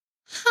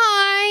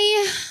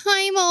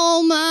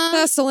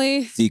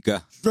Cecily.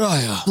 Zika.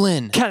 Briar.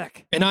 Flynn.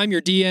 Kellic. And I'm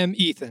your DM,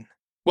 Ethan.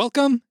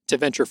 Welcome to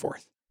Venture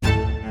Forth.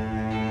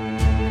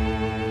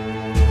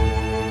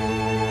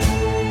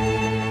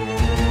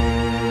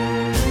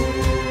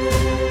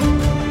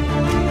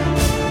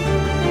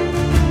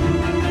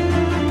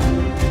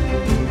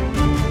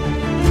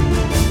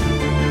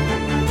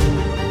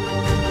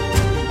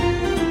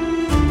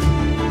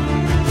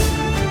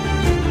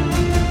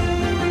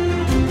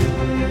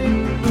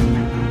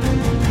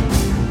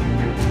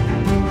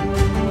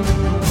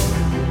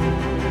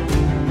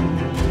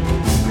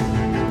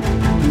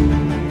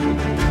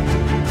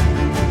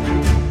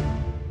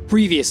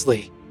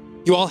 Previously,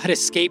 you all had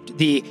escaped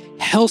the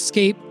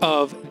hellscape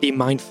of the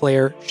Mind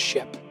Flayer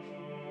ship.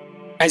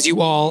 As you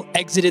all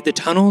exited the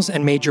tunnels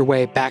and made your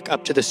way back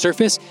up to the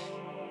surface,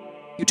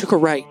 you took a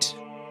right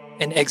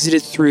and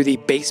exited through the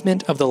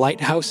basement of the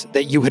lighthouse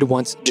that you had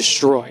once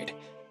destroyed.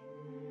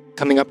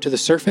 Coming up to the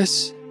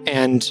surface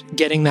and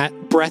getting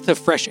that breath of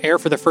fresh air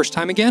for the first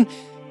time again,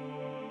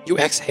 you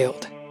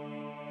exhaled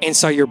and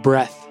saw your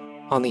breath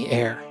on the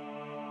air.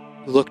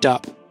 You looked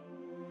up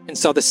and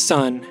saw the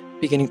sun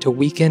beginning to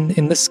weaken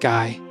in the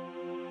sky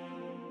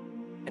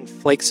and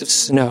flakes of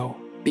snow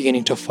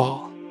beginning to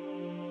fall.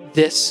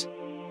 This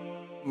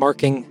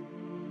marking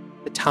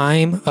the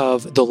time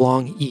of the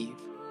long eve.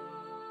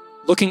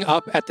 Looking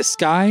up at the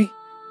sky,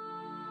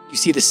 you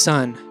see the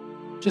sun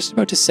just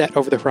about to set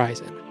over the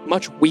horizon,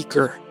 much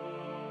weaker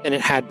than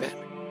it had been.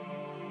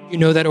 You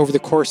know that over the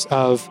course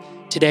of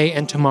today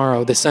and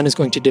tomorrow, the sun is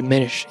going to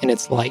diminish in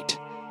its light.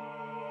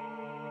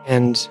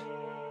 And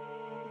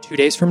 2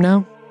 days from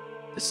now,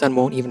 the sun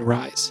won't even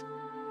rise.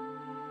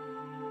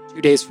 2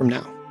 days from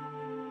now,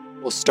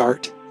 we'll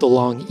start the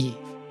long eve.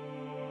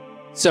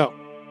 So,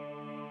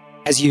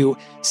 as you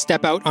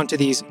step out onto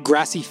these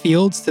grassy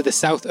fields to the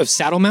south of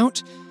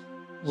Saddlemount,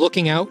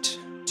 looking out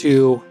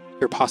to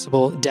your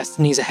possible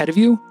destinies ahead of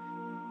you,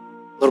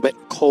 a little bit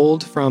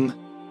cold from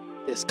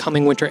this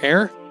coming winter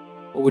air,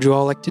 what would you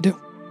all like to do?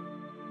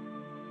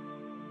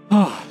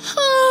 Oh,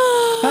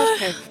 that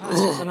came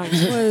faster than I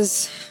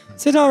was.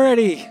 Is it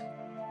already?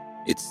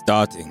 It's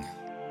starting.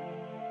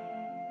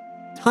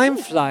 Time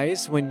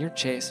flies when you're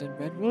chasing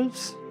red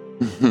wolves.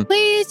 Wait,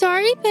 it's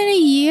already been a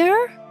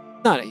year?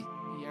 Not a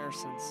year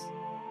since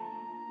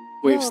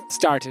we've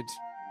started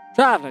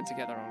traveling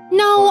together.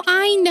 No,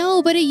 I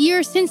know, but a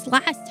year since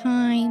last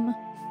time.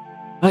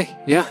 Aye,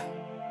 yeah.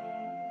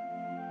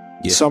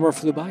 Yeah. Summer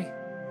flew by.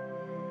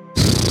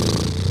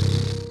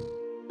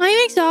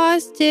 I'm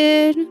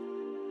exhausted.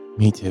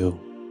 Me too.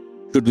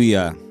 Should we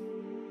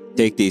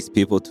take these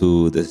people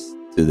to the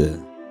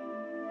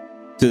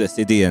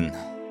city and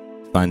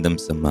find them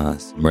some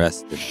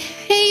rest?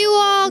 Hey, you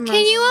all,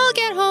 can you all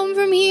get home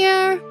from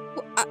here?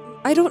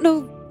 I don't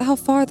know how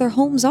far their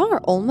homes are,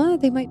 Olma.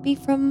 They might be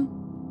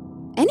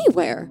from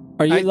anywhere.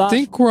 Are you I lost?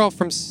 think we're all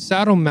from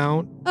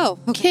Saddlemount. Oh,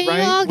 okay. Can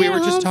Right, you all we get were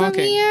just home from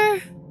talking.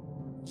 here?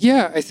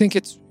 Yeah, I think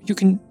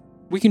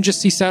we can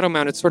just see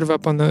Saddlemount. It's sort of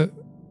up on the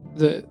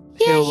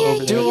hill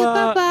over there.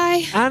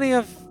 Bye-bye. Any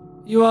of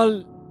you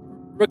all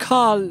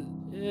recall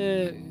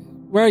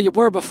where you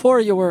were before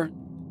you were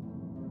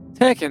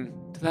taken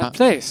to that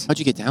place? How'd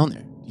you get down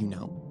there? Do you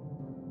know?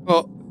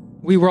 Well,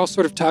 we were all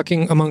sort of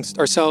talking amongst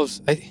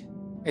ourselves. I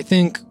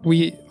think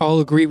we all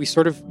agree we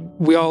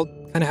all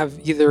kind of have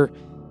either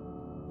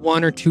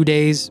 1 or 2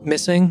 days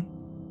missing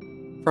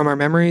from our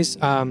memories.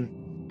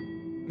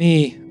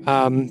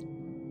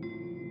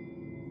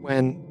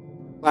 When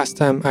last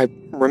time I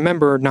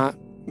remember not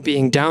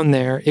being down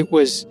there, it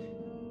was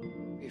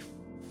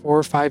 4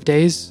 or 5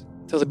 days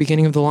till the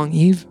beginning of the long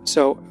eve.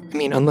 So, I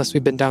mean, unless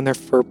we've been down there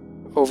for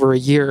over a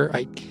year,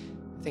 I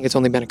think it's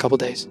only been a couple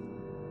days.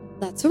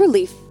 That's a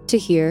relief to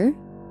hear.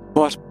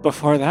 But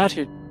before that,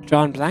 you're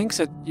drawing blanks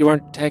that you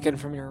weren't taken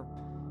from your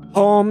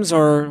homes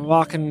or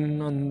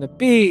walking on the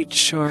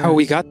beach or... How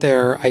we got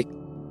there,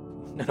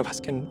 none of us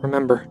can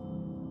remember.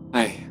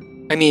 Aye.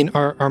 I mean,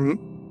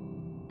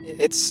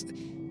 it's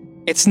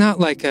not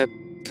like a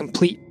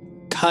complete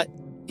cut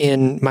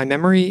in my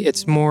memory.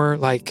 It's more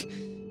like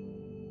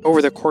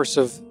over the course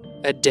of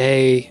a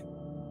day,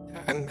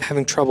 I'm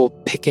having trouble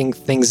picking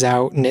things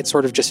out, and it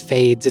sort of just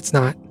fades. It's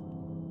not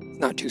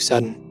too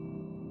sudden.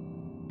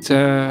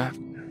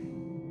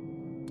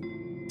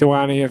 Do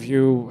any of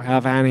you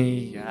have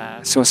any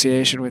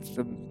association with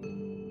the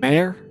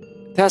mayor?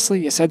 Tesla,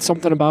 you said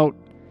something about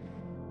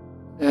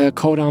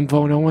Codon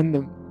Von Owen,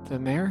 the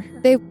mayor?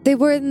 They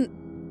were in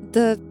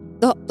the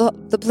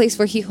place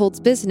where he holds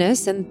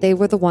business, and they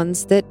were the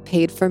ones that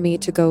paid for me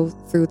to go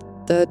through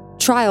the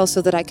trial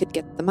so that I could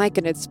get the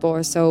myconid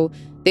spore. So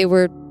they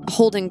were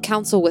holding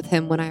counsel with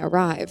him when I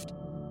arrived.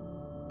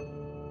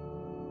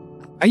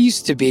 I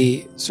used to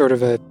be sort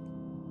of a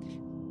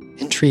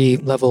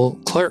entry-level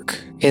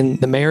clerk in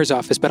the mayor's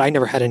office, but I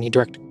never had any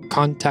direct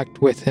contact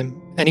with him.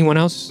 Anyone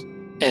else?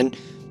 And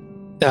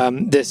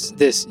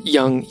this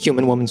young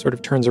human woman sort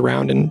of turns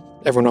around, and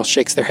everyone else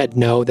shakes their head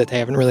no, that they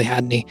haven't really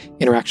had any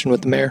interaction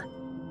with the mayor.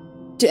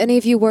 Do any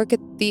of you work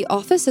at the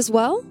office as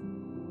well?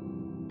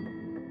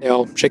 They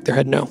all shake their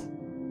head no.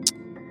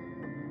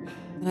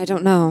 And I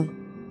don't know.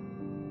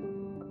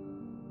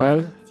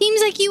 Well,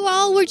 Seems like you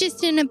all were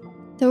just in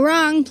the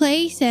wrong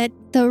place at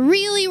the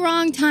really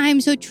wrong time,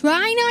 so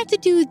try not to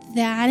do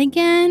that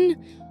again.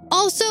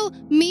 Also,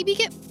 maybe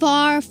get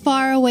far,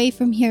 far away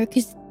from here,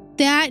 because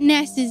that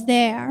nest is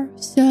there,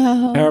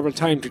 so... terrible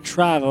time to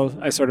travel.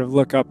 I sort of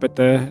look up at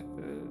the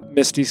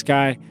misty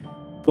sky.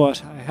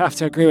 But I have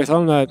to agree with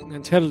Ulna,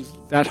 until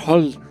that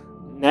whole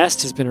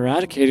nest has been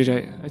eradicated,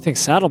 I think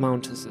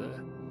Saddlemount is a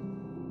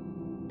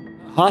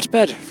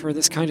hotbed for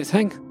this kind of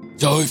thing.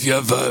 So if you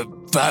have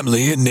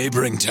family in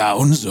neighboring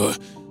towns or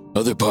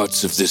other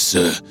parts of this,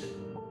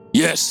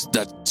 yes,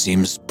 that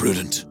seems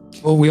prudent.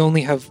 Well, we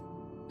only have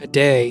a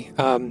day.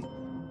 I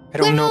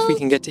don't know if we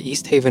can get to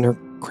East Haven or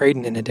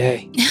Creighton in a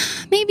day.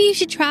 Maybe you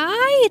should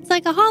try? It's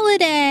like a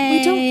holiday.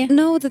 We don't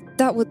know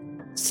that would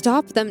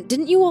stop them.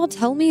 Didn't you all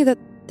tell me that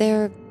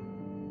they're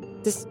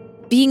this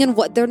being in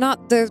what they're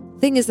not? Their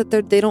thing is that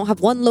they don't have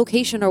one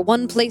location or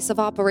one place of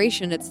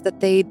operation. It's that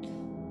they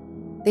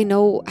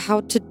know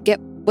how to get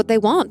what they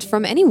want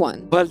from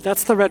anyone. Well,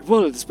 that's the Red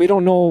Wolves. We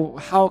don't know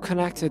how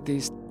connected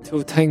these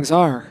two things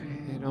are.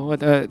 You know,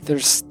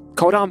 there's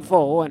Kodam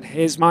Vo and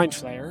his Mind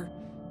Flayer,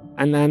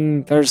 and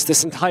then there's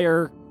this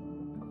entire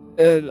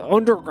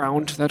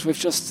underground that we've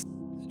just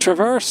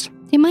traversed.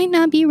 They might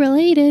not be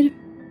related.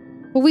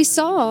 Well, we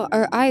saw,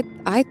 or I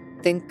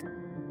think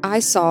I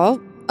saw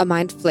a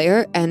Mind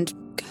Flayer and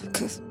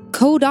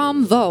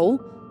Kodam Vo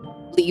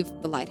leave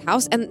the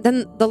lighthouse, and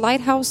then the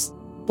lighthouse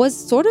was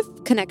sort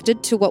of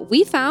connected to what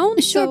we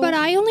found. Sure, so- but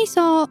I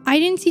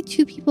didn't see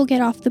two people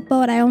get off the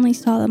boat. I only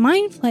saw the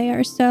Mind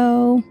Flayer,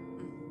 so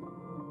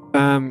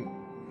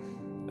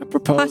I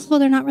propose, possible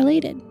they're not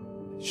related.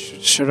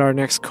 should our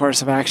next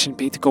course of action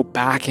be to go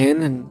back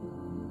in and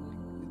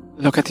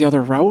look at the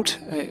other route?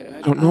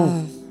 I don't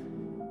know.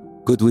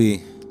 Could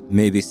we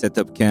maybe set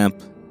up camp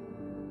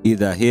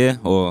either here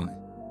or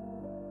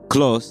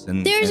close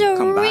and There's and a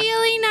come back?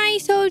 really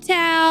nice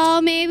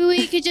hotel. Maybe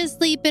we could just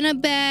sleep in a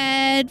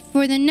bed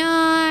for the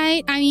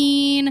night. I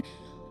mean,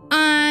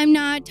 I'm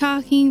not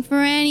talking for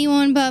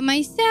anyone but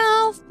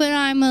myself, but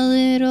I'm a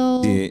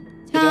little The-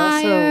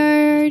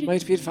 tired. It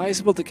might be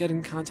advisable to get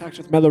in contact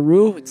with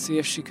Melaroo and see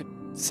if she could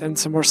send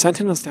some more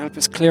sentinels to help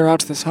us clear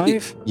out this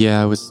hive.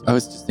 Yeah, I was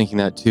just thinking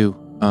that too.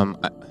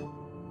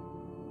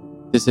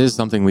 This is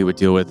something we would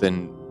deal with,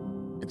 and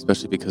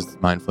especially because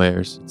of Mind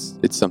Flayers,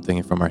 it's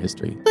something from our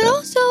history. But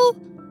also,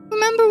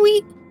 remember,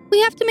 we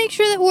have to make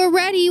sure that we're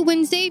ready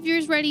when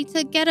Xavier's ready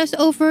to get us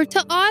over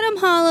to Autumn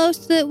Hollow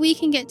so that we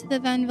can get to the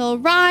Venville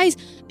Rise,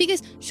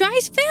 because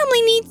Shy's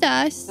family needs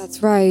us.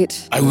 That's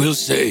right. I will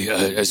say,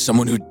 as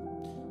someone who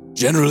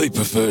generally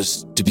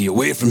prefers to be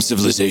away from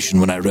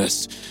civilization when I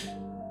rest,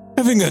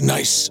 having a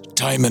nice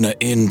time in an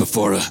inn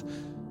before a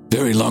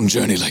very long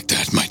journey like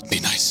that might be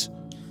nice.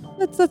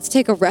 Let's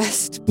take a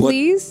rest, What-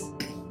 please.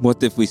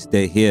 What if we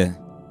stay here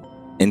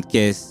in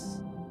case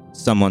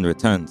someone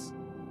returns?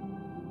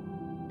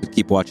 We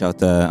keep watch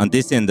out on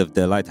this end of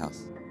the lighthouse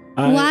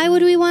Why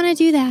would we want to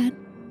do that?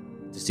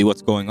 to see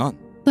what's going on.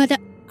 But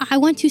I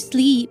want to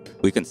sleep.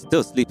 We can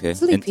still sleep here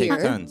Sleep and take here.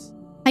 turns.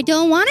 I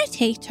don't want to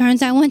take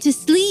turns. I want to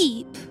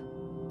sleep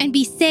and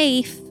be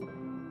safe.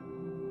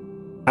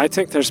 I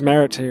think there's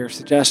merit to your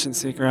suggestion,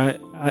 Seeker.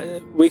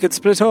 We could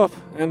split up,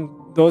 and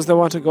those that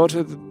want to go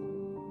to the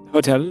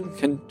hotel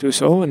can do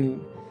so,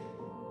 and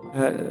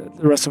the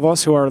rest of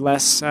us who are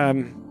less,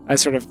 I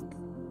sort of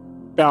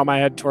bow my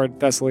head toward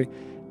Thessaly,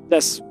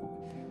 less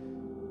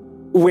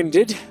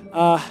winded,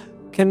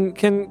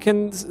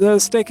 can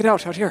stake it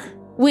out here.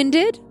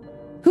 Winded?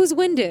 Who's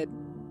winded?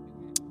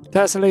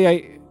 Thessaly,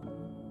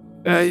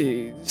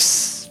 I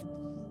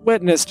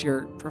witnessed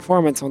your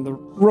performance on the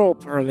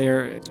rope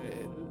earlier.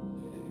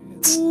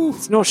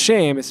 It's no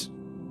shame. It's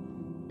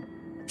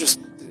just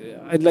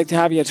I'd like to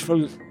have you at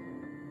full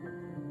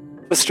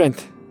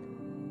strength.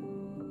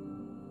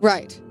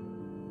 Right.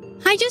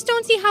 I just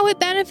don't see how it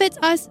benefits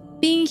us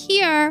being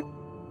here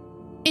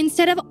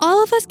instead of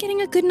all of us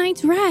getting a good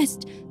night's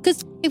rest.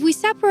 Because if we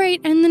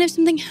separate and then if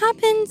something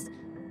happens,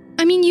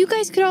 I mean, you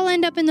guys could all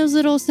end up in those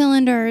little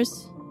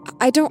cylinders.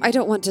 I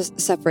don't want to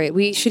separate.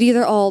 We should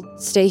either all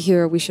stay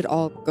here or we should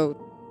all go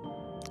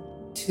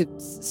to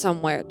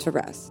somewhere to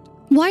rest.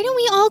 Why don't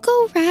we all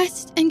go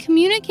rest and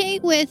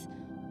communicate with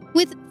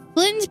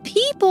Flynn's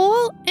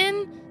people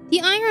and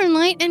the Iron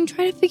Light and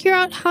try to figure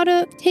out how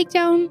to take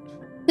down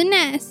the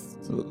nest?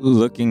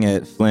 Looking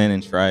at Flynn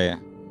and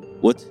Shreya,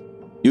 what?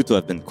 You two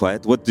have been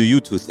quiet. What do you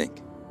two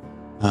think?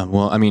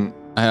 Well, I mean,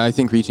 I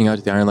think reaching out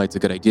to the Iron Light's a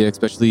good idea,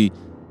 especially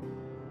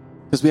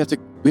because we have to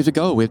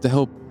go. We have to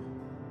help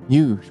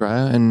you,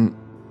 Shreya, and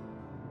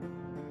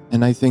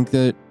I think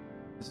that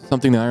it's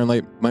something the Iron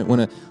Light might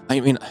want to. I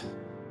mean,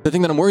 the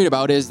thing that I'm worried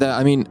about is that,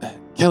 I mean,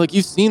 yeah, like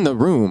you've seen the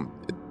room,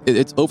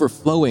 it's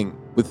overflowing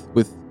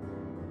with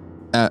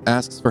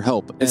asks for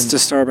help. It's and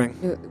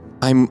disturbing.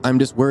 I'm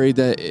just worried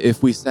that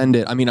if we send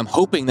it, I mean, I'm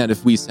hoping that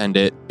if we send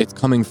it, it's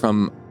coming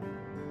from,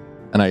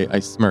 and I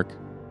smirk,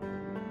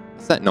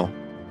 Sentinel,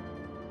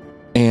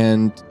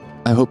 and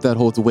I hope that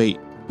holds weight.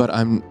 But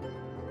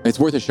it's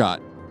worth a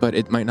shot. But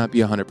it might not be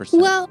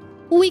 100%. Well,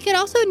 We could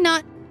also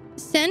not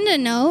send a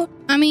note.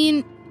 I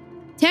mean,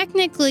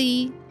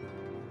 technically,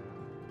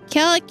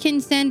 Kellic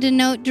can send a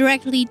note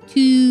directly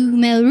to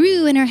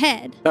Melru in her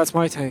head. That's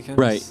my take. and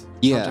Right,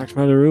 yeah. Contact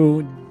Melru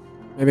and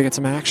maybe get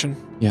some action.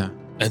 Yeah.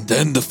 And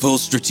then the full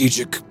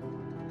strategic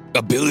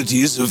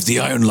abilities of the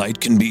Iron Light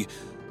can be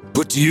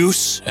put to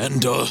use.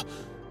 And, to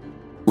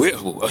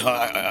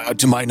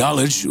my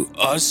knowledge,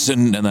 us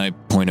and I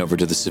point over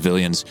to the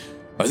civilians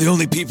are the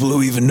only people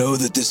who even know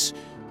that this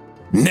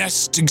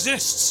nest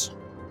exists.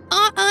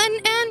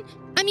 And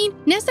I mean,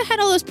 Nesta had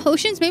all those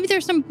potions. Maybe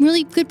there's some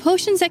really good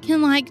potions that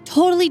can, like,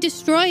 totally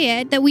destroy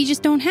it that we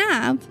just don't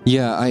have.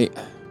 Yeah,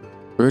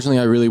 originally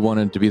I really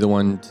wanted to be the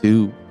one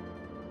to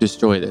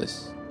destroy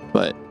this,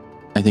 but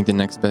I think the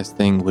next best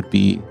thing would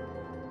be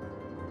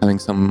having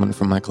someone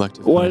from my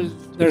collective. Well,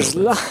 take there's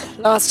over.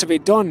 lots to be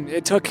done.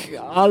 It took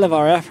all of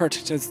our effort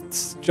to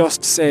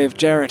just save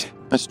Jared.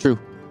 That's true.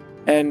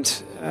 And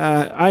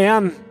I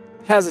am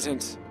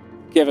hesitant,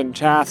 given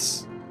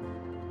Chath's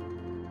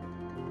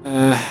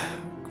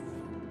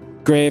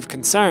grave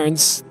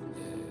concerns.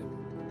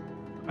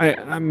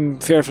 I'm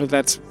fearful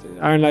that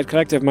Iron Light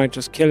Collective might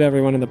just kill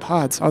everyone in the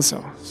pods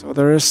also. So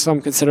there is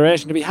some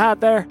consideration to be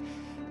had there.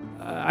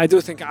 I do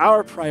think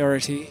our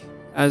priority,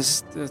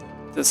 as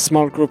the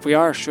small group we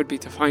are, should be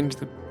to find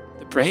the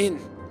brain.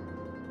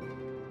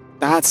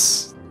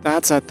 That's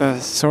at the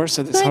source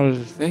of this But- whole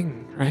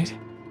thing, right?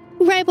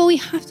 Right, but we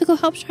have to go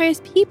help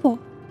Shria's people.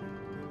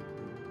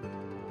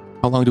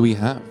 How long do we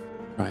have,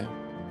 Raya?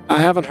 I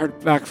haven't heard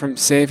back from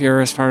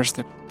Xavier as far as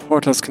the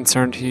portal's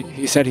concerned.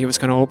 He said he was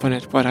going to open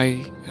it, but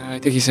I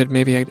think he said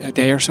maybe a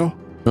day or so.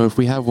 So if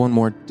we have one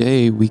more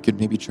day, we could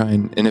maybe try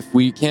and if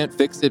we can't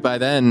fix it by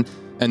then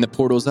and the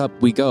portal's up,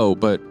 we go,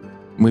 but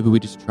maybe we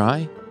just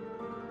try?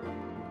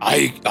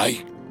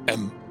 I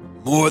am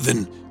more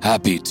than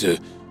happy to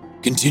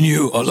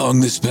continue along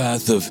this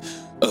path of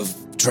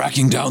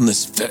tracking down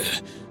this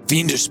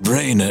fiendish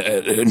brain,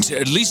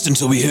 at least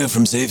until we hear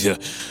from Xavier.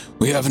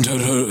 We haven't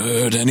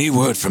heard any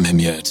word from him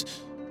yet.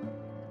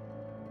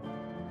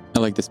 I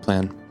like this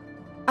plan.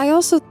 I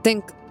also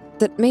think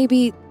that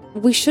maybe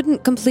we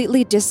shouldn't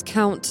completely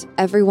discount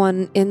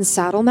everyone in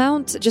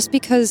Saddlemount just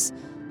because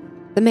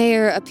the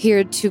mayor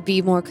appeared to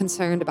be more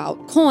concerned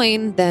about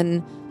coin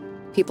than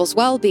people's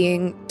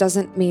well-being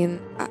doesn't mean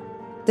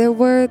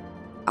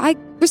I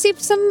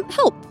received some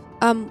help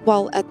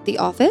while at the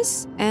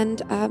office,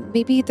 and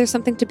maybe there's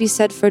something to be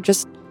said for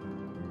just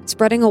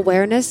spreading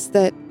awareness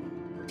that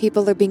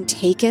people are being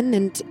taken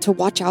and to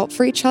watch out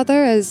for each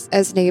other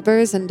as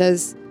neighbors and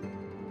as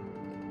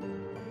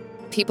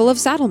people of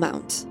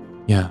Saddlemount.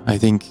 Yeah, I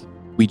think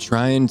we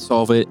try and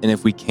solve it, and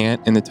if we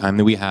can't in the time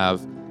that we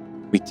have,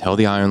 we tell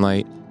the Iron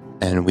Light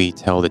and we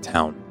tell the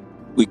town.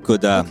 We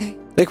could, Okay.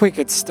 I think we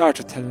could start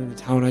with telling the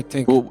town, I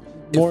think. Well,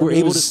 if More we're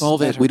able to news,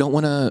 solve it, better. we don't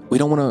want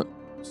to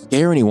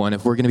scare anyone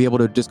if we're going to be able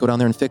to just go down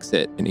there and fix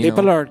it. And,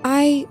 People are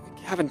I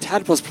having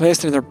tadpoles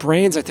placed in their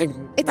brains. I think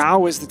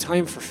now is the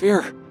time for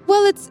fear.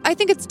 Well, I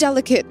think it's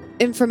delicate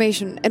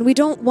information, and we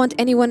don't want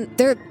anyone.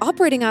 They're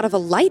operating out of a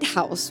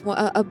lighthouse,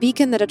 a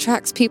beacon that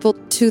attracts people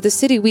to the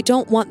city. We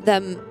don't want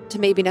them to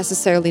maybe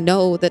necessarily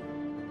know that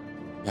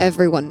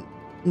everyone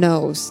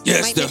knows. Yes,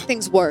 it might the- make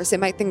things worse. It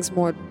might things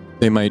more.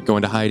 They might go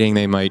into hiding.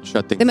 They might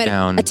shut things They might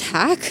down.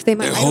 attack. They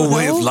might. Their I whole don't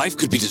way of know. life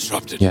could be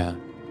disrupted. Yeah.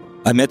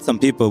 I met some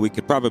people we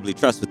could probably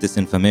trust with this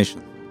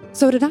information.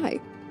 So did I.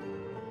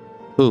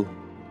 Who?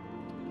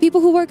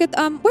 People who work at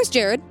where's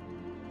Jared?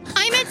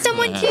 I met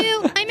someone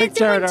too. I met Think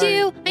someone Jared too.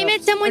 already- I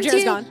met someone Oh, Jared's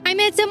too. gone. I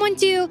met someone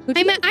too. Who'd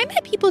I you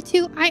met people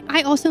too.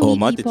 I also Oh, meet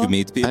Matt, did people. you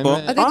meet people?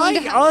 met- Are they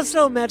going to I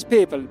also met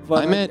people,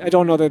 but I met I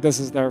don't know that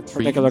this is their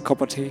particular trees. cup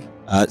of tea.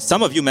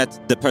 Some of you met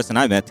the person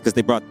I met because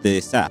they brought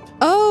the sap.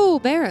 Oh,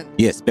 Baron.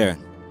 Yes, Baron.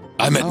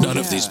 I met Oh, none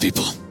of yeah. these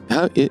people.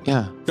 Yeah.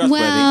 Trustworthy.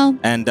 Well,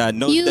 and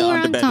knows you the were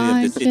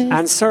underbelly of the city. unconscious.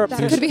 And syrup.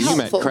 That could be You met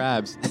helpful.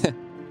 crabs.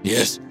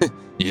 Yes,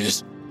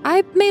 yes.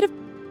 I made a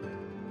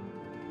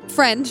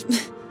friend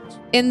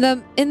in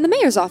the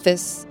mayor's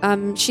office.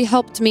 She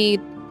helped me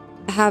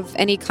have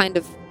any kind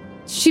of.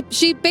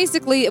 She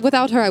basically,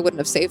 without her, I wouldn't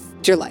have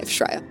saved your life,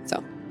 Shreya.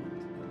 So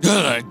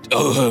Good. I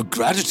owe her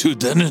gratitude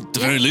then, at the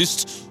very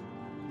least.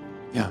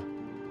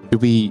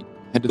 Should we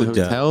head to the Good,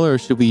 hotel or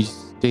should we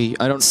stay?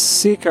 I don't.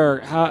 Seeker,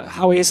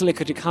 how easily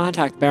could you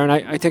contact Baron?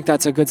 I think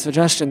that's a good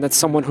suggestion. That's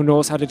someone who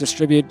knows how to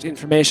distribute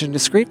information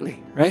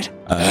discreetly, right?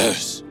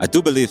 Yes. I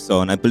do believe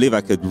so, and I believe I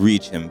could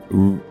reach him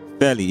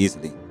fairly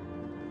easily.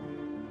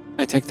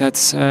 I think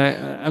that's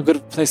a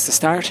good place to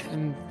start,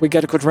 and we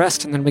get a good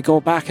rest, and then we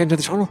go back into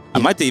the tunnel. I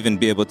might even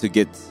be able to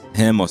get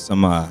him or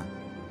some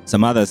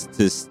others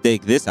to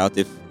stake this out.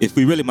 If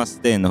we really must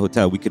stay in the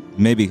hotel, we could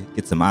maybe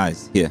get some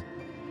eyes here.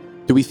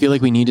 Do we feel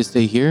like we need to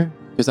stay here?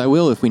 Because I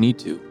will if we need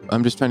to.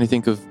 I'm just trying to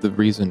think of the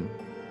reason.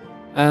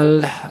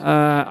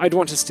 I'd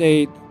want to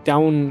stay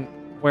down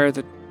where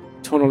the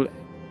tunnel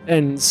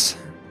ends.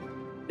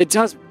 It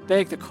does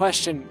beg the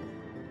question,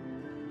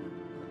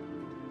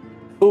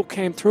 who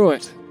came through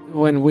it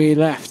when we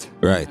left?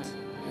 Right.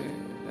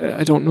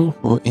 I don't know.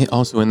 Well,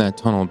 also in that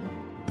tunnel,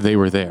 they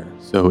were there.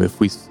 So if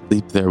we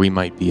sleep there, we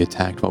might be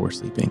attacked while we're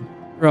sleeping.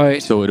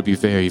 Right. So it'll be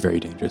very, very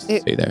dangerous to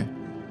stay there.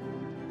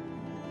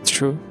 It's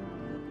true.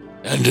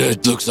 And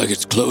it looks like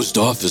it's closed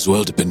off as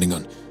well, depending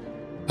on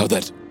how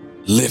that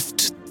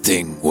lift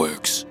thing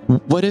works.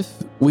 What if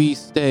we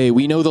stay?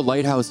 We know the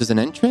lighthouse is an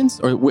entrance,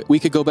 or we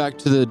could go back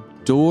to the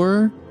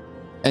door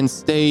and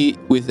stay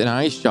with an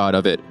eye shot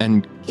of it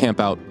and camp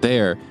out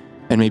there.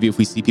 And maybe if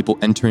we see people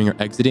entering or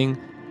exiting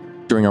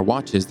during our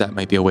watches, that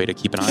might be a way to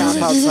keep an eye on Camp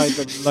it. outside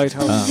the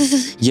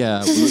lighthouse.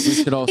 Yeah, we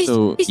should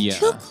also. It's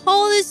too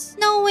cold. It's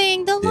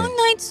snowing. The long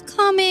night's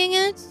coming,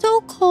 and it's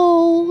so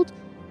cold.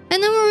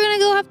 And then we're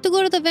gonna have to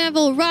go to the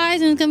Vanville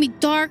Rise, and it's gonna be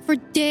dark for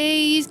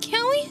days.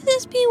 Can't we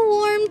just be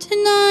warm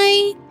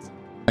tonight?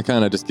 I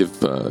kind of just give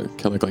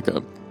Kellic like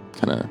a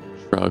kind of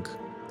shrug.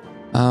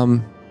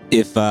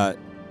 If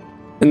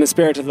In the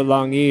spirit of the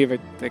long eve, I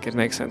think it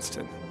makes sense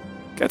to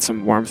get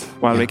some warmth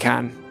while we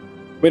can.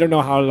 We don't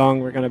know how long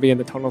we're going to be in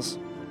the tunnels.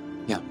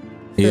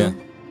 yeah,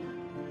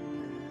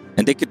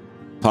 and they could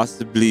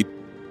possibly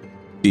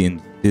be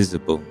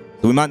invisible,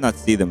 so we might not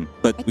see them,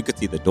 but we could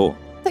see the door.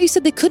 I thought you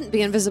said they couldn't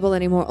be invisible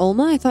anymore,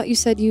 Olma. I thought you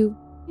said you...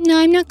 No,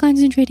 I'm not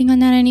concentrating on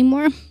that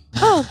anymore.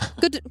 Oh,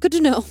 good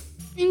to know.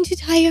 I'm too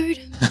tired.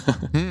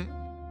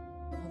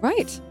 All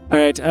right. All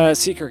right,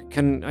 Seeker,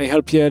 can I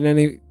help you in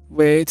any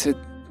way to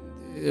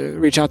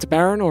reach out to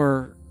Baron,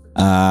 or...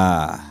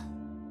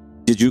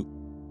 Did you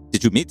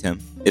meet him?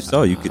 If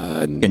so, you could.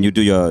 Can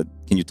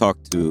you talk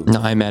to?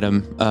 No, I met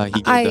him.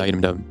 He gave the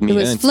item to me. It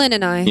was Flynn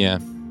and I. Yeah.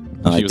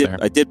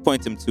 I did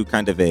point him to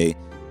kind of a,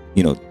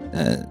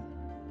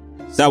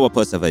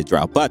 sourpuss of a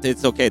drow, but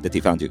it's okay that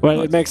he found you.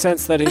 Well, it makes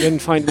sense that he didn't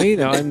find me,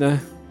 though. I'm the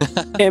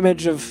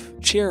image of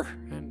cheer.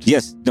 And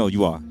Yes, no,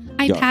 you are.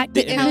 I Yeah. pat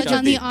the image couch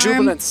on the arm.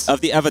 jubilance.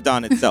 Of the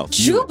Evadon itself.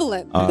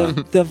 Jubilant.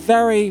 The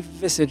very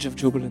visage of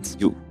jubilance.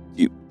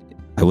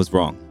 I was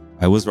wrong.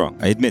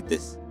 I admit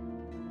this.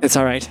 It's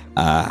all right.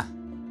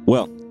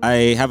 Well,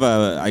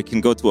 I can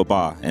go to a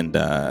bar, and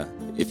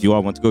if you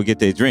all want to go get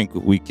a drink,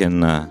 we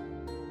can.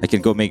 I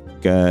can go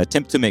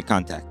attempt to make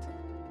contact.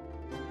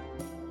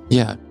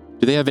 Yeah.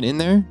 Do they have an inn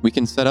there? We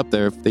can set up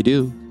there if they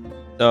do.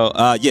 So,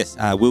 yes,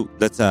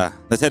 let's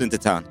head into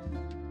town.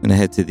 I'm gonna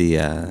head to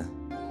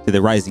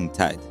the Rising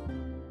Tide,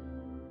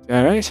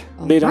 All right.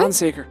 All Lead on, right.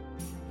 Seeker.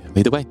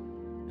 Lead the way.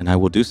 and I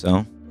will do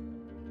so.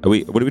 What are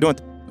we doing?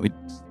 Are we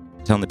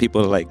telling the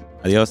people like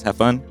adios, have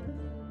fun,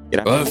 get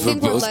out? Well, I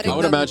think we're both letting I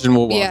would them- imagine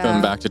we'll walk yeah.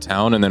 them back to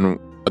town, and then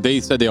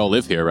they said they all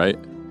live here, right?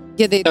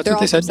 Yeah, That's they're what all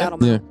they from said, yeah.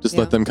 Saddlemount. Yeah. Just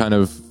let them kind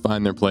of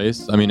find their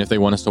place. I mean, if they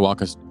want us to walk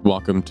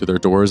them to their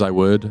doors, I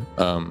would.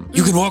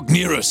 You can walk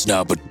near us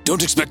now, but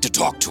don't expect to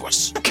talk to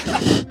us.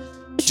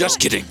 Just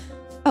kidding.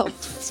 Oh,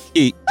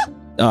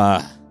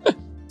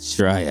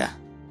 Shreya.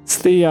 It's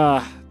the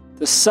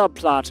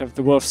subplot of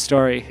the wolf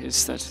story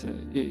is that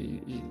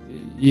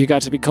you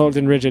got to be cold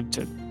and rigid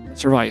to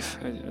survive.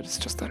 It's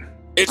just that.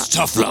 It's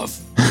tough love.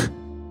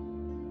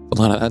 A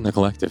lot of that in the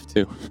collective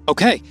too.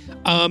 Okay.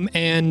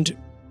 And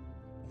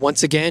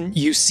once again,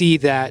 you see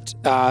that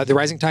the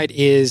Rising Tide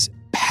is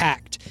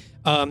packed.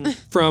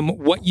 From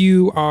what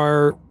you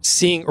are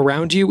seeing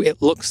around you, it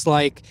looks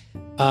like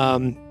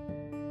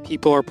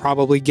people are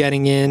probably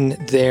getting in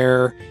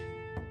their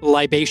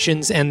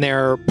libations and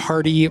their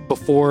party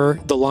before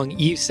the long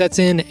eve sets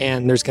in,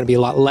 and there's going to be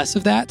a lot less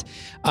of that.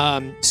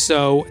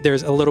 So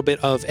there's a little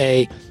bit of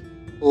a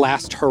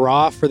last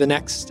hurrah for the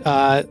next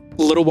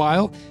little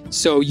while.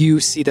 So you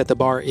see that the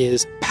bar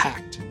is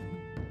packed.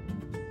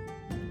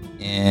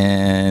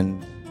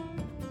 And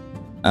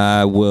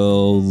I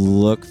will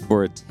look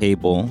for a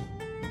table.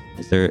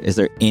 Is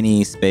there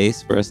any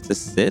space for us to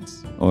sit,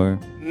 or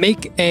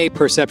Make a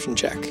perception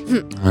check.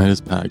 It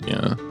is packed,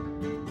 yeah.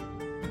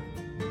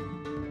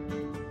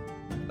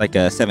 like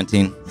a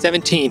 17?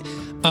 17.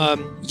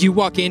 You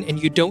walk in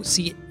and you don't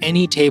see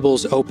any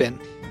tables open.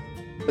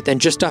 But then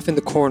just off in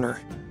the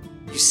corner,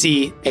 you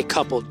see a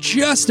couple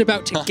just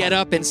about to get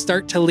up and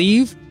start to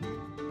leave.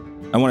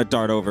 I want to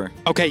dart over.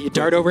 Okay, you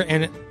dart over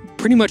and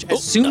pretty much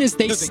as soon as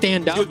they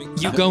stand up,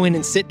 you go in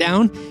and sit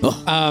down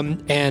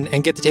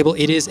and get the table.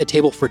 It is a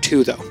table for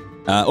two, though.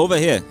 Over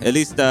here. At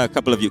least a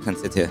couple of you can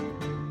sit here.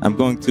 I'm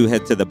going to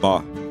head to the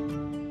bar.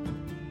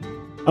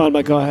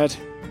 Alma, go ahead.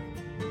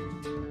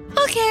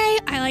 Okay.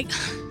 I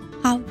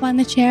hop on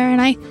the chair and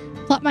I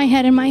flop my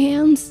head in my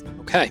hands.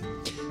 Okay.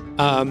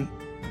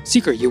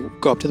 Seeker, you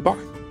go up to the bar.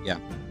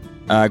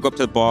 I go up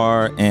to the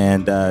bar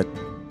and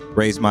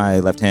raise my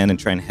left hand and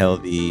try and hail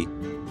the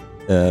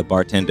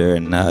bartender,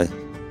 and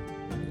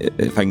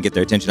if I can get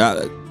their attention.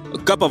 A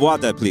cup of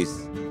water, please.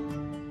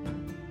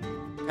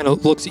 Kind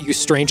of looks at you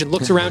strange and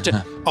looks around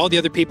to all the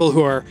other people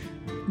who are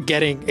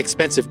getting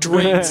expensive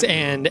drinks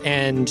and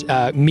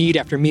mead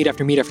after mead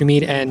after mead after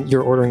mead, and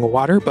you're ordering a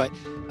water, but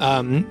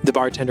the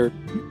bartender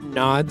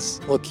nods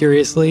a little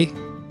curiously,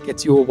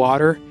 gets you a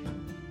water,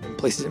 and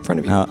places it in front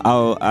of you.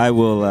 I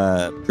will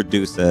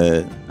produce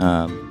 5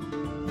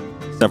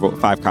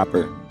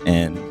 copper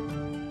and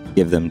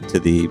give them to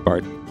the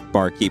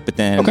barkeep. But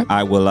then Okay.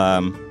 I will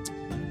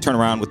turn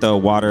around with the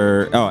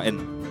water. Oh, and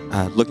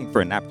looking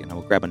for a napkin. I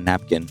will grab a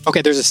napkin.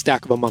 Okay, there's a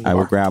stack of them on the I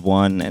will bar. grab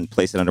one and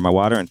place it under my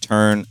water and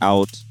turn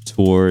out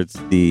towards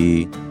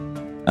the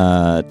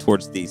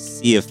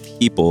sea of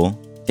people.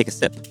 Take a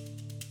sip of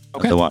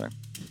Okay. the water.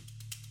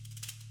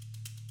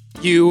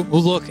 You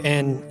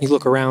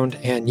look around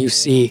and you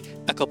see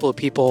a couple of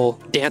people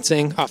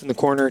dancing off in the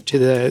corner to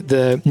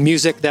the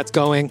music that's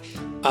going.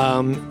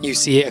 You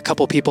see a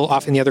couple of people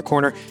off in the other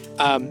corner,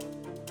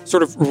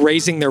 sort of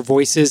raising their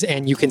voices,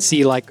 and you can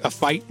see like a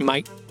fight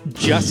might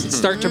just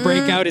start to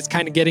break out. It's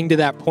kind of getting to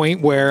that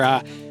point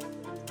where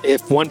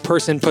if one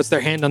person puts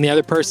their hand on the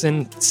other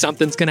person,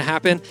 something's going to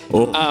happen.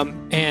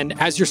 And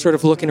as you're sort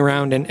of looking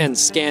around and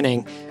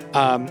scanning,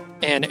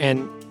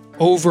 and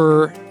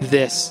over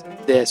this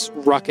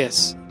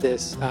ruckus,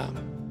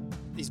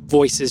 these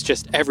voices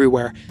just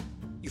everywhere,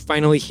 you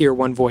finally hear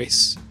one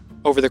voice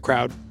over the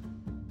crowd.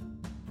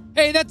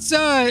 Hey, that's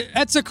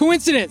a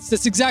coincidence.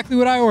 That's exactly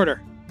what I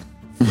order.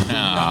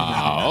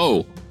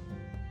 Oh.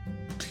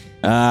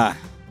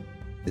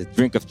 The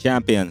drink of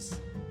champions.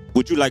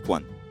 Would you like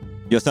one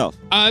yourself?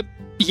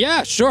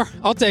 Yeah, sure.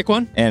 I'll take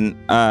one. And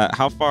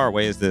how far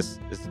away is this?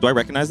 Do I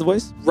recognize the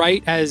voice?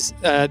 Right as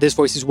this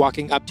voice is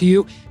walking up to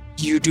you,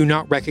 you do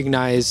not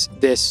recognize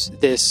this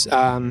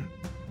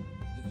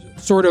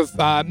sort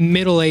of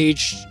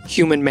middle-aged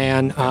human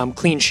man,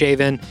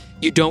 clean-shaven.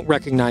 You don't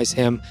recognize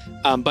him,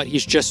 but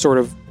he's just sort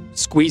of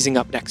squeezing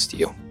up next to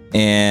you.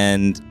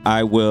 And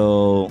I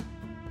will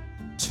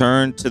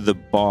turn to the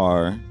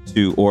bar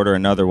to order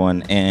another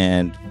one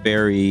and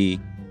very,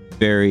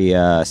 very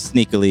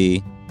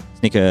sneakily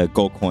sneak a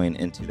gold coin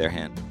into their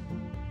hand.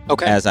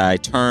 Okay. As I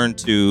turn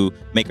to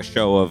make a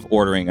show of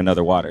ordering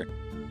another water.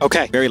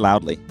 Okay. Very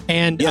loudly.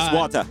 And Yes,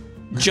 water.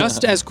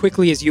 just as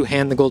quickly as you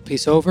hand the gold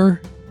piece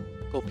over,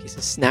 gold piece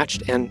is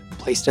snatched and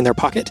placed in their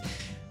pocket.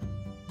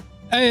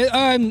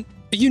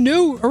 You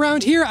new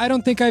around here? I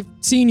don't think I've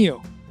seen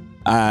you.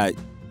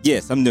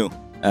 Yes, I'm new.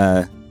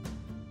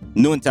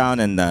 New in town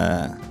and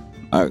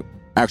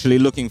actually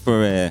looking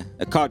for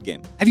a card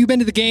game. Have you been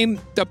to the game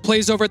that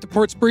plays over at the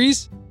Port's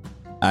Breeze?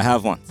 I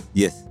have once,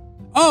 yes.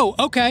 Oh,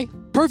 okay.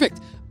 Perfect.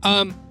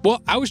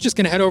 Well, I was just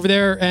going to head over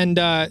there and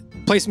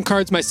play some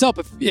cards myself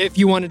if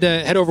you wanted to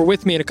head over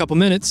with me in a couple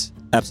minutes.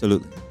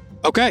 Absolutely.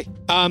 Okay.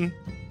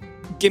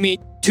 Give me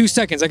 2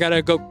 seconds. I got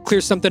to go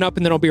clear something up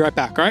and then I'll be right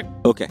back, all right?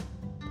 Okay.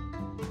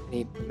 And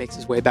he makes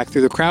his way back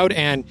through the crowd,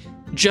 and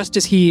just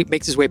as he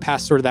makes his way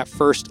past sort of that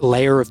first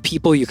layer of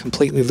people, you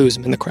completely lose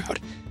him in the crowd.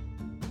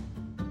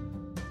 I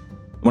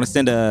want to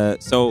send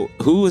so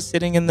who was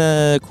sitting in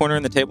the corner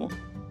in the table?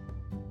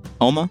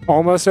 Alma?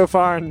 Almost so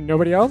far, and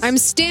nobody else? I'm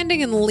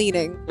standing and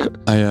leaning,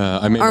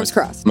 I made arms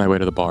crossed. my way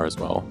to the bar as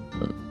well.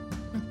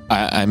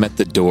 I'm at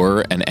the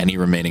door, and any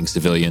remaining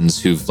civilians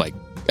who've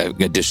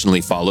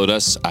additionally followed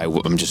us,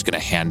 I'm just going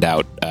to hand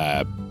out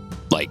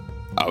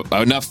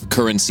enough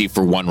currency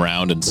for one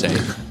round and say,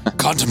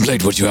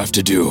 contemplate what you have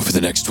to do for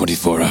the next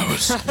 24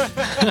 hours.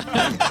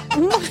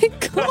 Oh my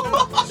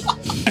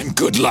god. And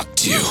good luck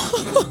to you.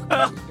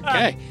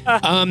 Okay.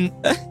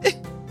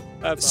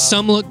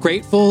 Some look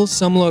grateful,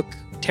 some look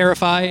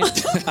terrified,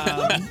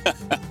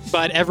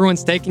 but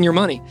everyone's taking your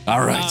money.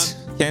 All right.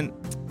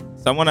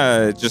 I want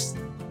to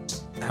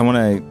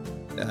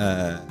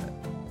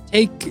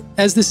Take,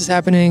 as this is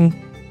happening,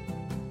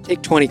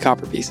 take 20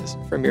 copper pieces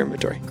from your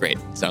inventory. Great.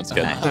 Sounds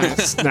good.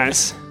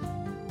 Nice. So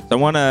I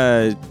want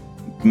to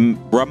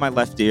rub my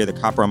left ear, the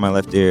copper on my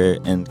left ear,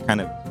 and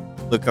kind of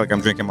look like I'm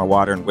drinking my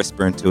water and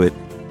whisper into it.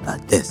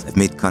 Yes, I've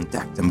made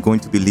contact. I'm going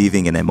to be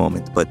leaving in a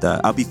moment, but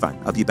I'll be fine.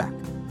 I'll be back.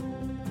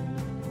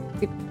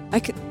 I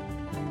could.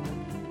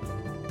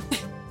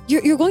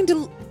 You're going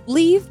to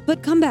leave,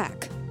 but come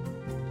back.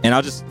 And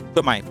I'll just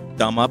put my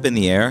thumb up in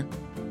the air,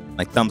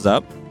 like thumbs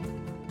up.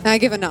 I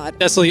give a nod.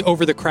 Necessarily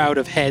over the crowd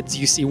of heads,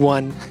 you see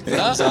one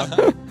thumbs up.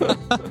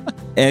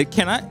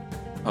 Can I?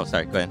 Oh,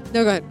 sorry. Go ahead.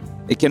 No, go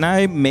ahead. Can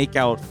I make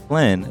out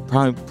Flynn?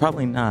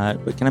 Probably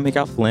not. But can I make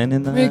out Flynn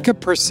in the? Make a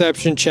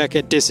perception check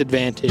at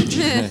disadvantage.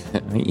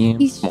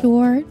 He's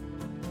short.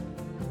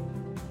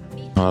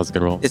 Oh, that was a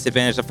good roll.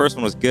 Disadvantage. The first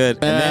one was good,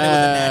 and then it was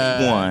a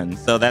natty one.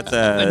 So that's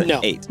a No,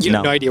 8. you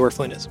have no idea where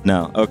Flynn is.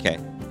 No. Okay.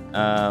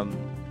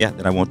 Yeah.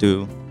 Then I won't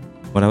do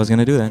what I was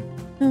gonna do then.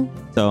 Oh.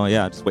 So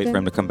yeah, I'll just wait for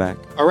him to come back.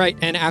 All right,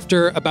 and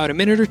after about a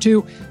minute or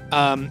two,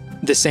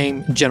 the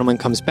same gentleman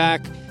comes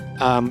back,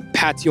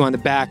 pats you on the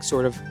back,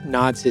 sort of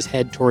nods his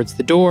head towards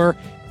the door,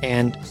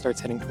 and starts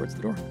heading towards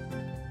the door.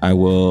 I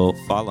will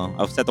follow.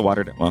 I'll set the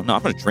water down. Well, no,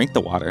 I'm gonna drink the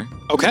water.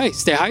 Okay,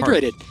 stay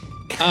hydrated.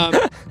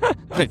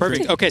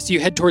 Perfect. Okay, so you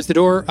head towards the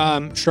door.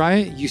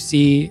 Shreya, you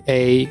see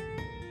a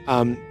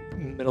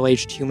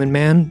middle-aged human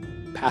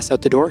man pass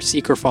out the door.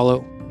 Seeker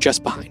follow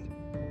just behind.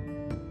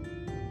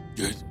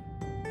 Good.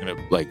 I'm going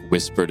to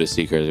whisper to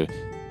Seeker,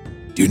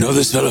 do you know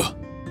this fellow?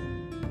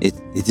 It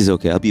is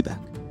okay. I'll be back.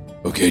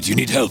 Okay, do you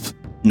need help?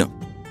 No.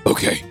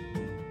 Okay.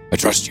 I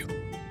trust you.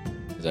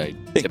 As I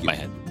tip you. my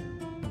head.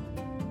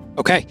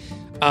 Okay.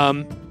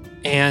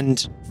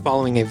 And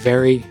following a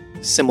very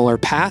similar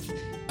path,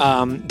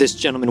 this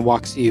gentleman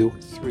walks you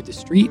through the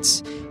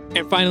streets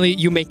And finally,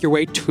 you make your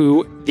way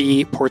to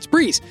the Port's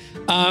Breeze.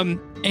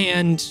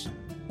 And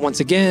once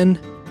again,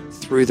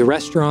 through the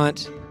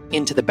restaurant,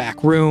 into the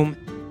back room,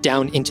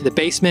 down into the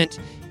basement,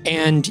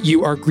 and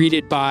you are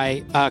greeted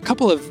by a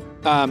couple of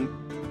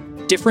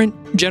different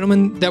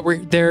gentlemen that were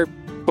there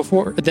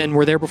before,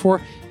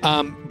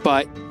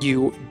 but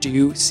you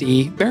do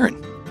see Baron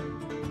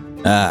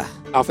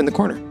off in the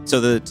corner.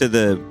 So to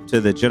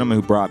the gentleman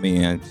who brought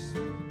me, I just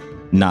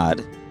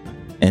nod,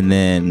 and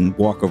then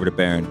walk over to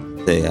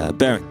Baron. Say,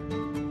 Baron.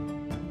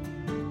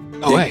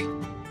 Oh, hey.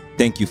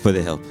 Thank you for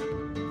the help.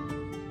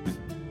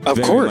 Of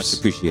Very course. much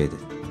appreciated.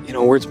 You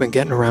know, word's been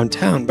getting around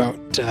town about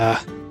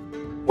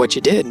what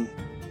you did and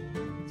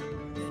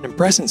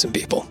impressing some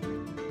people.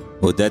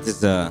 Well, that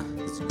is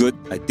it's good.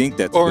 I think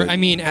that's Or, good. I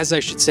mean, as I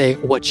should say,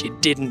 what you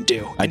didn't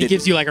do. I And he didn't.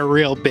 gives you like a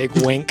real big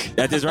wink.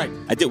 That is right.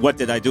 I did. What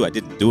did I do? I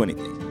didn't do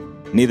anything.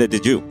 Neither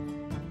did you.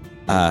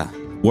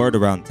 Word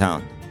around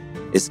town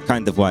is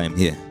kind of why I'm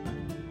here.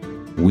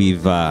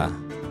 We've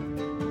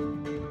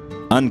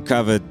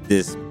uncovered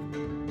this.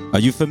 Are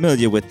you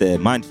familiar with the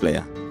Mind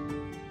Flayer?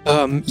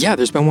 Yeah,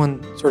 there's been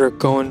one sort of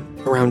going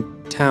around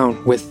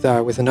town with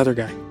another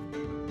guy.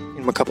 Seen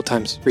him a couple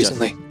times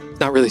recently. It's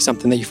not really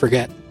something that you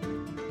forget.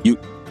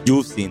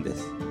 You've seen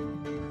this.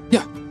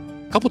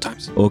 A couple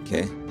times.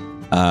 Okay.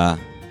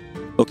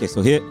 Okay,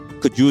 so here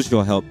could use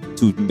your help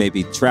to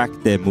maybe track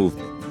their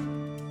movement.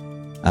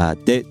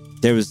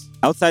 There is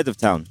outside of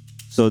town.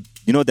 So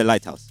you know the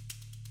lighthouse?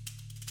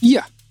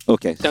 Yeah.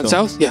 Okay. Down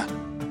so south? Yeah.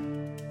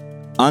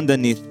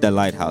 underneath the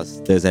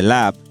lighthouse, there's a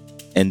lab,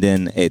 and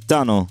then a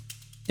tunnel,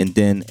 and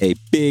then a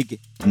big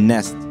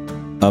nest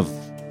of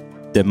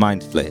the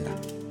Mind Flayer.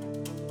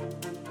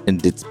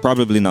 And it's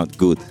probably not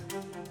good.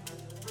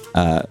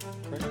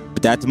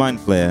 But that Mind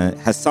Flayer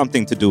has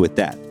something to do with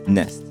that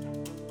nest.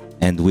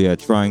 And we are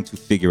trying to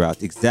figure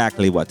out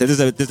exactly what. There's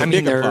a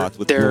bigger plot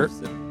with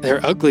wolves.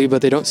 They're ugly,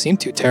 but they don't seem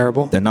too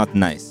terrible. They're not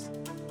nice.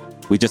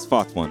 We just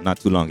fought one not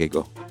too long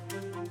ago.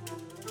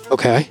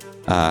 Okay.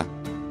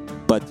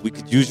 But we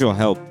could use your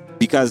help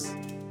because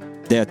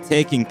they're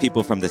taking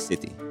people from the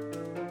city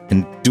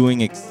and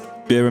doing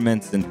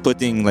experiments and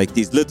putting like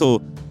these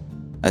little,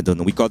 I don't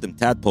know, we call them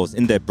tadpoles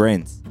in their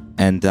brains.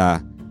 And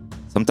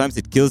sometimes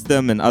it kills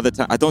them, and other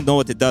times, I don't know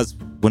what it does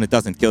when it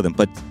doesn't kill them,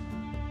 but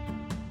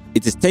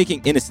it is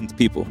taking innocent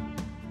people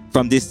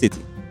from this city.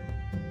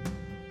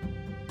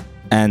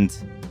 And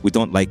we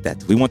don't like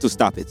that. We want to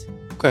stop it.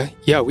 Okay.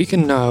 Yeah, we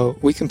can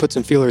put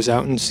some feelers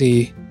out and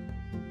see,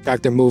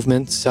 track their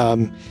movements.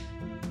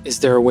 Is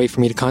there a way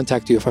for me to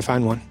contact you if I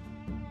find one?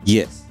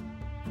 Yes.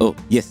 Oh,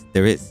 yes,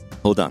 there is.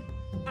 Hold on.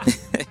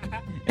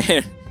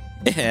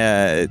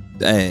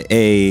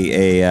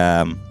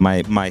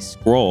 My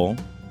scroll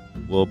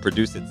will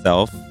produce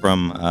itself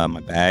from my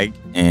bag,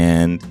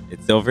 and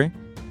it's silver.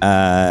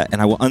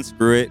 And I will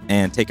unscrew it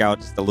and take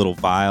out just a little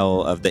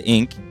vial of the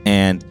ink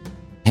and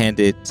hand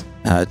it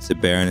to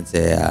Baron and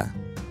say,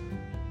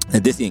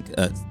 "This ink,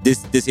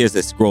 this here's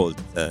a scroll.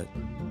 It's a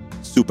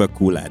super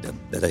cool item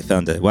that I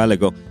found a while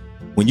ago.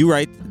 When you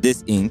write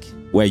this ink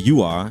where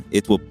you are,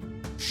 it will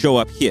show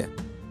up here."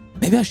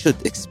 Maybe I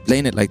should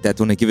explain it like that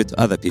when I give it to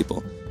other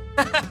people.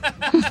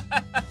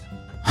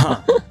 Huh.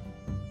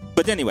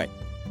 But anyway,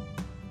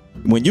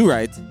 when you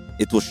write,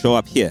 it will show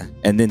up here,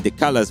 and then the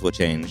colors will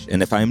change.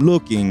 And if I'm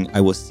looking,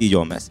 I will see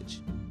your message.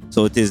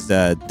 So it is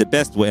the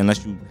best way,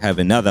 unless you have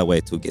another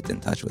way to get in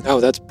touch with it. Oh,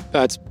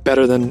 that's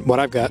better than what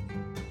I've got.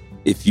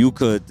 If you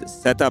could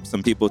set up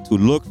some people to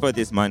look for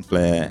this Mind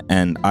Flayer,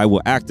 and I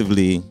will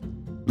actively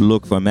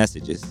look for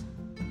messages,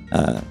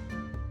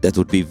 that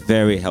would be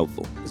very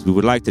helpful, because we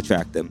would like to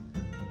track them.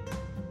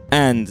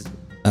 And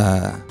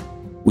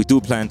we do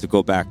plan to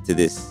go back to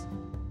this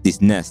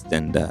nest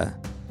and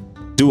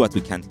do what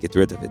we can to get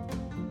rid of it.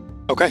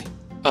 Okay.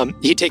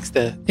 He takes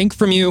the ink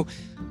from you,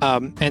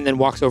 and then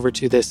walks over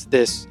to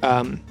this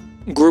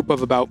group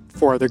of about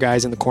 4 other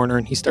guys in the corner,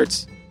 and he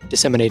starts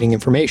disseminating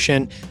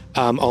information.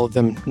 All of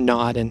them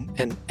nod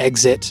and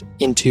exit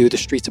into the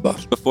streets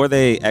above. Before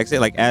they exit,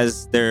 like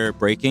as they're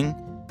breaking,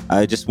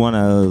 I just want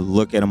to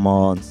look at them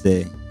all and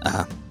say,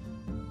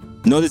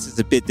 no, this is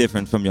a bit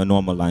different from your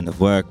normal line of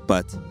work,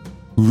 but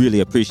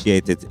really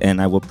appreciate it.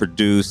 And I will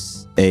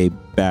produce a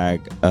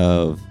bag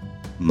of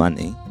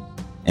money.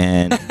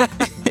 And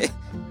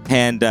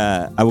and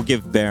I will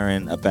give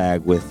Baron a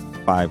bag with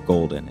 5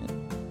 gold in it.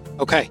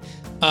 Okay.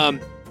 Are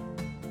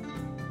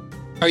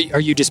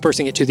you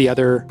dispersing it to the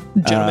other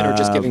gentlemen or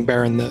just giving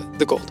Baron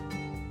the gold?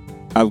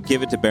 I'll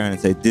give it to Baron and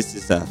say, this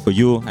is for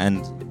you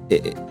and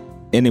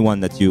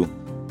anyone that you,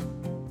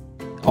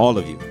 all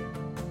of you,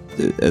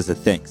 as a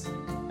thanks.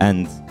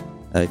 And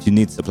if you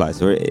need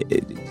supplies, or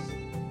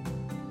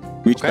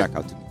reach back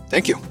out to me.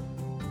 Thank you.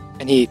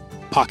 And he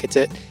pockets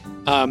it.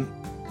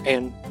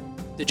 And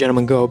the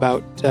gentlemen go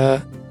about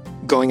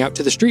going out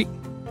to the street.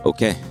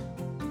 Okay.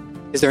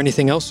 Is there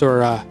anything else,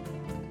 or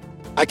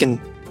I can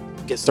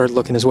get started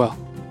looking as well?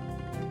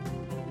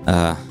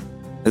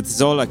 That's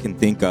all I can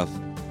think of.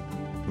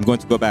 I'm going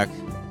to go back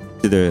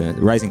to the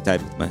Rising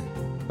Tide with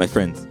my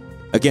friends.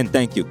 Again,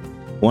 thank you.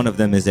 One of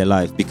them is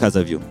alive because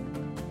of you.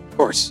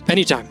 course.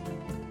 Anytime.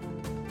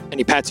 And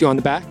he pats you on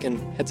the back and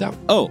heads out.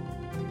 Oh,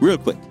 real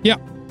quick. Yeah.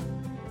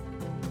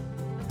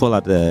 Pull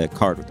out the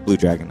card with the blue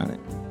dragon on it.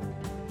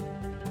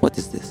 What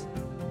is this?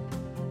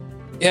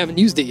 You haven't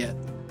used it yet.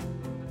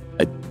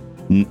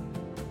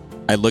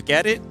 I look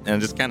at it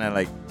and just kind of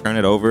like turn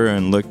it over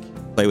and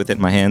play with it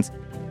in my hands.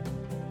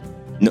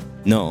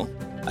 No,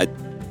 I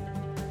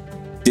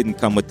didn't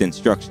come with the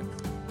instructions.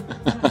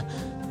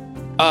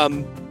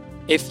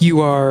 If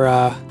you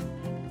are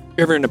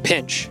ever in a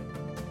pinch,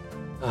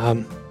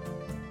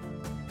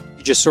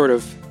 you just sort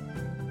of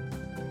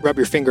rub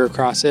your finger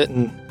across it,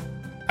 and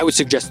I would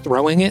suggest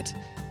throwing it.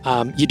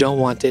 You don't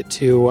want it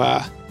to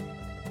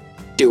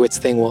do its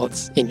thing while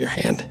it's in your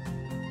hand.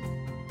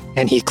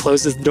 And he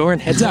closes the door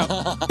and heads out.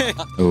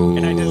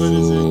 And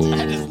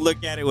I just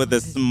look at it with a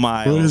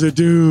smile. What does it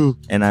do?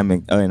 And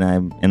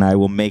I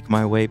will make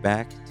my way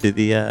back to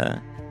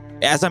the.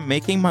 As I'm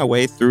making my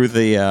way through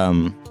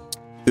the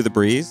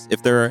breeze,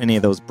 if there are any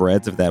of those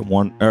breads of that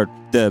one, or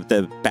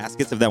the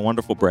baskets of that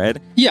wonderful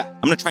bread, Yeah.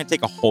 I'm gonna try and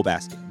take a whole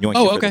basket. You want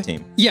Oh, for okay. the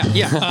team?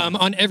 Yeah.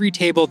 On every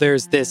table,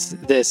 there's this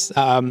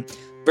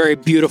very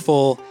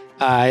beautiful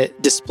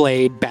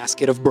displayed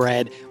basket of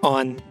bread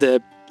on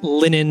the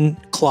linen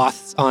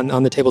cloths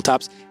on the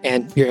tabletops,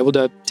 and you're able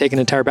to take an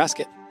entire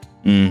basket.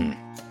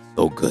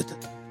 So good.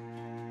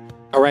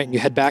 All right, and you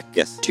head back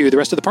Yes. to the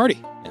rest of the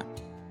party.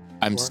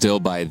 I'm still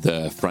by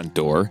the front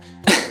door.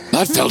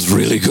 That felt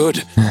really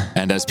good.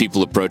 And as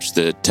people approach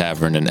the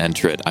tavern and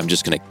enter it, I'm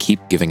just going to keep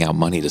giving out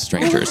money to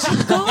strangers.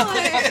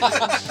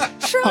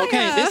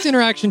 Okay, this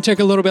interaction took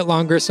a little bit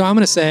longer, so I'm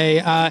going to say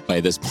By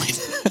this point,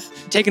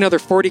 take another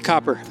 40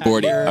 copper.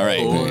 40. All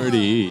right.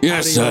 40.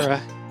 Yes,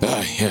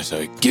 yes.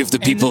 Give the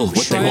people what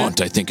they Shreya- want,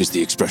 I think is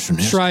the expression.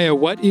 Yes. Shreya,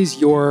 what is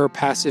your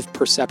passive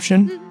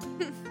perception?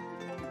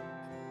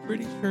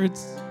 Pretty sure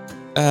it's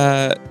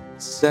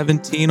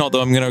 17,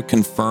 although I'm going to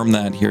confirm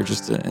that here in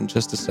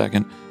just a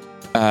second.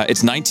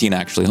 It's 19,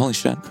 actually. Holy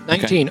shit.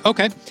 19.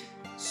 Okay.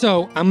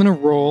 So I'm going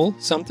to roll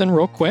something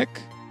real quick.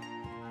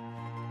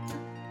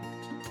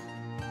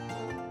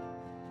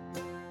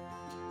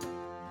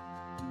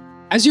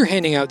 As you're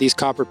handing out these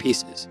copper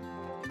pieces,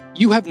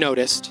 you have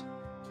noticed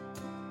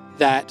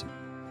that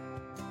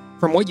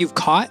from what you've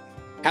caught,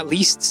 at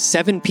least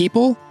 7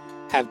 people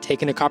have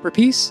taken a copper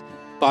piece,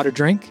 bought a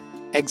drink,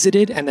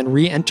 exited, and then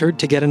re-entered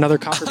to get another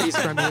copper piece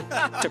from you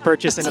to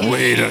purchase another.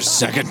 Wait a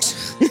second.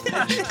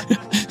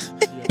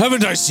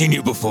 Haven't I seen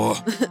you before?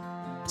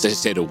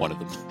 Say to one of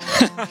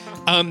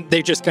them.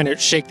 They just kind of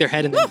shake their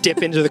head and then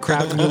dip into the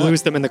crowd, and you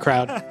lose them in the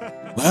crowd.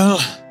 Well,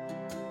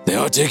 they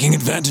are taking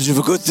advantage of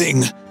a good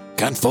thing.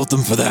 Can't fault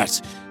them for that.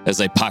 As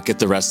I pocket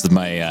the rest of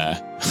my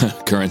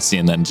currency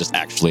and then just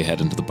actually head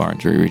into the bar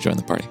to rejoin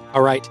the party.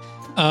 All right.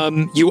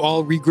 You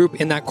all regroup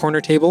in that corner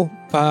table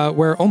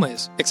where Oma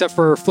is, except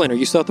for Flynn. Are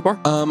you still at the bar?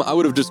 I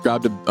would have just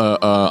grabbed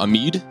a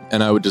mead,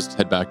 and I would just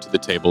head back to the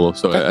table.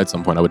 So at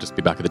some point, I would just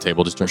be back at the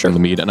table, just drinking the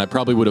mead. And I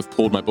probably would have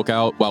pulled my book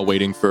out while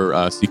waiting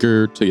for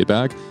Seeker to get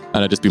back,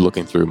 and I'd just be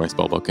looking through my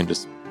spell book and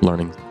just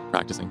learning,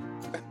 practicing.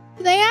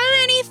 Do they have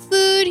any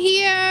food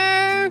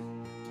here?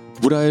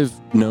 Would I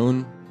have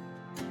known?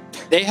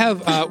 They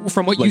have,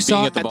 from what Like you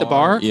saw being at the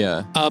bar,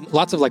 Yeah.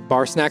 lots of like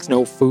bar snacks,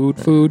 no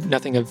food,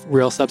 nothing of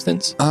real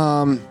substance.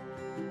 Well,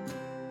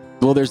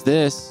 there's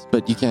this,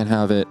 but you can't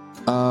have it.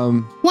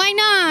 Why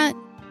not?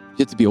 You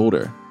have to be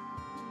older.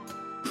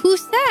 Who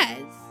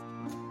says?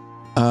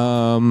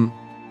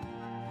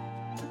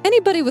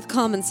 Anybody with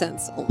common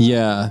sense.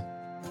 Yeah.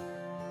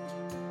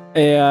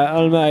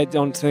 Alma, I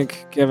don't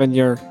think, given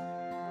the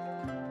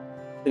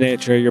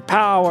nature of your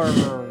power,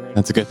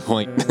 That's a good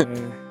point.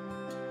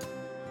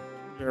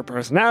 your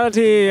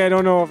personality, I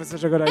don't know if it's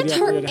such a good And idea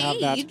for her you to have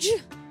that. age.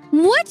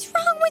 What's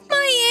wrong with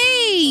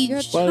my age? You're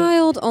a Well-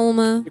 child,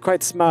 Olma. You're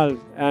quite small,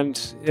 and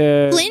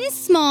Flynn's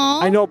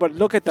small. I know, but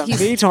look at the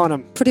He's- meat on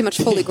him. Pretty much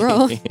fully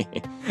grown.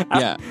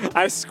 Yeah.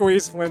 I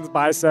squeeze Flynn's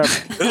bicep.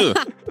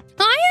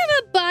 I have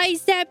a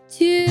bicep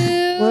too.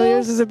 Well,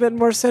 yours is a bit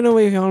more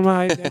sinewy, Alma.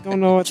 I don't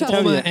know what to tell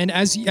Oma, you. and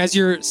as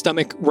your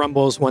stomach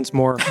rumbles once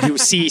more, you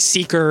see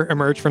Seeker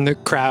emerge from the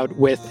crowd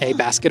with a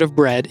basket of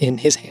bread in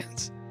his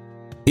hands.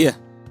 Yeah,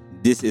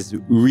 this is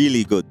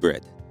really good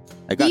bread.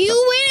 I got You some.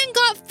 went and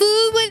got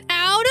food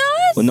without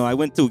us? Well, no, I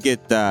went to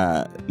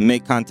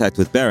make contact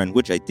with Baron,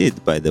 which I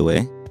did, by the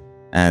way.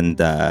 And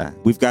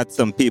we've got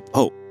some people.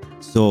 Oh,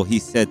 so he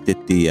said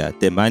that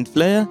the Mind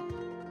Flayer,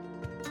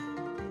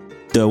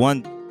 the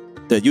one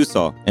that you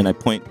saw, and I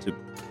point to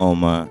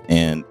Oma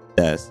and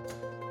Des,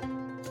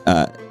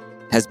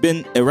 has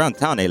been around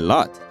town a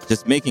lot,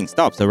 just making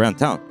stops around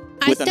town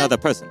with another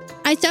person.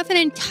 I stuff an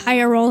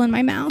entire roll in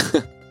my mouth.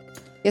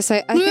 Yes,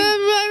 I think.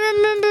 I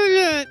remember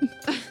that.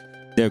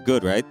 They're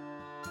good, right?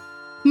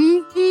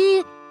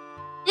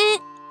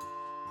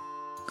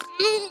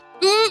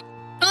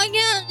 I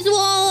can't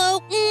swallow.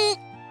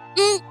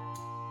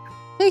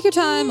 Take your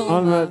time,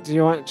 Alma,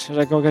 Olma. should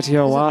I go get you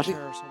a water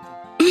or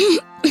something?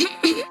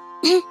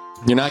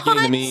 You're not getting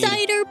Hot the meat.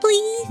 cider,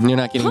 please. You're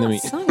not getting the Hot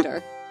meat.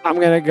 cider. I'm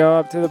gonna go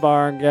up to the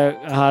bar and get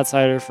a hot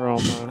cider for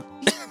Alma.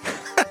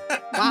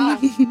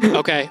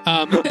 Okay,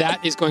 that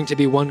is going to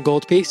be 1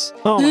 gold piece.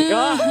 Oh my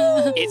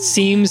god. It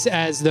seems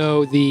as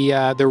though the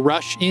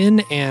rush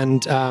in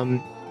and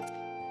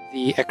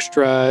the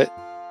extra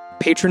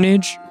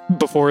patronage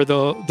before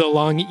the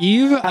long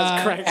eve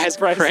has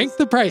cranked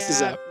the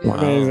prices up. Wow.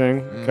 Amazing.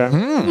 Okay.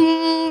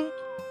 Mhm.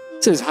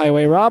 This is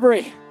highway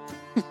robbery.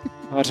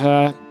 But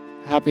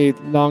happy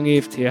long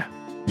eve to you.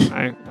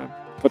 I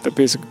put the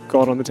piece of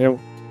gold on the table.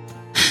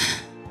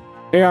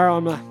 Here are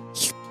Alma.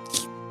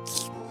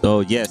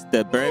 So yes,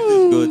 the bread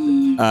is good.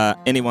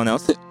 Anyone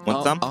else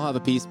want some? I'll have a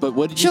piece. But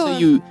what did you Sure. say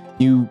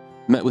you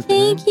met with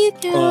Baron?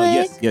 Thank you,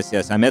 Alex.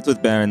 Yes. I met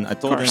with Baron. I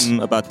told course. him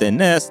about the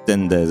nest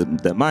and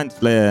the mind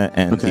flare,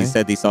 and Okay. he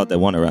said he saw the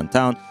one around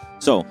town.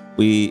 So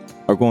we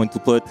are going to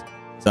put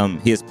some.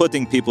 He is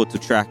putting people to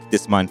track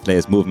this mind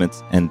flare's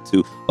movements and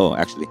to. Oh,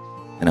 actually,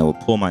 and I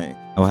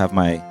will have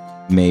my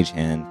mage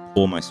hand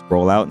pull my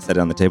scroll out and set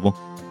it on the table.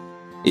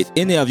 If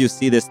any of you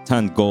see this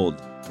ton gold,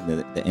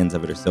 and the ends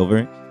of it are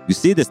silver, you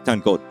see this ton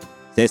gold,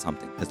 say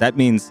something, because that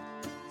means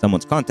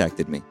someone's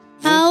contacted me.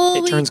 How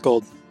It turns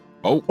gold.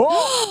 Oh.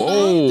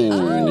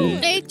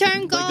 It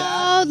turned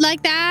gold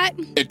like that.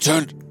 It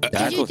turned.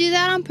 Did you do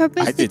that on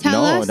purpose I to did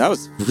tell no, us? that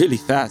was really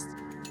fast.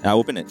 I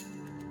open it.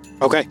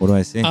 Okay. What do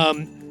I see?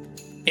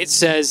 It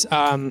says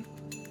your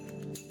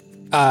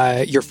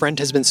friend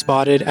has been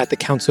spotted at the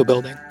council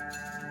building.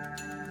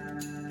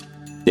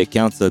 The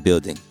council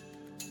building.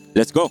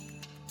 Let's go.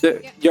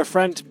 Your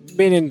friend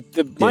meaning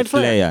the The mind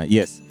flare? flare,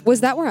 yes.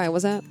 Was that where I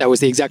was at? That was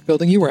the exact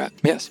building you were at.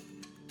 Yes.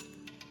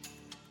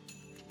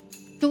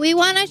 Do we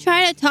want to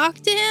try to talk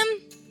to him?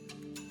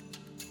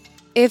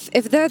 If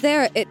they're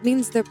there, it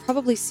means they're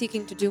probably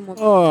seeking to do more.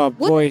 Oh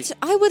What boy.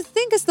 I would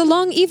think is the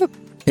long eve,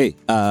 Hey,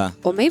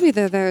 or maybe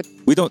they're there.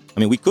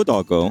 we could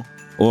all go,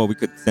 or we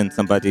could send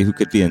somebody who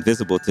could be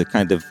invisible to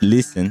kind of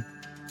listen.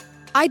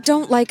 I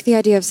don't like the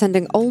idea of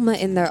sending Olma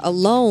in there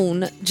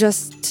alone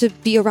just to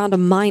be around a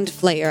mind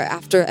flayer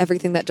after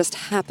everything that just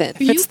happened.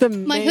 It's the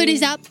My hood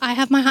is up. I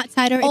have my hot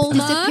cider. It's Olma?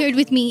 disappeared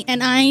with me,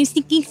 and I'm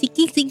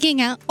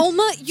sinking out.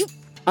 Olma, you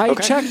I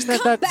Okay. checked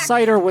that Come back.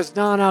 cider was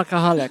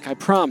non-alcoholic. I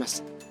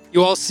promise.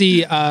 You all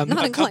see Not a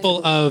inclined.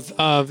 couple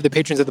of the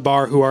patrons of the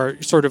bar who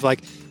are sort of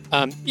like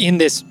in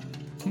this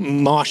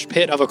mosh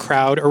pit of a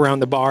crowd around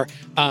the bar.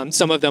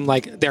 Some of them,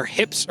 like, their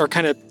hips are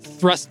kind of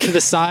thrust to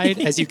the side,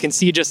 as you can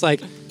see, just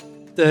like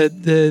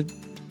the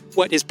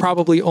what is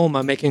probably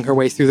Olma making her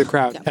way through the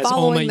crowd. Yeah, As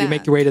following Olma, you that.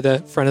 make your way to the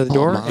front of the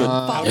door.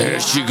 Olma. There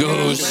she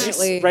goes.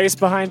 Immediately. Race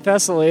behind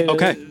Thessaly.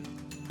 Okay.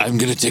 I'm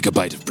gonna take a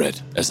bite of bread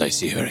as I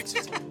see her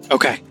exit.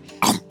 Okay.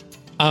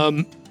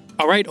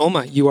 All right,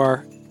 Olma, you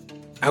are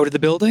out of the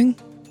building.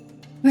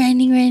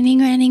 Running.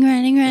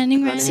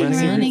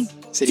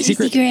 City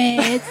secret.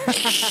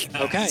 Secrets.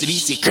 Okay. City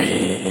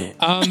secret.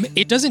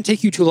 It doesn't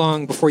take you too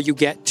long before you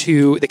get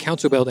to the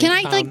council building. Can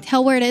I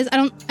tell where it is?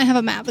 I have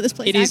a map of this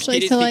place It is, actually.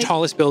 it is so the like,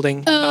 tallest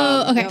building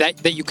Oh, okay.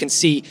 that you can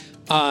see.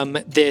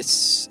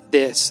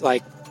 This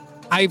like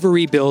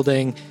ivory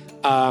building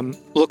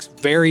looks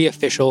very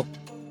official.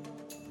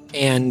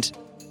 And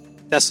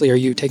Thessaly, are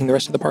you taking the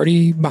rest of the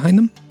party behind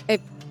them?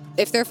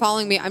 If they're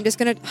following me, I'm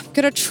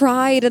gonna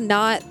try to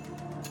not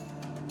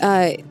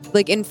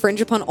like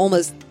infringe upon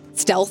Olma's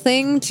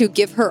stealthing to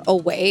give her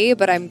away,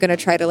 but I'm gonna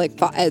try to like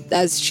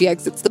as she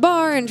exits the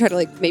bar and try to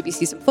like maybe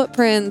see some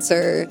footprints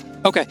or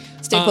Okay.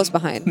 stay close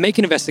behind. Make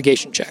an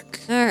investigation check.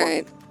 All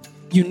right.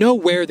 You know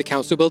where the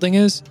council building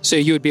is, so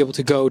you would be able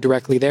to go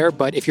directly there.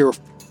 But if you're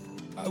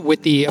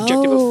with the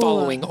objective Oh. of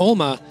following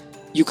Olma,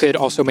 you could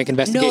also make an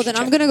investigation No, then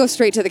check. I'm gonna go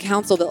straight to the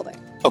council building.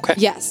 Okay.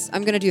 Yes,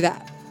 I'm gonna do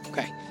that.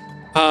 Okay.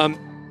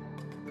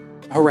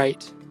 All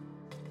right.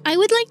 I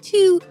would like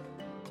to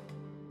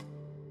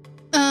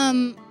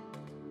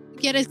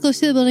get as close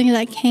to the building as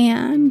I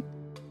can,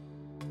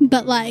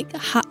 but like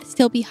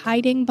still be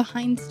hiding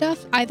behind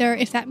stuff. Either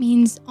if that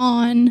means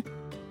on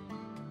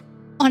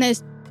a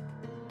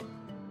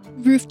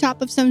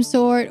rooftop of some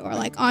sort, or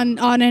like on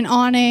an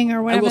awning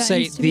or whatever. I will that say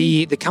needs to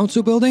be. the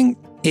council building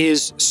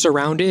is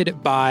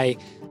surrounded by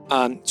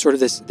sort of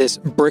this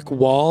brick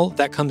wall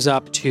that comes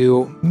up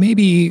to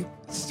maybe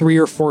 3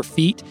 or 4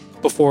 feet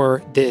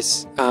before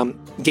this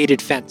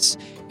gated fence.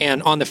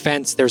 And on the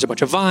fence, there's a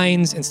bunch of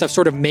vines and stuff,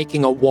 sort of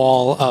making a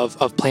wall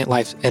of plant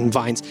life and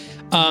vines.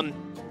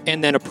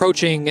 And then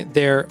approaching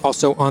there,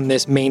 also on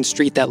this main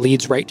street that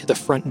leads right to the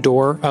front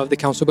door of the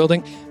council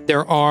building,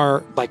 there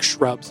are like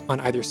shrubs on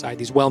either side,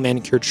 these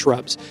well-manicured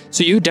shrubs.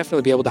 So you'd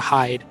definitely be able to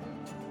hide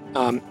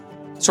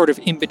sort of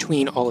in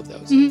between all of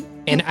those. Mhm.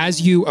 And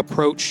as you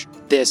approach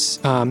this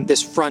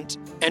this front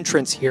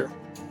entrance here,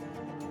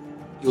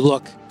 you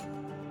look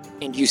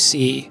and you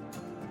see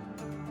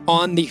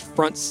on the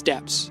front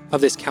steps of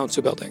this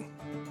council building,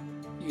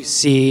 you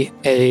see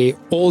a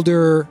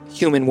older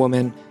human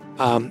woman,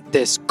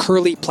 this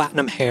curly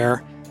platinum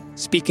hair,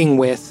 speaking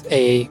with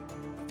a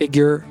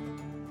figure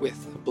with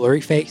a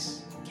blurry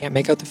face, can't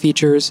make out the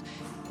features,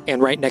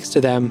 and right next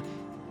to them,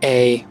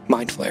 a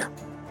mind flayer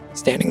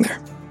standing there.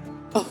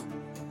 Oh,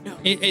 no.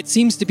 It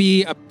seems to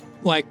be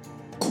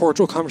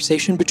cordial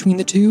conversation between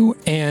the two.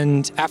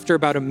 And after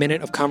about a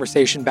minute of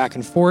conversation back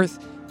and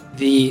forth,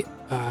 the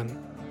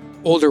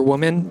older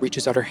woman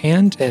reaches out her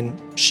hand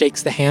and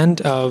shakes the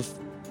hand of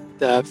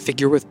the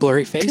figure with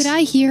blurry face. Could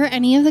I hear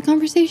any of the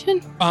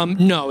conversation?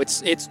 No,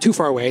 it's too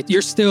far away.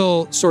 You're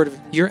still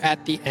you're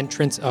at the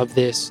entrance of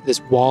this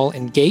wall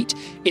and gate.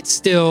 It's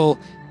still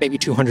maybe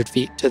 200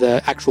 feet to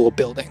the actual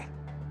building.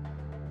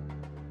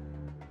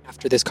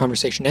 After this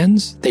conversation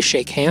ends, they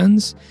shake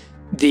hands.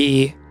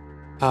 The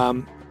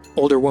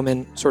older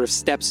woman sort of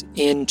steps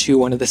into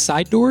one of the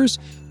side doors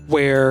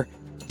where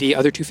the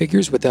other two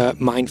figures with the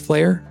mind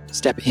flare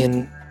step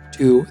in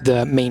to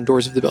the main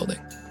doors of the building.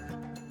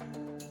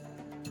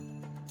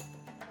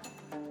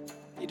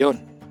 What are you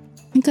doing?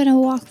 I'm gonna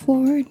walk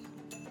forward.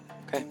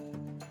 Okay.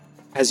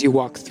 As you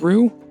walk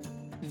through,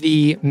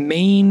 the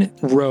main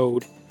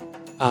road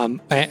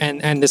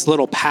and this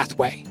little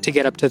pathway to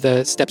get up to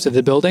the steps of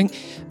the building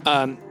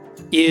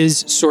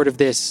is sort of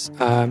this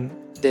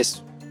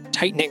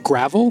tight-knit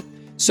gravel.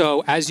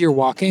 So as you're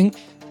walking,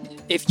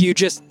 if you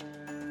just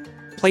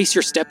place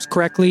your steps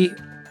correctly,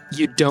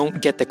 you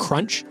don't get the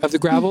crunch of the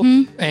gravel,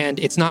 and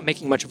it's not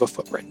making much of a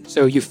footprint.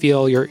 So you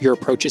feel your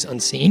approach is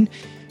unseen.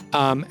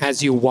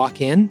 As you walk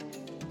in,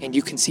 and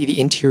you can see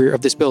the interior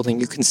of this building,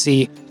 you can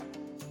see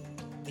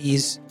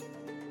these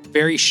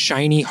very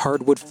shiny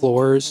hardwood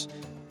floors.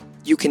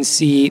 You can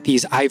see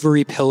these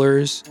ivory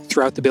pillars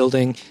throughout the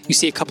building. You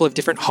see a couple of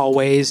different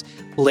hallways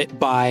lit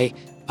by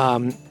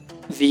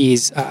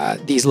these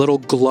little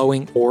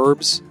glowing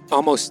orbs,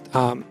 almost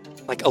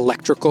like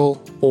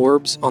electrical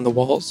orbs on the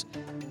walls.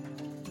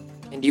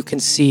 And you can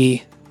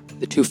see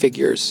the two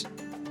figures,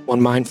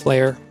 one mind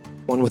flayer,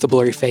 one with a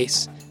blurry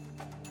face,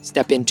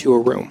 step into a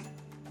room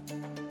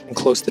and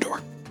close the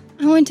door.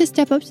 I want to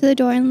step up to the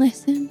door and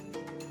listen.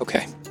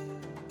 Okay.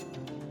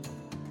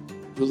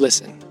 You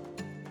listen.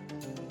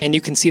 And you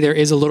can see there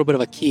is a little bit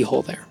of a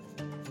keyhole there.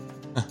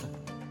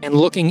 And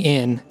looking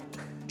in,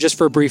 just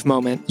for a brief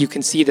moment, you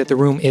can see that the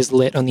room is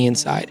lit on the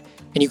inside.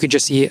 And you can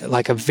just see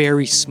like a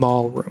very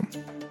small room.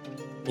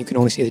 You can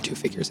only see the two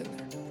figures in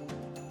there.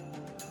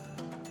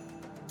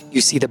 You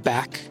see the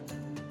back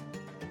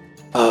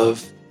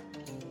of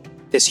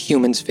this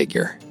human's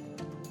figure.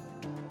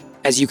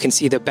 As you can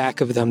see the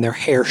back of them, their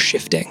hair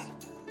shifting.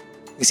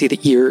 You can see the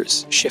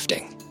ears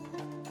shifting.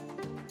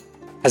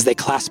 As they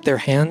clasp their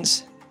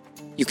hands,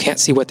 you can't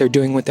see what they're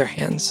doing with their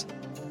hands,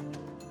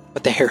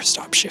 but the hair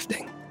stops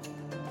shifting.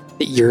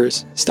 The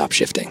ears stop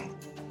shifting.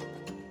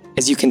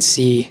 As you can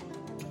see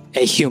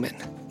a human,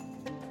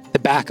 the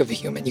back of a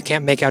human. You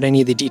can't make out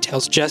any of the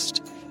details,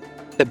 just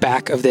the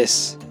back of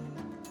this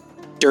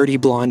dirty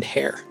blonde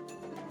hair,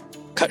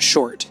 cut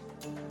short.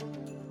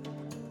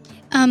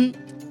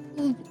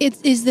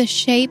 Is the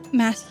shape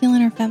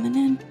masculine or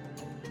feminine?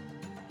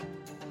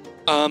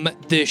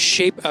 The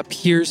shape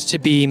appears to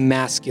be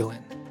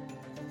masculine.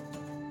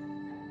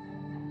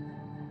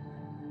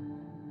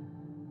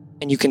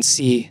 And you can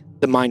see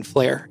the mind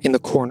flare in the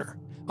corner,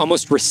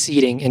 almost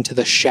receding into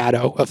the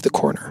shadow of the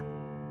corner.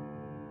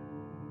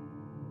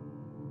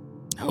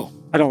 Oh,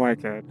 I don't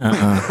like it.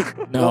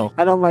 No.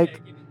 I don't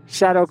like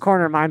shadow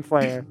corner mind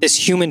flayer. This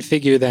human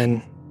figure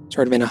then,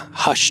 sort of in a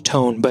hushed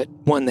tone, but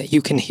one that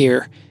you can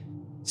hear,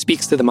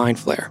 speaks to the mind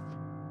flare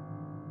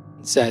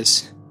and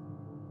says,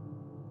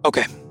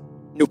 "Okay,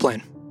 new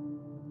plan.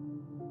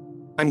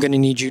 I'm going to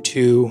need you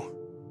to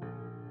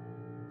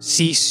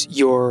cease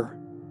your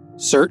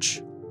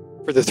search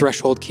for the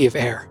threshold key of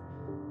air.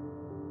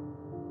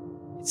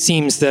 It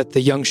seems that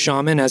the young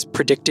shaman, as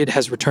predicted,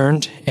 has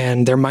returned,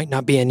 and there might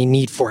not be any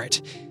need for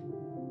it.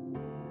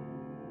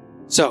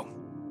 So,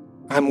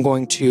 I'm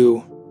going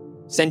to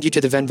send you to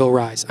the Venville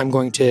Rise. I'm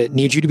going to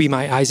need you to be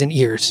my eyes and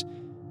ears.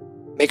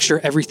 Make sure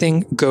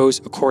everything goes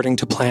according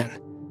to plan.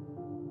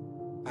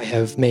 I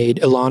have made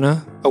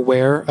Ilana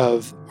aware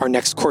of our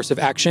next course of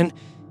action,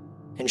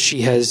 and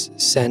she has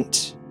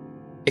sent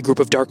a group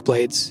of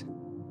Darkblades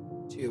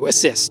to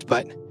assist,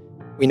 but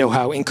we know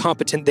how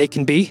incompetent they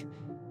can be,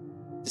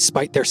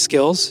 despite their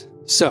skills.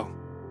 So,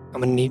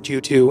 I'm going to need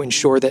you to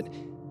ensure that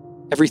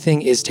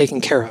everything is taken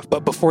care of.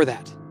 But before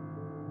that,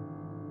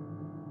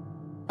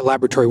 our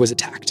laboratory was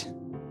attacked.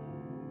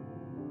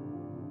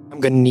 I'm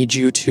going to need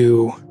you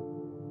to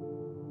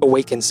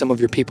awaken some of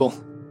your people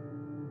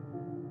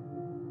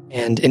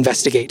and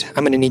investigate.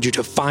 I'm going to need you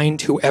to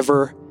find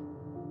whoever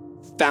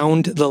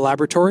found the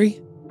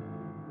laboratory,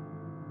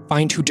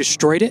 find who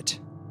destroyed it,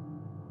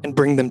 and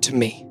bring them to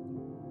me.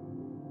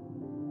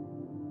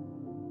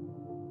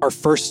 Our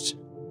first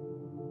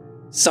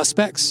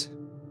suspects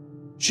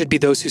should be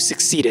those who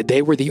succeeded.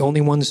 They were the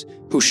only ones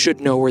who should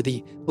know where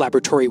the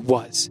laboratory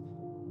was.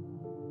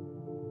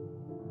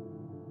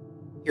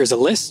 Here's a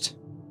list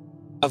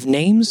of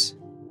names,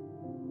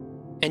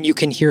 and you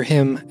can hear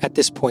him at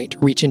this point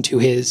reach into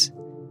his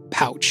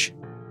pouch,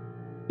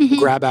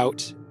 grab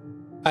out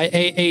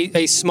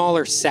a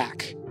smaller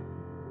sack,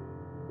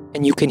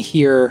 and you can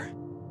hear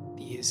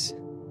these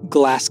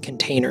glass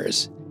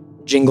containers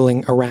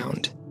jingling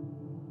around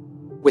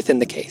within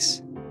the case.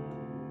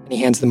 And he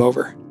hands them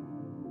over.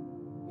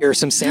 Here are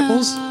some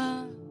samples.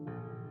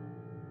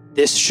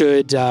 This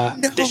should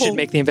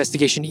make the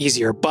investigation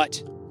easier,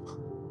 but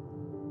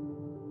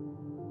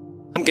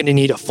I'm going to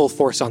need a full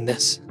force on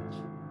this.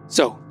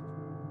 So,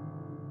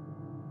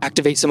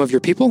 activate some of your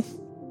people,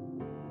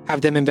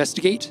 have them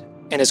investigate,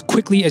 and as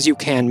quickly as you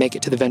can, make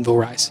it to the Venville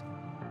Rise.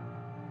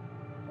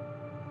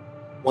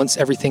 Once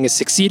everything is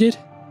succeeded,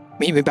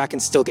 meet me back in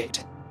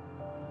Stillgate.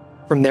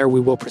 From there, we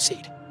will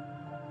proceed.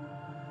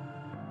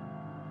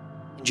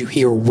 And you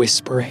hear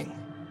whispering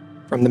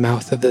from the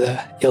mouth of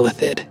the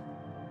Illithid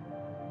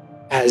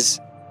as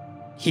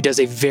he does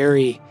a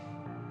very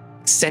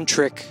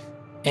eccentric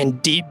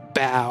and deep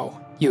bow.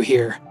 You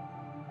hear,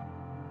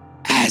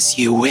 "As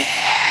you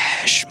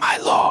wish, my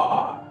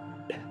lord."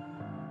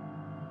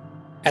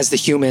 As the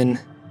human,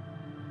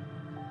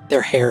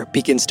 their hair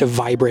begins to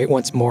vibrate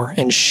once more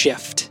and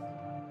shift.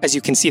 As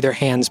you can see their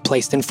hands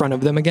placed in front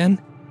of them again,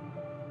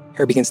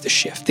 hair begins to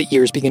shift, the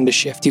ears begin to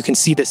shift. You can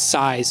see the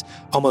size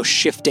almost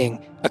shifting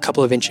a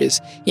couple of inches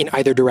in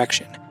either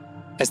direction.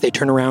 As they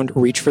turn around,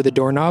 reach for the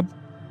doorknob.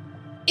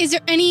 Is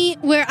there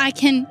anywhere I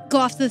can go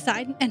off to the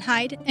side and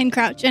hide and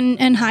crouch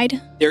and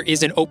hide? There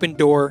is an open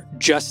door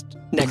just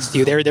next to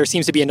you. There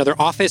seems to be another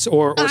office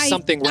or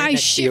something right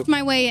next to you. I shift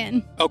my way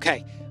in.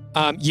 Okay.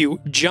 You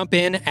jump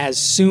in as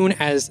soon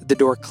as the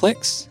door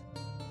clicks,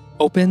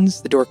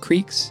 opens, the door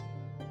creaks,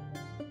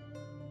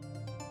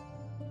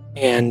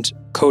 and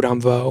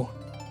Kodam Vo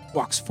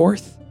walks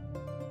forth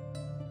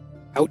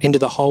out into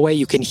the hallway.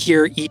 You can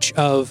hear each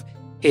of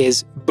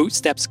his boot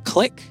steps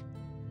click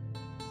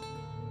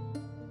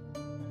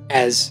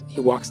as he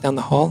walks down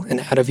the hall and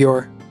out of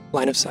your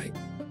line of sight.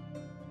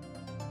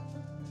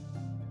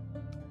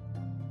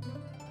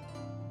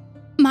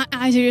 My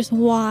eyes are just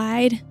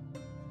wide,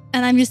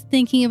 and I'm just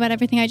thinking about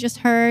everything I just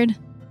heard.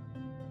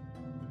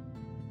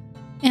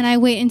 And I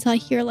wait until I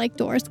hear, like,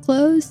 doors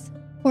close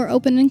or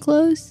open and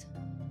close.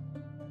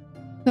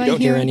 You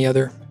don't hear any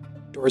other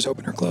doors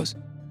open or close.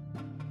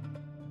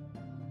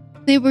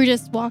 They were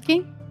just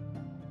walking?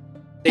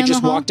 They Down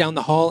just the hall? walked down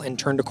the hall and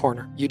turned a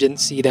corner. You didn't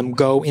see them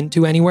go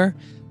into anywhere.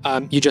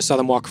 You just saw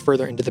them walk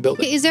further into the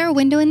building. Is there a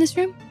window in this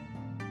room?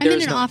 I'm There in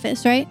is an not.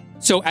 office, right?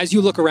 So as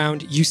you look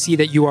around, you see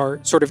that you are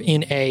sort of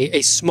in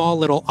a small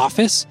little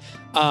office.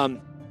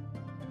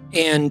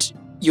 And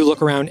you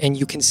look around and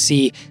you can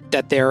see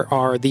that there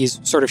are these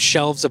sort of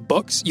shelves of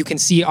books. You can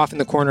see off in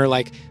the corner,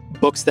 like,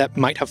 books that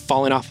might have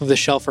fallen off of the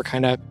shelf are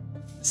kind of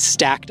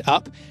stacked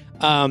up.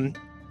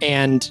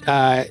 And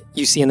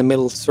you see in the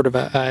middle sort of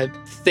a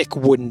thick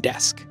wooden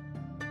desk.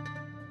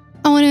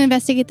 I want to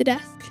investigate the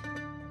desk.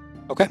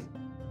 Okay.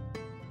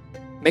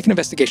 Make an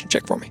investigation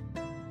check for me.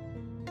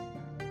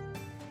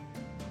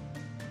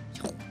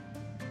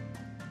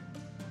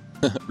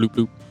 Bloop,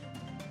 bloop.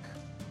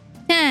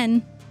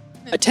 10.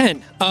 A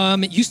 10.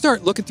 You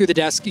start looking through the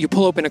desk. You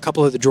pull open a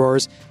couple of the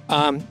drawers.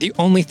 The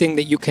only thing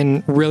that you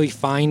can really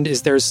find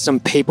is there's some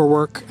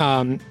paperwork,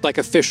 like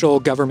official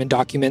government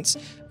documents,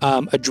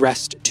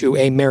 addressed to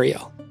a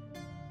Mariel.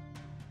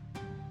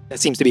 That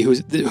seems to be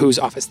whose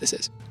office this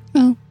is.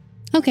 Oh,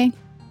 okay.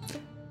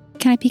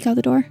 Can I peek out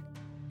the door?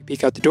 You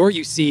peek out the door.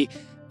 You see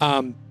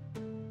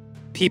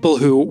people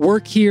who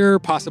work here,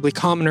 possibly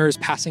commoners,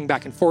 passing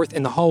back and forth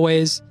in the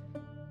hallways.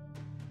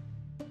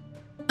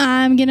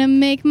 I'm gonna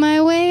make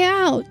my way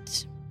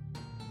out.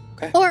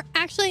 Okay. Or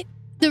actually,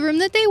 the room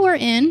that they were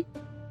in,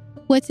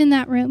 what's in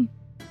that room?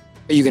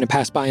 Are you going to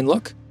pass by and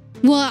look?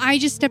 Well, I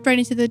just stepped right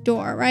into the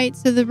door, right?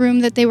 So the room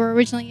that they were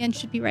originally in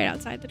should be right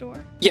outside the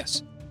door.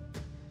 Yes.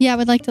 Yeah, I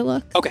would like to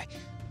look. Okay.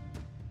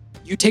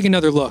 You take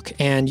another look,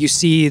 and you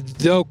see,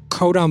 though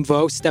Kodam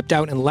Vo stepped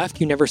out and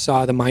left, you never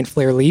saw the Mind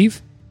Flayer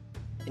leave,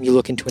 and you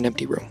look into an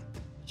empty room.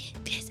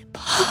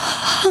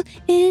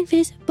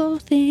 Invisible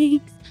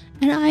things,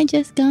 and I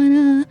just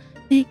gonna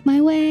make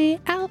my way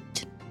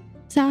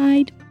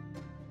outside.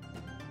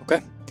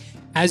 Okay.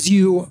 As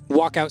you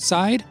walk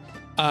outside,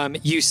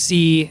 you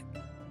see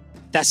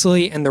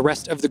Thessaly and the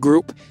rest of the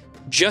group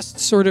just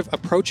sort of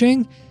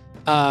approaching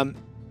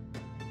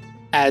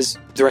as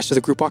the rest of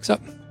the group walks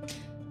up.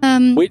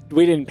 We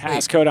didn't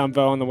pass Kodam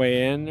Vo on the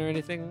way in or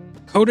anything?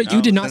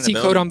 You did not it's see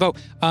in the Kodam Vo.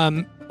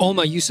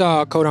 Olma, you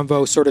saw Kodam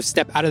Vo sort of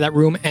step out of that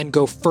room and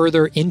go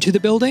further into the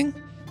building,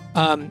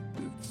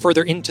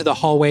 further into the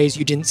hallways.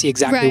 You didn't see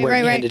exactly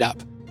where he ended up.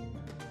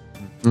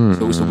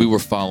 So we were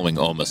following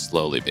Oma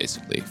slowly,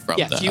 basically, from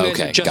Yes, the... you guys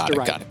Okay, had just got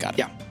arrived. it.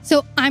 Yeah.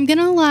 So I'm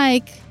gonna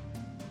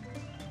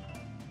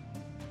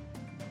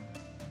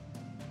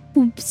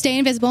stay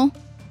invisible,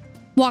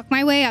 walk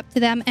my way up to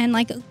them, and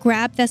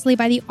grab Thessaly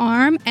by the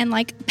arm and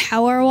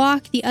power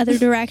walk the other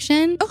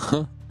direction.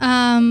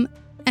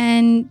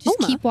 And just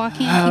Oma. keep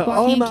walking and keep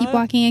walking and keep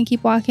walking and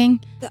keep walking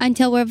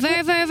until we're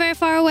very, very, very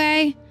far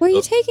away. Where are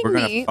you taking We're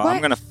me? gonna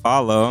I'm gonna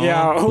follow.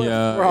 Yeah,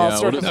 Yeah, we're all yeah.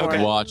 sort We'll of just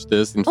okay. watch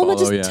this and Oma,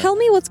 follow. just tell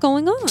me what's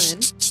going on.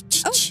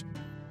 Oh,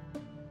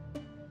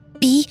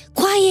 Be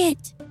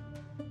quiet.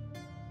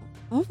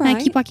 all And I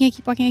right. keep walking, I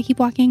keep walking, I keep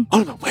walking.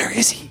 Olma, where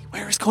is he?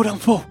 Where is Kodam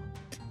Vo?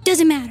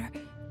 Doesn't matter.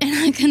 And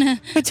I'm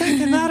gonna...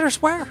 It matters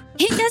where.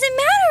 It doesn't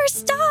matter.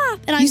 Stop.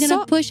 And I'm You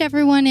gonna saw- push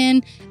everyone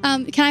in.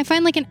 Can I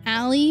find an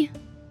alley?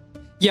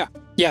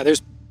 Yeah,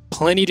 there's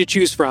plenty to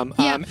choose from.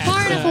 Yeah,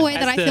 far enough away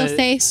that I feel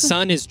safe.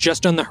 Sun is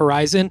just on the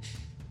horizon.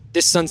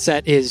 This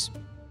sunset is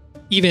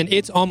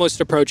it's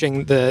almost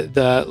approaching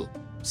the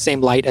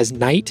same light as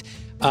night,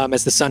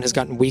 as the sun has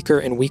gotten weaker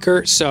and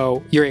weaker.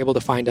 So you're able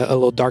to find a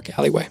little dark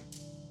alleyway.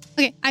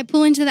 Okay, I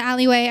pull into the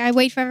alleyway. I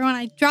wait for everyone.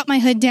 I drop my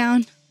hood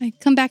down. I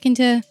come back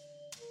into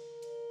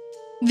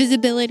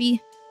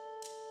visibility.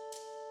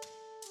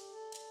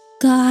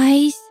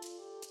 Guys,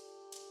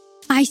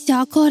 I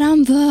saw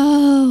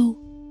Corambo.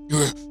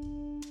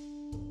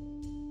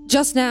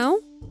 Just now?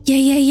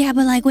 Yeah,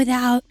 but like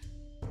without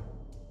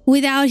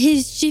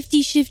his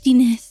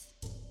shiftiness.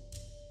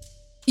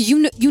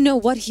 You know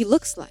what he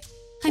looks like.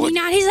 I mean,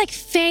 not his like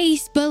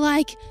face, but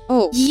like,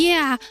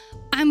 yeah,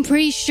 I'm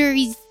pretty sure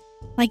he's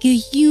like a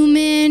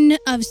human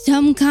of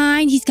some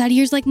kind. He's got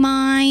ears like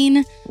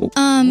mine.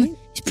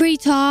 He's pretty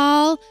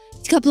tall.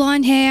 He's got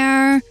blonde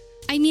hair.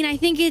 I mean, I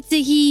think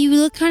he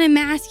looked kind of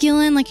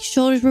masculine, like his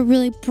shoulders were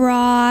really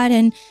broad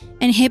and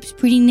hips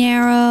pretty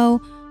narrow.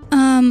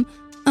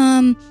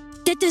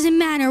 That doesn't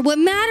matter. What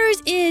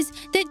matters is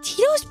that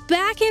Tito's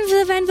back into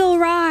the Venville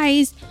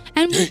Rise,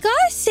 and we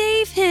gotta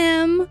save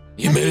him.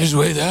 He made his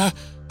way there?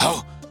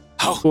 How?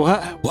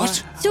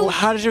 What? So,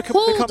 how did you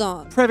hold become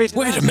on. privy to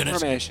Wait that a minute.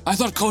 information? I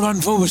thought Code on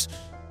was...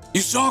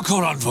 You saw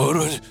Code on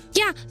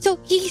Yeah, so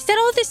he said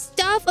all this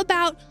stuff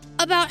about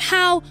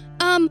how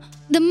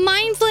the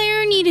Mind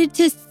Flayer needed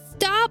to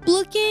stop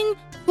looking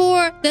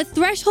for the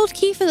threshold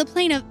key for the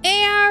plane of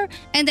air,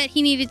 and that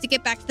he needed to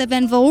get back to the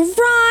Venville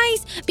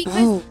Rise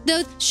because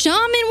the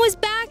shaman was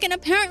back, and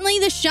apparently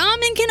the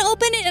shaman can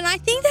open it, and I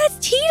think that's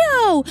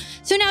Tito.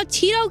 So now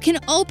Tito can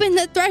open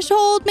the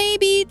threshold,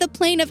 maybe the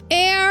plane of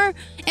air,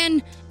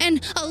 and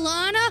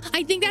Alana,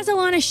 I think that's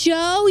Alana's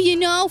show,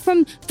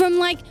 from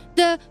like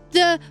the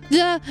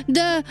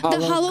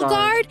Hollow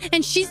Guard,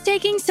 and she's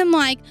taking some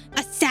like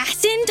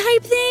assassin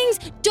type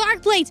things,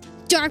 dark blades,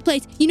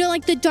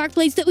 like the dark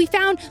blades that we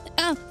found.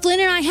 Flynn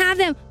and I have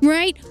them,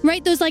 right,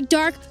 those like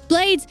dark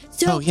blades.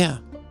 So yeah.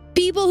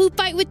 People who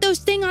fight with those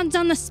things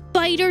on the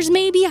spiders,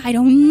 maybe, I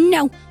don't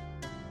know.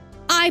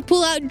 I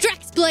pull out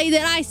Drek's blade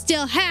that I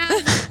still have.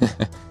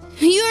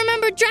 You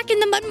remember Drek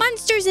and the Mud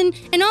Monsters and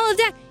all of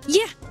that?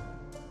 Yeah.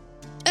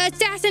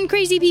 Assassin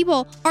crazy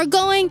people are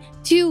going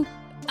to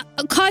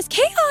cause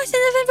chaos in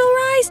the Venville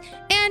Rise,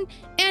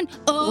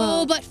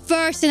 but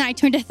first, and I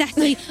turn to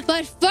Thessaly,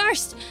 but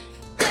first,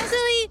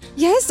 Thessaly,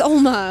 Yes,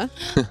 Olma.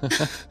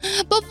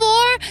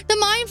 before the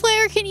Mind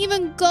Flayer can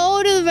even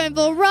go to the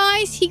Venville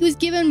Rise, he was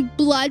given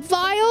blood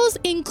vials,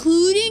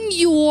 including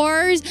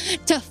yours,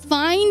 to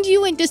find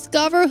you and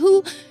discover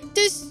who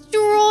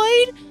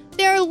destroyed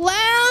their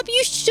lab.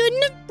 You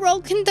shouldn't have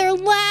broken their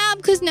lab,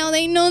 because now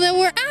they know that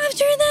we're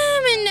after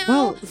them, and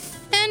now,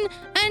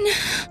 and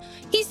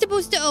he's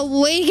supposed to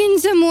awaken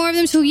some more of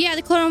them. So yeah,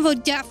 the Clone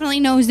definitely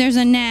knows there's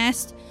a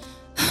nest,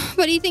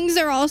 but he thinks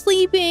they're all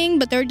sleeping,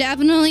 but they're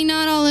definitely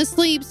not all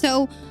asleep.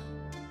 So,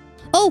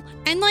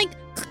 and like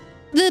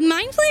the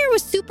Mind Flayer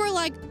was super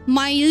like,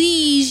 my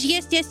liege,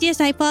 yes,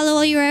 I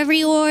follow your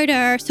every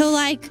order. So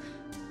like,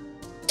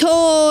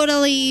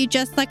 totally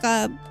just like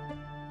a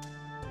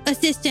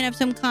assistant of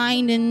some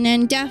kind,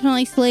 and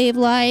definitely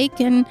slave-like,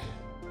 and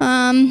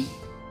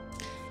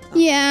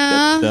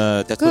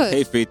yeah. That's Good. what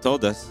Hayfree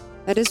told us.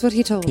 That is what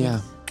he told me.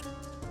 Yeah.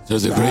 So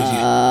the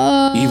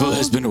great evil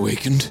has been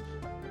awakened,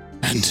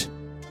 and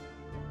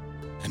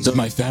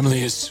my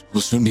family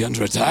will soon be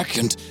under attack,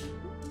 and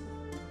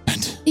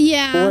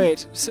Yeah.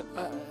 Wait, so,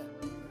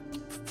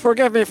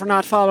 forgive me for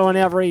not following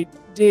every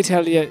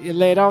detail you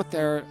laid out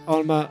there,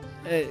 Alma.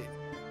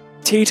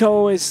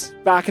 Tito is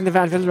back in the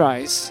Vanville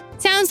Rise.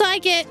 Sounds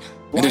like it.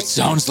 and it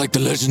sounds like the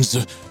legends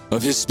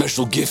of his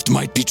special gift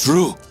might be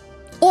true.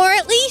 Or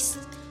at least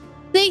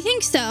they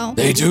think so.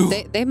 They do.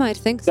 They might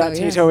think so, That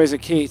Tito is a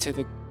key to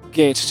the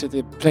gate to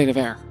the plane of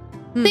air.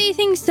 They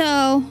think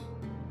so.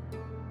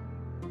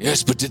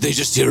 Yes, but did they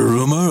just hear a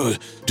rumor, or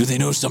do they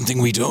know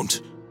something we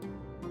don't?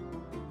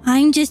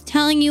 I'm just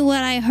telling you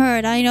what I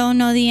heard. I don't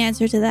know the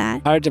answer to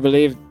that. Hard to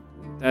believe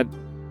that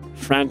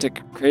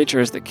frantic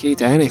creature is the key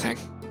to anything.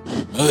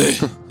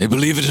 Well, they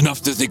believe it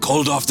enough that they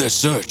called off their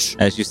search.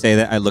 As you say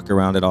that, I look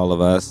around at all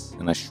of us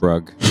and I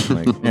shrug. I'm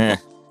like,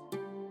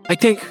 I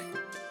think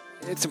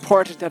it's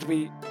important that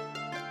we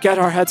get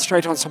our heads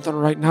straight on something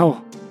right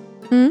now.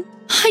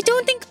 I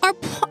don't think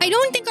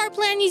our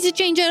plan needs to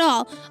change at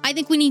all. I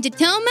think we need to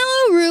tell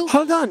Mellow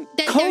Hold on.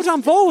 That Code there's-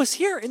 on Vo is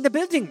here in the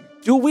building.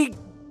 Do we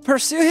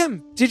pursue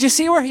him? Did you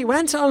see where he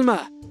went,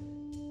 Alma?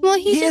 Well,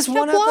 he He just is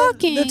kept one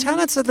walking. of the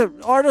lieutenants of the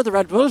Order of the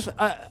Red Wolf.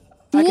 I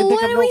can Well,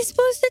 think what of are we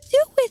supposed to do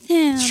with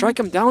him? Strike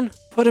him down,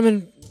 put him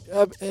in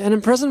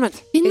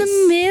imprisonment. In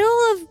the middle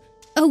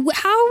of...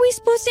 how are we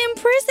supposed to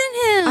imprison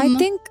him? I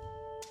think...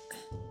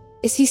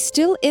 Is he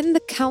still in the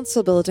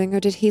council building or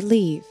did he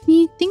leave?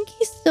 You think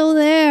he's still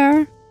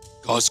there?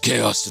 Cause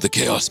chaos to the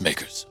chaos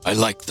makers. I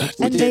like that.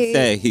 we And did they-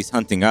 say he's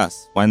hunting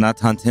us. Why not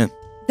hunt him?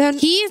 They're,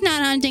 He is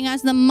not hunting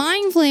us. The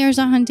Mind Flayers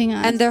are hunting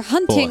us. and they're For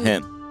hunting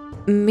him.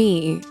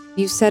 me.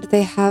 You said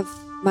they have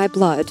my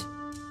blood.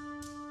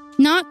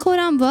 not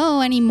Codon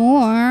Vo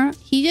anymore.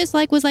 He just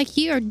was like,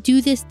 here,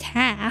 do this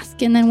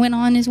task, and then went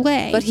on his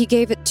way. But he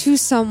gave it to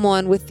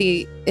someone with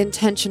the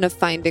intention of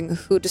finding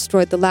who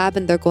destroyed the lab,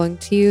 and they're going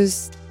to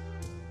use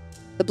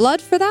the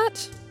blood for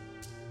that?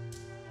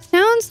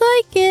 Sounds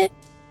like it.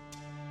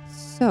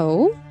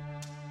 So,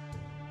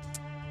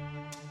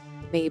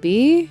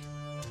 maybe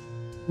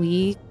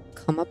we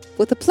come up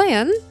with a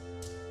plan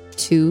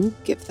to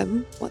give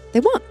them what they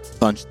want.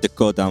 Punch the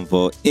Codon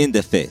Vo in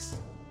the face.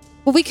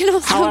 Well, we can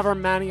also However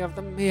many of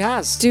them he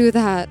has. do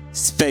that.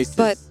 Faces.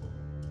 But-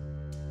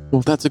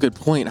 Well, that's a good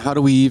point. How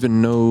do we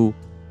even know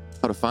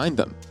how to find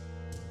them?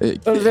 They're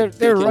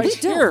can- right We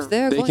here. don't.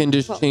 They're They going- can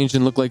just well, change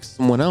and look like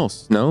someone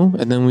else, no?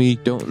 And then we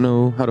don't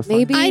know how to find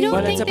Maybe. I don't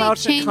But think it's they about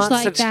the change like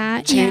constant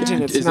that. changing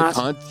Yeah. it. It's Is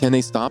not. can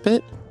they stop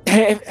it?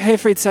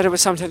 Hayfried said it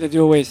was something to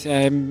do with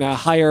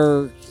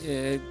higher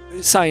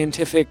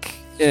scientific,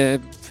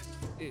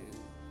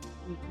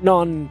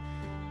 non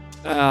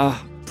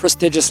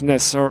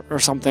prestigiousness or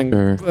something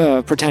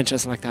Sure.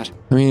 pretentious like that.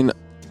 I mean,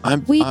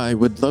 We- I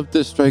would love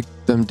to strike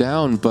them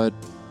down, but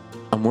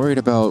I'm worried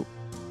about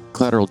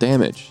collateral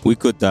damage. we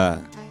could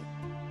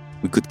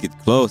get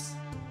close.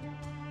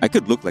 I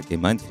could look like a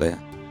mind flayer.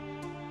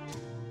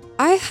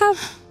 I have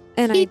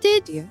an He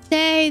idea. did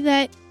say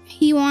that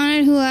he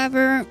wanted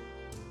whoever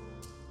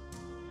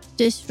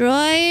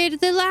destroyed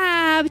the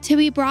lab to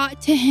be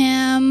brought to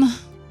him.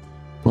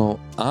 Well,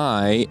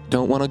 I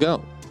don't want to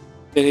go.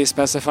 Did he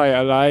specify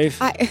alive?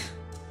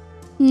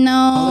 No.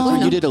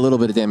 Oliver, you did a little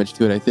bit of damage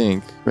to it, I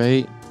think,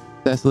 right,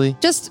 Cecily?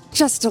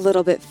 Just a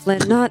little bit,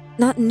 Flynn.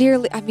 Not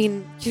nearly. I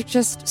mean, you're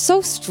just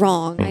so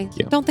strong. Thank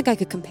you. Don't think I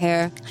could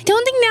compare. I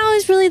don't think now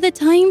is really the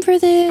time for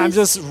this. I'm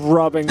just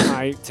rubbing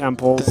my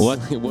temples. What?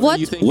 What- are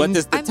you thinking? What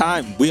is the I'm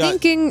time? We are.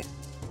 Thinking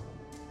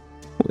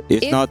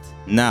If if- not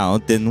now,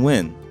 then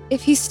when?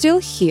 if he's still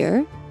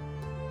here,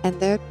 and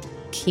they're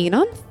keen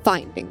on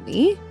finding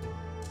me,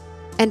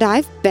 and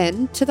I've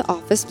been to the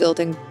office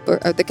building,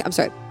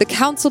 the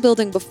council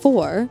building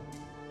before,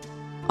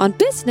 on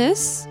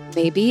business,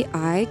 maybe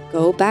I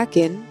go back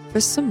in for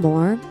some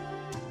more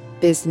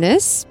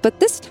business, but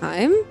this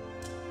time,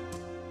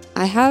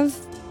 I have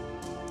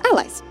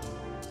allies.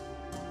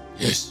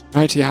 Yes.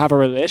 Right, you have a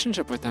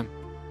relationship with them.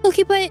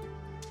 Okay, but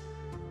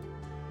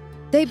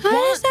They how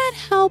does that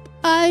help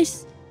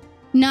us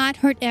not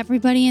hurt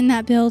everybody in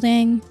that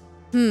building?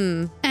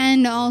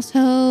 And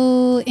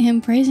also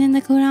imprison the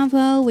Codon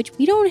Vo, which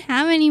we don't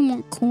have any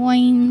more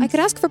coins. I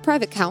could ask for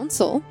private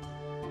counsel.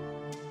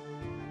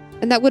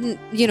 And that wouldn't,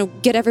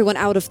 get everyone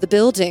out of the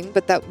building,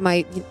 but that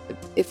might,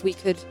 if we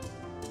could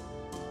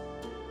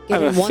I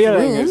get have in a one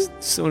feeling room. as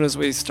soon as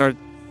we start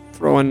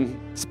throwing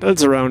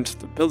spells around,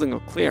 the building will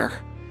clear.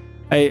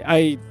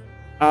 I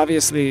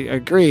obviously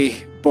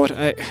agree, but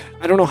I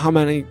don't know how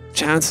many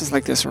chances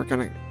like this we're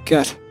going to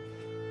get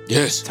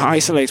Yes. to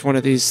isolate one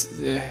of these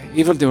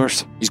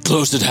evildoers. He's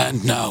close at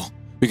hand now.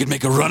 We could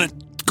make a run at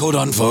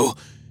Codon Vo,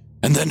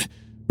 and then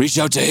reach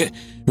out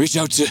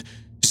to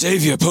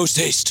Xavier post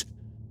haste.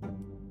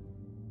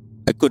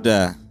 I could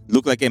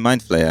look like a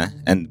mind flayer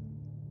and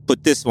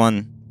put this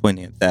one,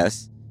 pointing at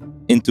Tess,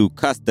 into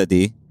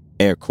custody,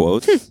 air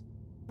quotes,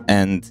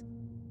 and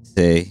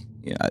say,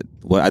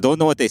 I don't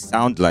know what they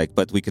sound like,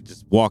 but we could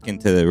just walk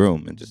into the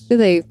room and just. Do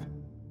they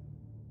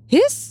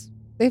hiss?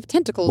 They have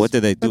tentacles. What do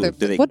they for do? their-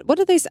 Do they- What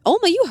do they say?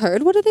 Oma, you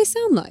heard. What do they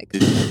sound like?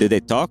 Do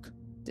they talk?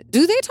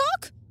 Do they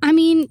talk? I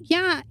mean,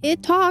 yeah,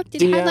 it talked.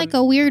 It had DM. like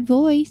a weird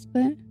voice,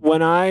 but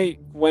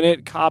When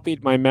it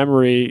copied my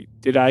memory,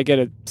 did I get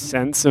a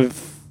sense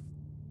of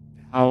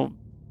how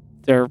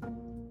their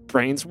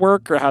brains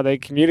work or how they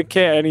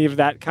communicate, any of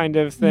that kind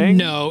of thing?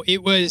 No,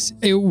 it was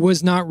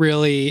not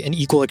really an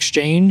equal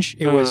exchange.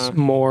 It was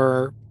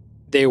more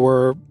they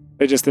were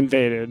They just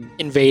invaded.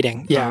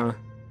 invading. Yeah.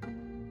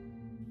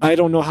 I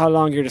don't know how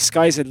long your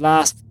disguise had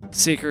last,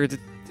 Seeker. The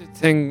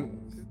thing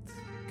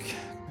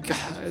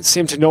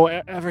seemed to know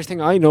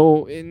everything I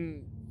know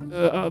in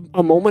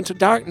a moment of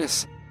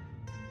darkness.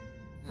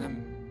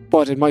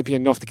 But it might be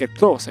enough to get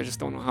close. I just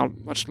don't know how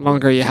much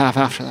longer you have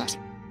after that.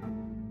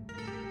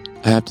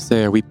 I have to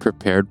say, are we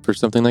prepared for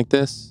something like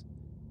this?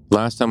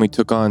 Last time we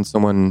took on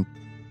someone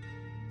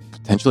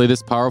potentially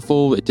this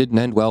powerful, it didn't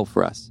end well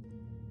for us.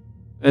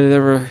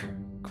 There were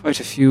quite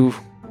a few.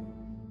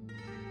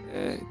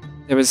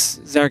 There was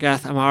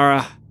Zergath,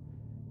 Amara,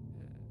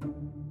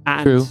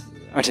 and True.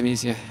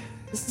 Artemisia.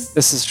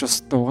 This is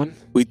just the one.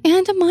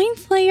 and a mind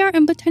flayer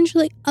and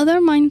potentially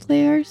other mind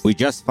flayers. We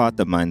just fought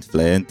the mind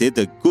flayer and did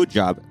a good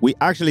job. We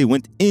actually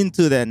went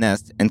into their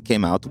nest and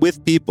came out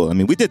with people. I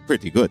mean, we did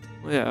pretty good.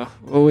 Yeah,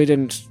 well, we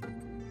didn't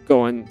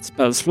go in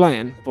spells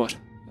flying, but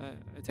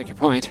I take your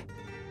point.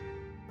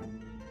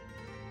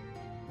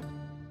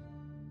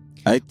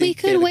 I think We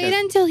could wait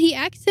until he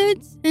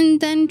exits and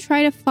then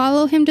try to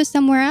follow him to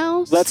somewhere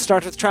else. Let's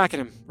start with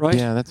tracking him, right?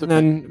 Yeah, that's And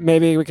okay. then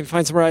maybe we can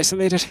find somewhere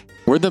isolated.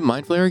 Where'd the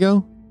mind flayer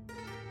go?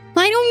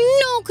 I don't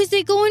know, because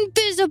they go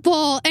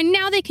invisible, and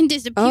now they can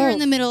disappear Oh. in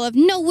the middle of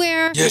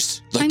nowhere.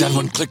 Yes, like I that mean-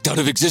 one clicked out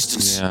of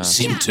existence. Yeah.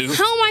 Seemed to.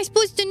 How am I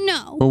supposed to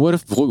know? Well, what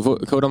if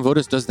Codon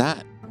Votus does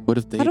that? What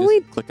if they How do just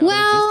we- click out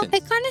Well, of it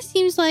existence? kind of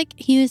seems like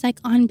he was like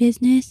on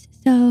business,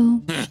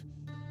 so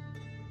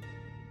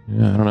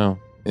Yeah, I don't know.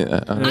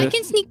 Yeah, I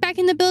can sneak back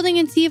in the building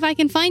and see if I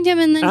can find him,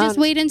 and then just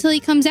wait until he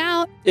comes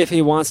out. If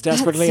he wants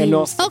desperately That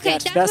enough to Okay,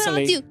 get that's what I'll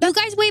Thessaly, do. You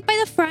guys wait by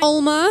the front.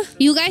 Ulma,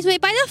 You guys wait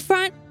by the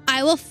front.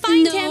 I will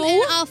find No. him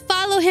and I'll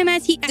follow him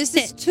as he this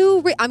exits. is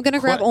too. I'm gonna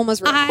grab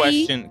Ulma's room.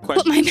 Question.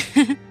 Put my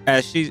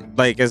As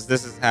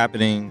this is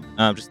happening,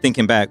 just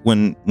thinking back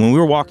when we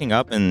were walking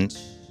up and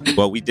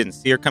we didn't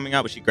see her coming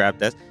out, but she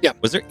grabbed us. Yeah.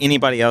 Was there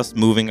anybody else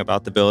moving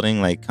about the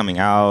building, like coming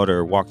out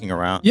or walking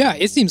around? Yeah,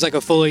 it seems like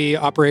a fully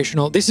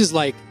operational. This is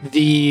like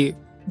the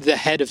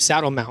head of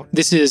Saddle Mount.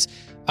 This is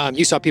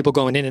you saw people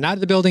going in and out of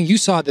the building. You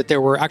saw that there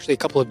were actually a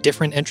couple of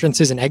different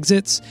entrances and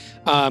exits.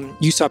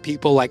 You saw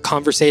people like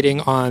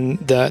conversating on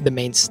the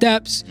main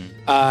steps.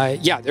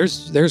 Yeah,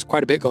 there's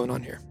quite a bit going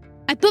on here.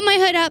 I put my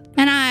hood up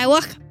and I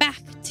walk back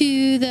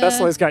to the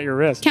Thessaly's got your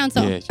wrist.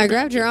 council. Yeah, I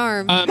grabbed your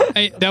arm.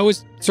 That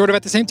was sort of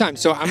at the same time.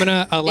 So I'm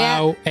gonna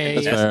allow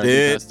That's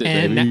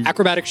an fair.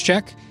 acrobatics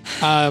check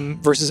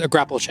versus a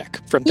grapple check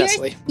from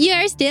Thessaly.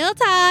 You're still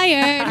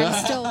tired.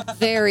 I'm still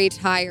very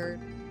tired.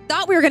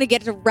 Thought we were gonna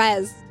get to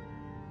res.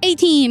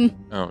 18.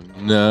 Oh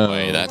no!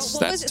 Boy,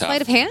 What was it?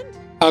 Sleight of hand?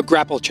 A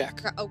grapple check.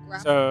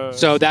 So,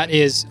 So that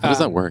is How does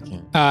that work?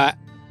 Yeah.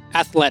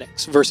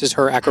 athletics versus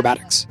her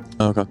acrobatics.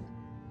 Oh, okay.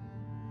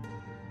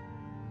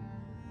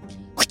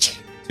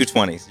 2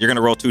 20s. You're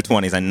gonna roll 2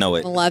 20s. I know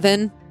it.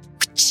 11.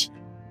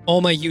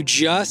 Ulma, you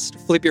just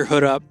flip your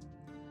hood up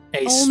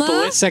a Ulma?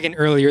 split second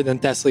earlier than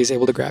Thessaly is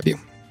able to grab you.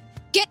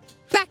 Get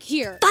back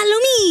here. Follow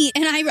me.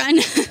 And I run.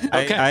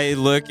 Okay. I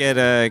look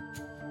at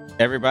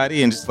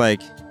everybody and just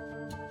like,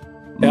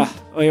 yeah,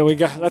 we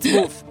got. Let's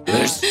move.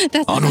 There's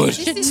That's onward.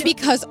 This is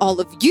because all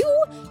of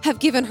you have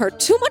given her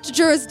too much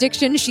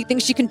jurisdiction. She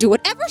thinks she can do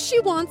whatever she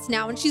wants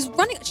now, and she's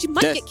running. She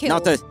might this, get killed.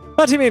 not this.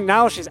 What do you mean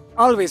now? She's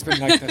always been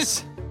like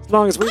this. As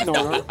long as we've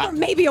known her. For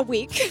maybe a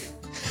week.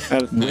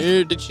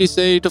 Where did she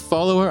say to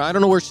follow her? I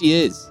don't know where she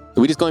is.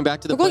 Are we just going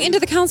back to the? We're going place? into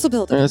the council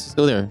building. Let's just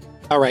go there.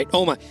 All right,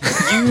 Ulma,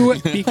 you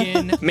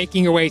begin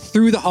making your way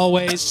through the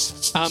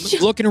hallways,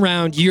 looking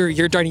around.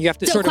 You're darting. You have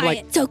to so sort quiet.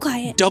 of like So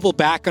quiet. double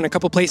back on a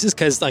couple places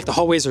because like the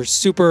hallways are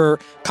super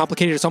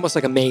complicated. It's almost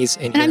like a maze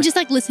in And here. I'm just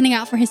like listening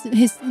out for for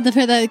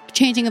the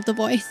changing of the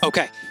voice.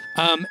 Okay.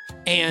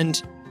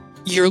 And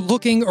you're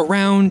looking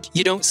around.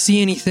 You don't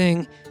see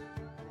anything.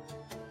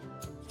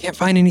 You can't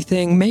find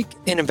anything. Make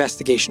an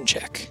investigation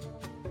check.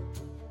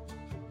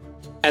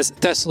 As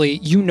Thessaly,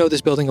 you know this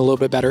building a little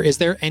bit better. Is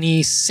there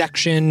any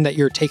section that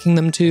you're taking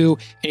them to?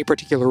 Any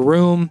particular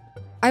room?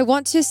 I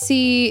want to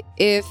see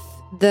if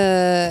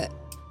can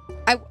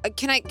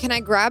I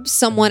grab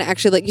someone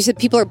actually, like you said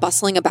people are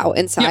bustling about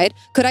inside.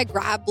 Could I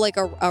grab like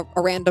a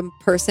random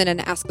person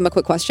and ask them a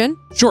quick question?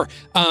 Sure.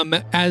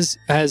 As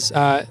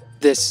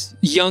this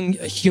young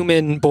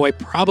human boy,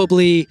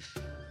 probably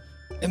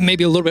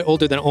maybe a little bit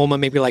older than Ulma,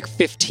 maybe like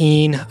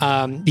 15.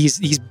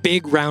 These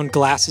big round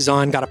glasses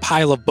on, got a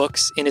pile of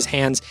books in his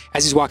hands.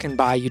 As he's walking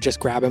by, you just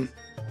grab him.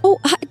 Oh,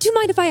 do you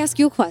mind if I ask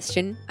you a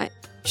question? I'm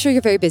sure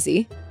you're very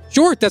busy.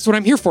 Sure, that's what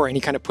I'm here for. And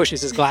he kind of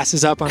pushes his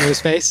glasses up onto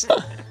his face.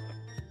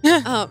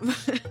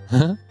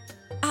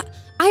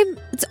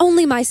 It's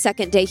only my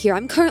second day here.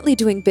 I'm currently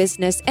doing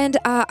business, and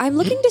I'm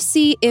looking to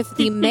see if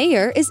the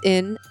mayor is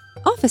in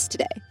office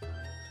today.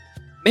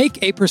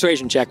 Make a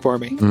persuasion check for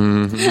me.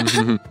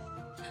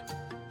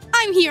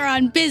 I'm here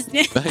on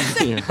business.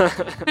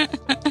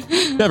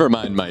 Never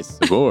mind my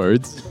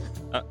swords.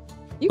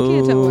 You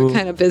can't tell Ooh. what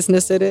kind of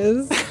business it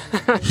is.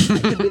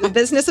 It could be the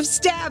business of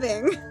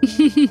stabbing.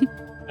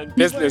 And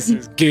business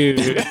is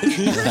good.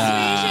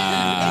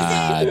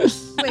 Ah,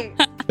 Wait.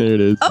 There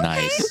it is. Okay,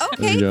 Nice.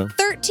 There you okay. go.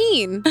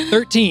 13.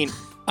 13.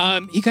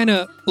 He kind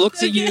of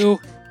looks at you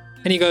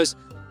and he goes,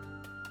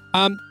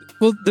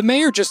 well, the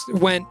mayor just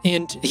went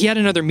in. He had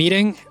another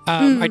meeting.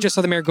 I just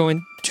saw the mayor go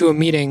into a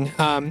meeting.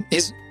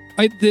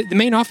 The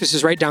main office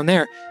is right down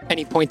there. And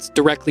he points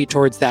directly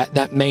towards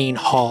that main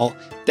hall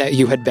that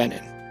you had been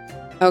in.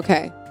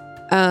 Okay.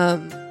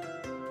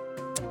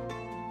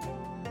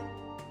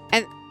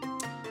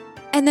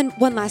 And then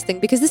one last thing,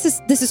 because this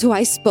is who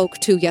I spoke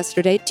to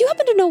yesterday. Do you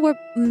happen to know where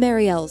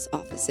Marielle's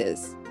office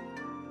is?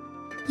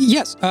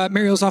 Yes,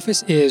 Mariel's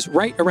office is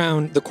right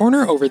around the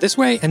corner over this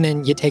way. And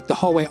then you take the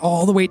hallway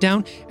all the way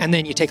down. And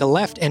then you take a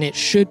left and it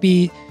should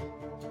be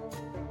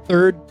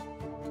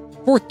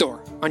fourth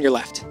door on your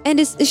left. And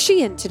is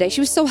she in today? She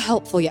was so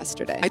helpful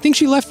yesterday. I think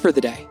she left for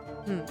the day.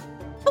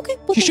 Okay.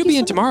 Well, She thank should you be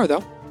in so tomorrow,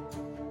 though.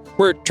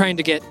 We're trying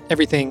to get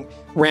everything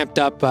ramped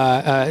up,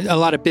 a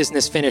lot of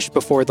business finished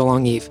before the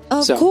long eve.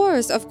 much. So, Of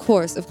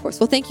course.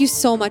 Well, thank you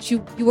so much.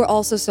 You were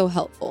also so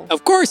helpful.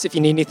 of course, if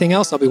you need anything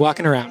else, I'll be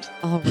walking around.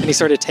 All And he right.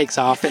 sort of takes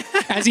off. And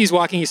as he's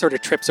walking, he sort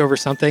of trips over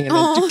something and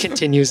then Aw.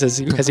 continues as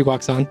he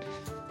walks on.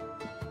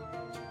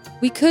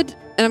 We could,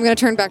 and I'm going to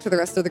turn back to the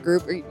rest of the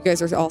group. You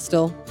guys are all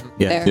still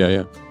Yeah. there.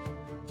 Yeah.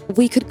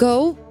 We could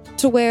go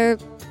to where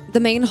the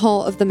main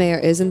hall of the mayor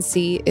is and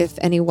see if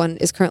anyone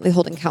is currently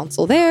holding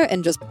council there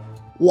and just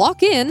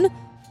walk in,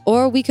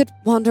 or we could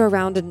wander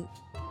around and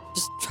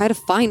just try try to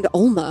find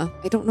Ulma.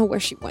 I don't know where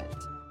she went.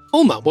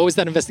 Ulma, what was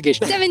that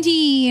investigation?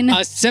 17.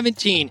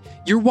 17.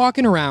 You're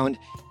walking around,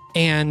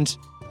 and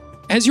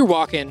as you're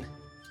walking,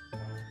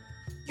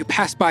 you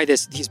pass by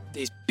these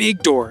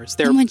big doors.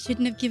 They're Someone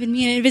shouldn't have given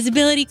me an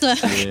invisibility cloak.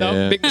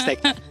 no, big mistake.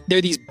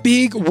 They're these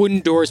big wooden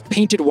doors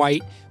painted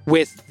white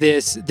with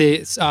this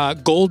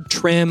gold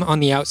trim on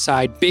the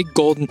outside, big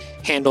golden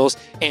handles.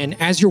 And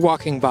as you're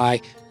walking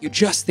by, you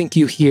just think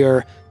you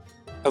hear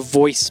a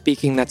voice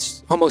speaking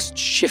that's almost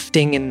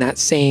shifting in that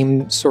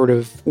same sort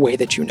of way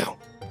that you know.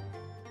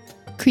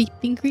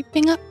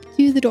 Creeping up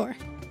to the door.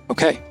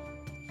 Okay.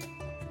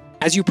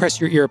 As you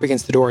press your ear up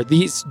against the door,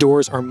 these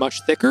doors are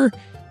much thicker,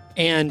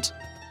 and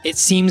it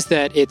seems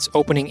that it's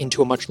opening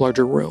into a much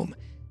larger room,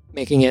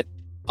 making it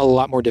a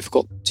lot more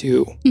difficult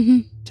to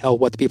tell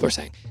what the people are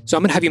saying. So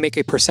I'm going to have you make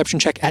a perception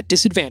check at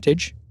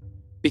disadvantage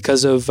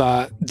because of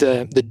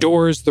the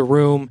doors, the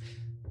room,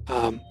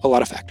 a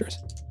lot of factors.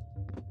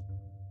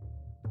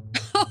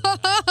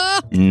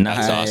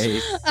 Nice. awesome.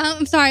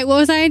 I'm sorry, what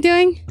was I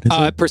doing?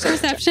 Perception. check.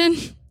 Perception.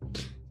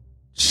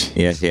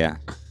 Yes, yeah.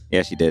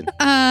 Yeah, she did.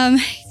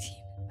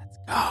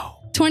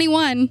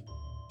 21.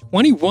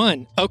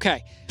 21.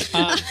 Okay.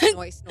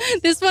 Noise.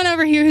 This one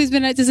over here who's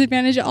been at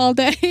disadvantage all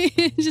day.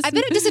 Just I've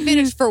been at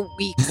disadvantage for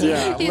weeks.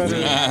 Yeah, He's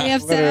literally. really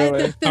upset.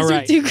 Literally. Those All are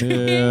right. too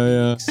great.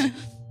 Yeah.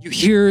 You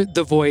hear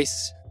the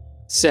voice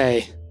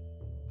say,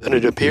 "Then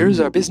it appears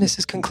our business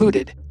is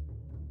concluded.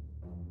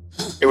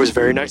 It was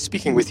very nice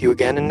speaking with you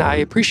again, and I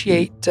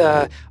appreciate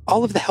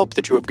all of the help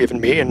that you have given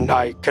me, and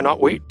I cannot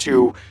wait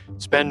to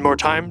spend more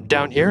time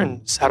down here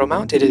in Saddle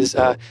Mount. It is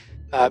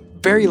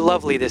very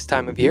lovely this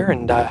time of year,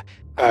 and I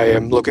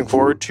am looking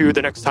forward to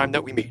the next time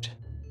that we meet."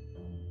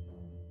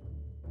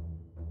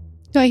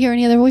 Do I hear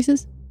any other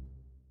voices?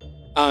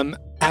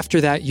 After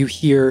that, you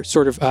hear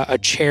sort of a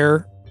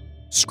chair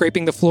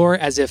scraping the floor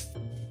as if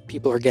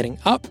people are getting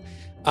up,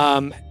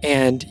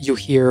 and you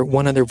hear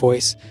one other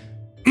voice.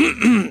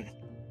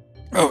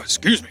 "Oh,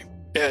 excuse me.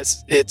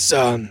 Yes, it's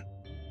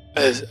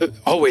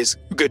always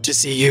good to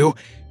see you,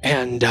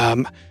 and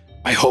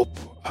I hope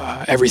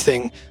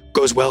everything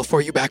goes well for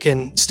you back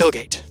in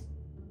Stillgate."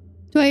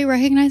 Do I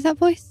recognize that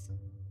voice?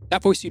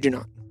 That voice you do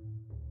not.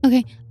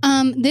 Okay.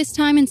 This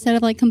time, instead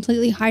of like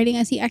completely hiding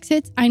as he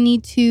exits, I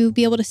need to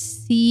be able to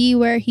see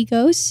where he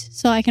goes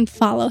so I can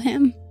follow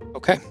him.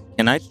 Okay.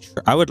 Can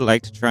I would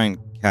like to try and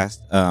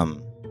cast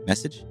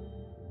message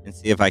and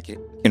see if I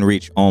can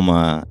reach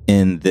Ulma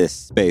in this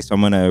space. So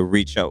I'm going to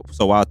reach out.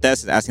 So while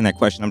Tess is asking that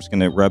question, I'm just going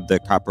to rub the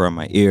copper on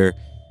my ear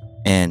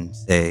and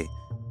say,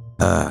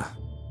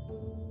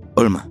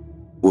 Ulma,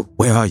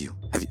 where are you?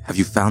 Have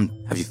you found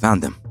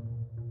them?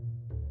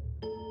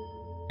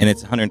 And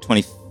it's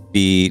 120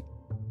 feet,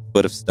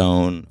 foot of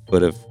stone,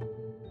 foot of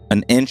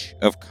an inch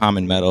of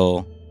common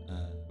metal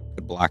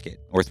could block it,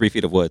 or 3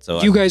 feet of wood.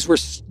 So You guys were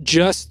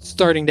just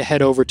starting to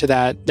head over to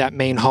that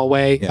main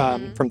hallway Yeah.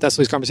 from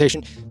Thessaly's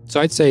conversation,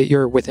 so I'd say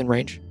you're within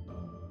range.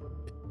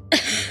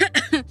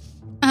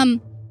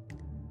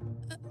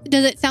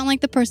 Does it sound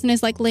like the person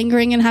is like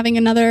lingering and having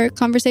another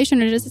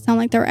conversation, or does it sound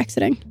like they're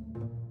exiting?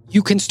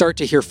 You can start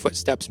to hear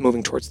footsteps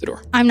moving towards the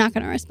door. I'm not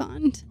going to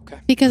respond. Okay.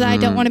 Because I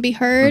don't want to be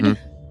heard. Mhm.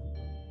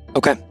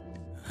 Okay.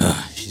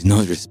 she's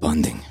not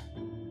responding.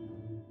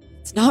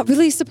 It's not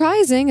really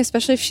surprising,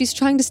 especially if she's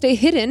trying to stay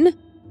hidden.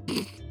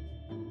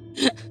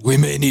 We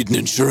may need an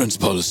insurance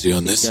policy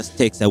on this. Just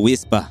takes a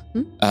whisper.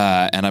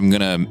 And I'm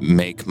gonna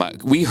make my.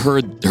 We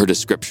heard her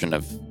description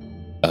of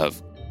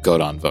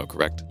Godon Vo,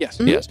 correct? Yes.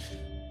 Yes.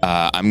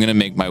 I'm gonna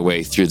make my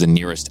way through the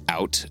nearest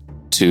out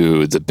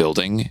to the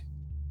building,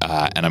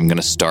 and I'm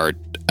gonna start.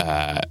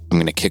 I'm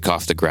gonna kick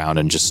off the ground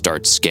and just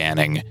start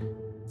scanning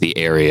the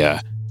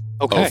area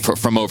Okay.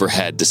 from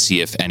overhead to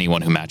see if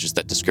anyone who matches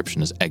that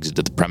description has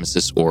exited the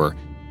premises, or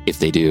if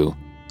they do,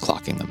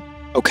 clocking them.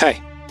 Okay.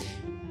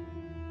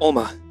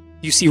 Ulma,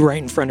 you see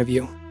right in front of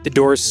you, the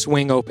doors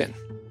swing open.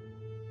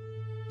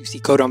 You see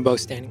Kodombo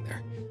standing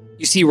there.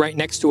 You see right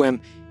next to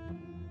him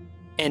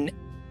an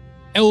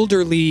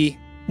elderly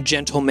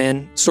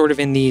gentleman, sort of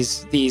in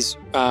these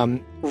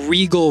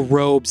regal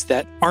robes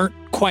that aren't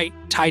quite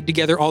tied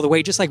together all the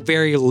way, just like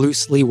very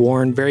loosely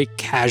worn, very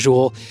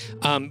casual,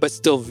 but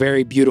still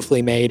very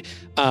beautifully made,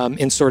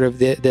 in sort of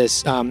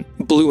this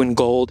blue and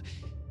gold.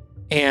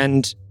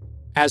 And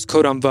as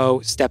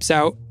Kodombo steps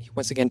out, he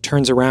once again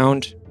turns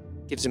around,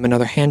 gives him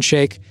another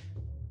handshake,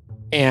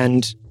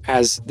 and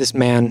as this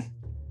man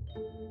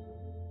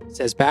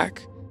says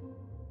back,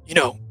 "You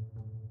know,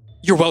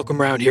 you're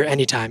welcome around here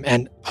anytime,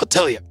 and I'll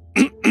tell you,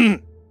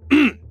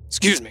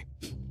 excuse me,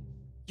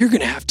 you're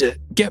gonna have to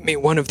get me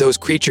one of those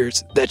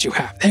creatures that you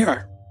have. They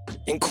are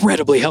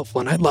incredibly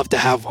helpful, and I'd love to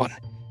have one."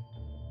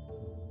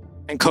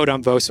 And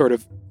Kodombo sort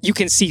of, you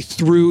can see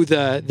through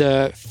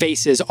the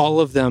faces, all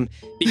of them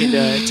begin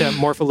to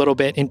morph a little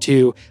bit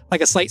into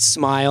like a slight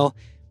smile,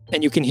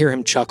 and you can hear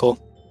him chuckle.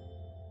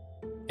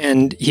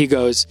 And he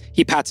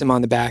pats him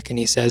on the back and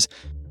he says,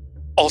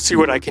 "I'll see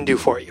what I can do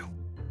for you."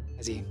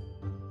 As he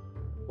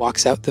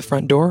walks out the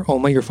front door.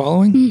 Ulma, you're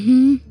following?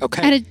 Mm-hmm.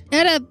 Okay.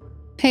 At a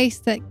pace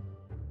that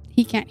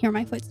he can't hear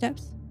my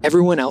footsteps.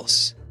 Everyone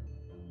else,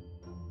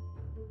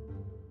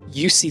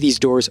 you see these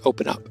doors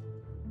open up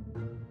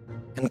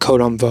and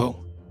Kodam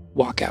Vo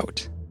walk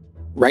out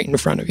right in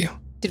front of you.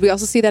 Did we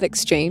also see that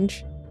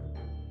exchange?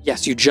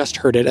 Yes, you just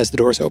heard it as the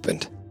doors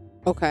opened.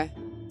 Okay.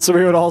 So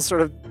we would all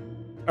sort of,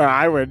 or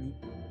I would,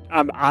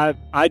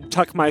 I'd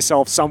tuck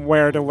myself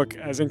somewhere to look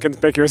as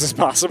inconspicuous as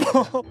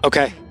possible.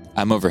 Okay.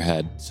 I'm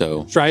overhead,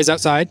 so Shry is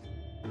outside.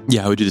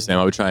 Yeah, I would do the same.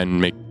 I would try and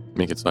make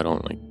it so I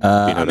don't like.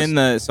 I'm in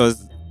the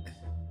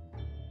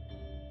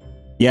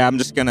yeah. I'm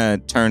just gonna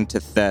turn to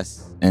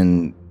Thess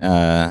and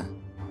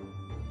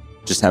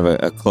just have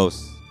a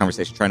close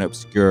conversation, trying to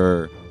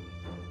obscure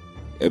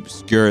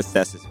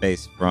Thess's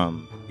face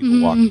from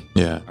people walking.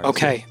 Yeah.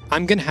 Okay.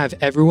 I'm going to have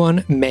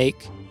everyone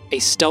make a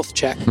stealth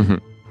check.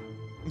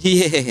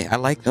 Yeah, I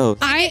like those.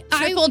 I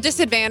Triple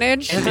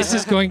disadvantage. And this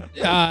is going...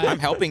 I'm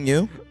helping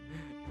you.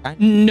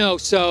 no,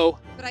 so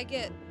But I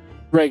get.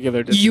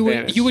 Regular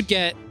disadvantage. you would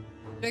get...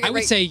 I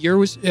would say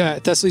yours,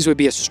 Thessaly's would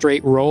be a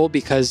straight roll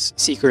because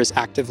Seeker is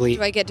actively...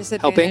 Do I get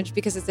disadvantage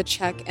because it's a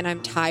check and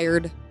I'm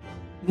tired?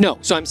 No,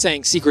 so I'm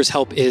saying Seeker's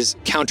help is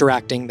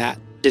counteracting that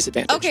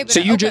disadvantage. Okay, but so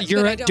you're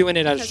but I don't doing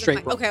it as a because of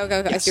straight my- roll. Okay. I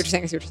Yes. see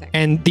what you're saying.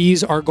 And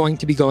these are going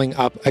to be going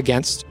up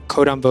against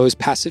Kodam Vo's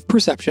passive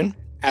perception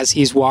as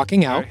he's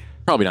walking out.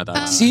 Probably not that.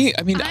 high. see,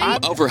 I mean, I'm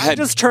I'm overhead. I'm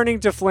just turning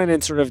to Flynn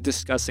and sort of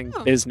discussing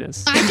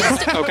business. I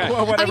just, Okay.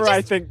 Well, whatever I I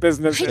just- think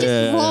business I is.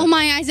 just roll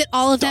my eyes at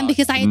all of them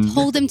because I had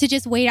told them to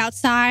just wait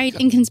outside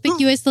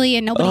inconspicuously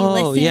and nobody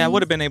listened. Oh yeah, I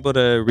would have been able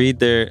to read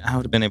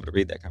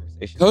that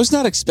conversation. Co's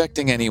not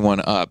expecting anyone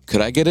up.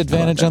 Could I get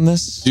advantage on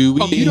this? Do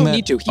we? Oh, you don't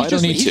need to. I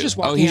don't need he's to. just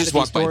walking Oh, he out just of these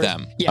walked by doors.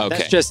 them. Yeah, Okay,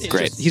 that's just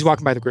great. he's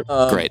walking by the group.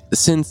 Great.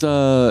 Since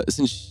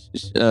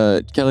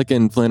Kellic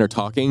and Flynn are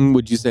talking,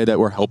 would you say that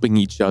we're helping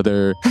each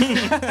other?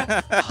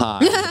 Hi.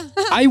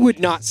 I would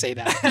not say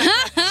that.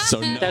 So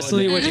no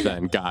Thessaly, what'd you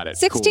then. Got it.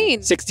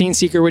 16. 16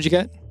 Seeker, what'd you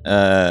get?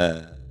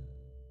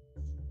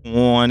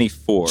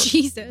 24.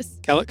 Jesus.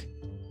 Kellic?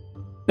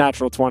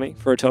 Natural 20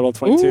 for a total of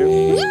 22.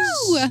 Ooh.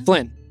 Woo!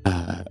 Flynn?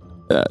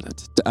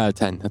 Cool.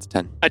 10. That's a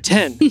 10. A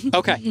 10.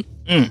 Okay.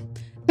 I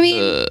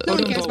mean, no one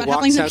Kodam cares Vo about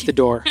walks halflings. out the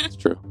door. It's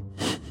true.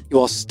 You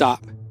all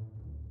stop.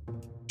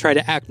 Try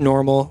to act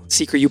normal.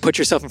 Seeker, you put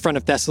yourself in front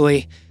of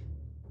Thessaly.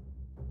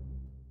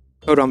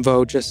 Kodam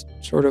Vo just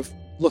sort of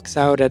looks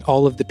out at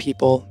all of the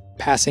people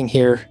passing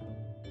here.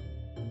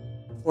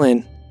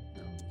 Flynn,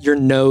 your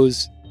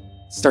nose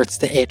starts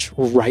to itch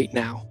right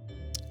now.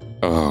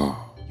 Oh.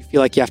 You feel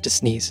like you have to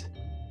sneeze.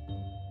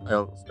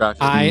 I'll scratch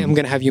it. I am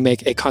going to have you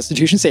make a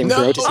Constitution saving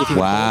throw to see if you can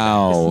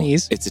Wow.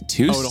 sneeze. It's a Oh,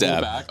 to hold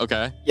two-step. back?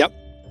 Okay. Yep.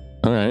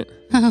 All right.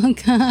 Oh,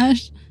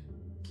 gosh.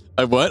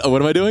 What?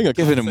 What am I doing?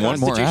 Okay. Giving him one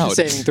more Constitution out.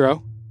 saving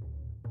throw.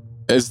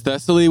 Is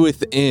Thessaly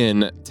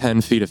within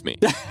 10 feet of me?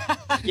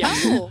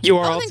 Yes. Oh. You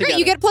are Oh, all then together. great.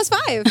 You get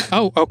 +5.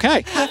 Oh,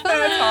 okay.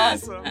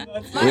 That's awesome.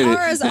 My Wait,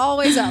 aura is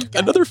always up.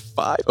 guys. Another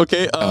 5.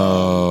 Okay.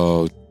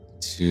 Oh,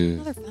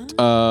 two. Another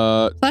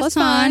 5. Plus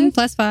 1,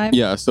 plus 5.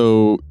 Yeah,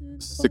 so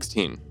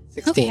 16.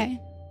 16. Okay.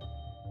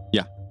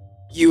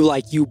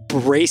 You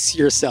brace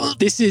yourself.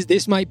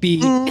 This might be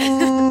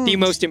the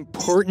most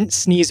important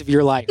sneeze of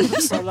your life.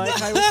 So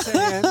like I was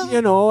saying,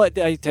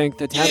 I think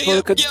the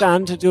temple could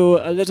stand to do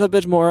a little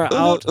bit more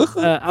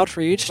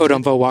outreach.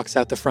 Kodam Vo walks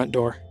out the front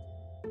door.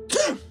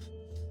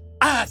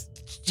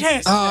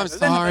 Yes. Oh, I'm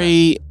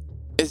sorry.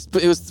 It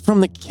was from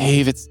the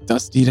cave. It's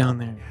dusty down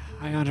there.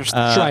 I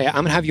understand. Shreya, I'm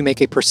going to have you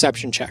make a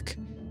perception check.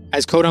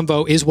 As Kodam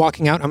Vo is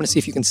walking out, I'm going to see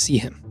if you can see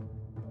him.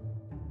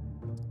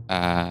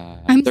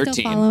 I'm 13.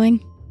 still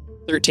following.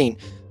 13.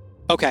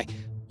 Okay.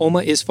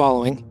 Oma is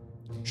following.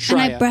 And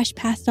I Shreya, brush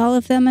past all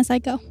of them as I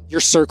go.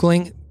 you're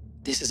circling.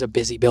 This is a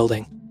busy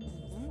building.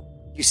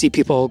 You see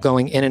people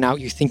going in and out.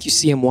 You think you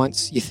see him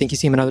once. You think you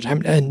see him another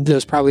time. And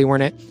those probably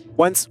weren't it.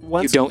 Once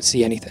You don't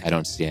see anything. I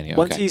don't see any.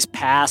 once Okay. he's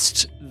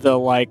past the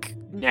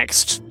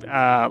next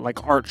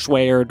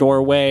archway or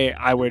doorway,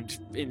 I would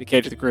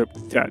indicate to the group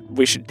that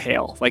we should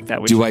pale like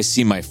that. Do I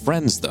see my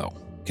friends, though?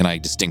 Can I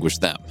distinguish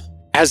them?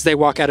 As they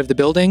walk out of the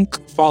building,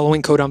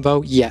 following Kodam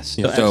Vo, yes.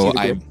 Yeah. You'll So see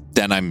the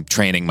group. I'm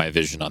training my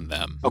vision on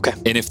them. Okay.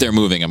 And if they're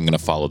moving, I'm going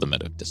to follow them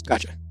at a distance.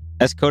 Gotcha.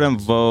 As Kodam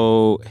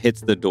Vo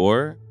hits the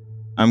door,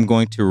 I'm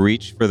going to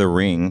reach for the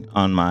ring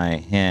on my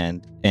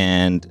hand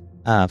and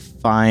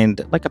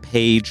find like a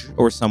page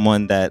or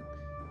someone that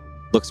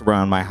looks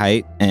around my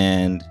height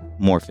and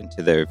morph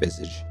into their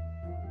visage.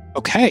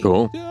 Okay.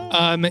 Cool.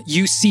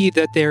 You see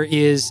that there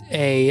is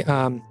a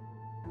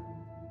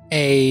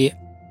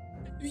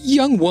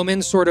young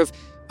woman, sort of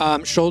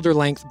shoulder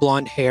length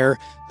blonde hair,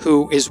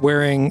 who is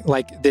wearing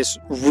like this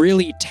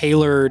really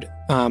tailored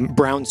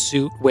brown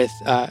suit with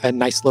a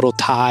nice little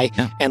tie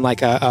and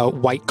like a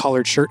white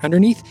collared shirt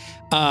underneath,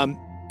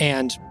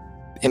 and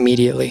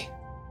immediately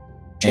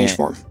change And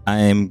form.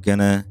 I'm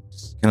gonna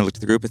just kind of look to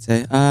the group and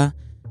say, I'll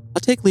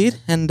take lead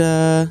and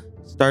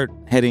start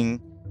heading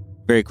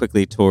very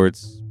quickly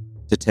towards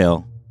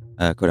Detail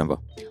Kodam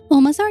Vo.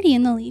 Oma's already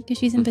in the lead because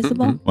she's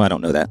invisible. Well, I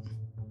don't know that.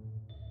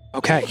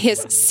 Okay.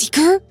 His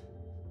seeker?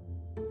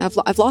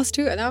 I've lost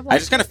 2. And I've lost I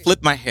just kind of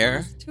flip my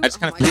hair. Two? I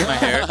just kind Oh of my flip my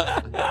hair.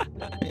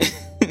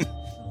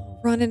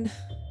 running.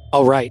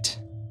 All right.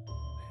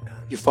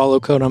 You follow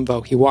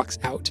Kodamvo. He walks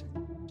out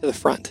to the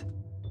front.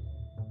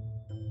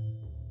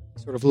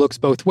 Sort of looks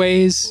both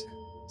ways,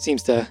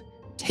 seems to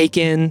take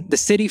in the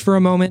city for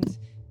a moment,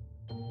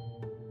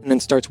 and then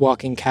starts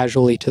walking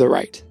casually to the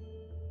right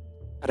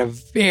at a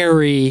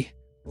very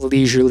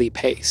leisurely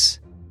pace,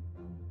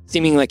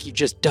 seeming like he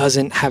just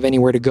doesn't have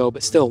anywhere to go,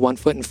 but still one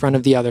foot in front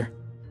of the other,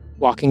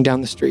 walking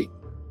down the street.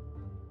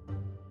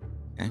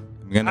 Okay.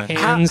 I'm gonna.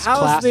 Hands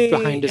clasped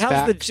behind his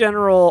back.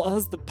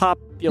 How's the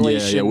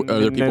population? Yeah, are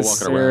there in people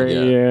this walking around?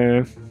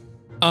 area?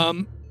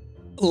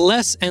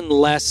 Less and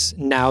less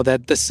now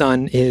that the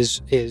sun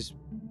is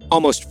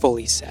almost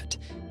fully set.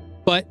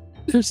 But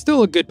there's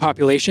still a good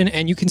population,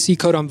 and you can see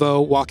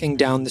Kodamvo walking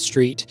down the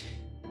street.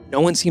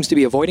 No one seems to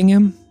be avoiding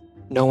him.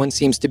 No one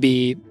seems to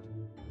be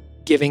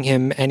giving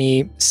him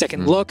any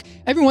second look.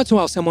 Every once in a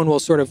while, someone will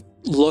sort of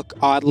look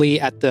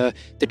oddly at the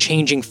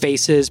changing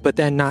faces, but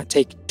then not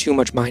take too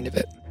much mind of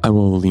it. I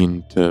will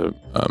lean to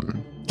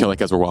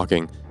Kellic as we're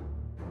walking.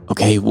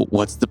 Okay,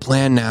 what's the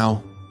plan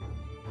now?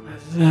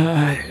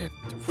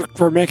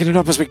 We're making it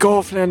up as we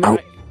go, Flynn.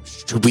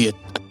 Should we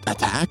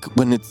attack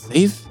when it's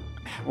safe?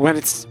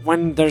 When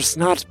there's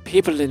not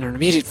people in our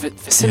immediate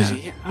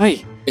vicinity. Yeah.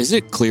 Aye. Is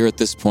it clear at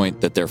this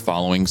point that they're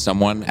following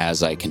someone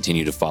as I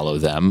continue to follow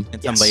them?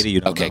 And some lady you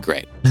don't Okay, know.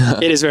 great.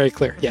 It is very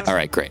clear, yes. All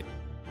right, great.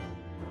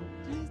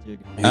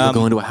 Maybe we'll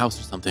go into a house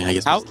or something. I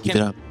guess we'll just keep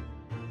it up.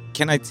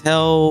 Can I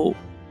tell?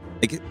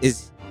 Like,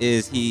 is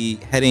he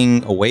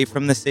heading away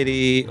from the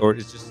city, or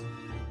is just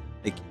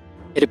like?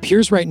 It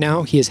appears right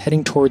now he is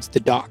heading towards the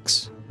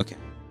docks. Okay.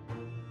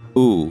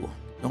 Ooh,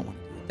 don't want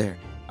to do it there.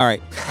 All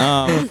right.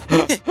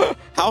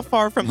 How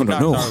far from the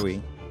docks are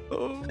we?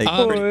 Like,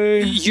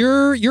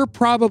 You're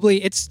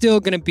probably, it's still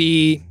going to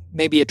be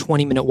maybe a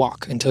 20-minute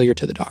walk until you're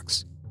to the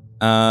docks.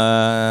 I'm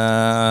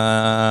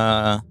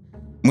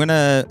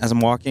gonna, as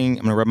I'm walking,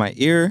 I'm gonna rub my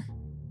ear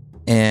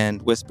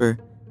and whisper,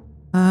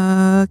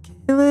 Kellic,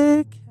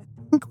 I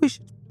think we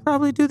should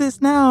probably do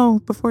this now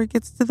before it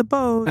gets to the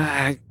boat.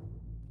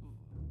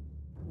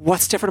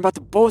 What's different about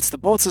the boats? The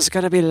boats is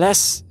going to be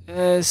less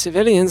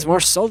civilians, more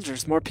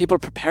soldiers, more people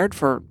prepared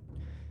for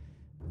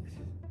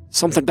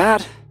something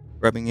bad.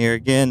 Rubbing ear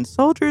again.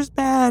 Soldiers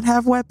bad,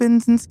 have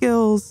weapons and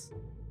skills.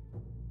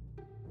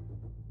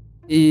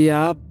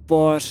 Yeah,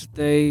 but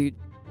they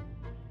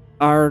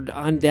are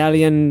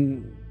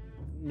Andalian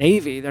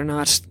Navy. They're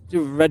not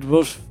Red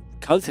Wolf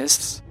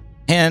cultists.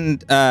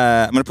 And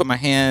I'm gonna put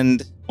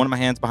one of my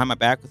hands behind my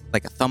back with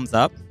like a thumbs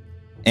up,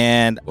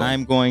 and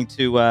I'm going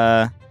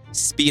to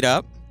speed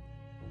up,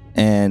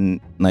 and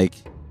like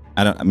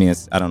I don't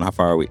know how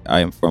far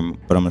I am from,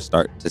 but I'm gonna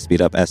start to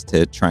speed up as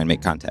to try and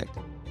make contact.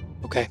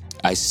 Okay.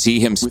 I see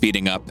him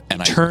speeding up,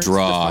 and I Turns the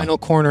draw. final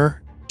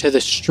corner to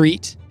the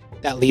street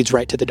that leads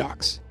right to the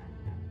docks.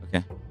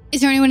 Is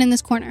there anyone in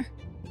this corner?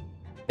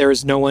 There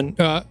is no one.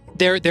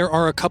 There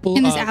are a couple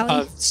In this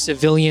alley? of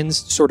civilians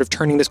sort of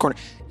turning this corner.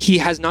 He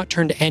has not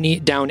turned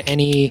down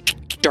any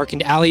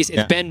darkened alleys.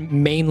 It's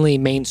been mainly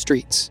main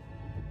streets.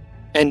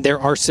 And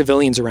there are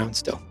civilians around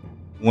still.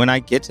 When I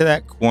get to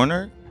that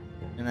corner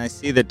and I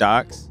see the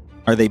docks,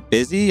 are they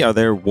busy? Are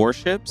there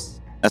warships?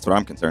 That's what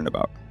I'm concerned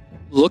about.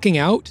 Looking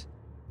out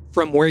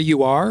from where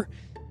you are,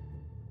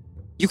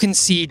 you can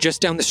see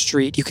just down the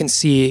street, you can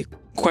see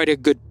quite a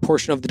good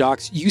portion of the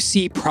docks. You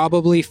see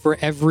probably for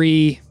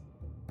every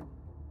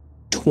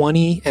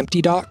 20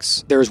 empty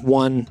docks, there's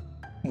one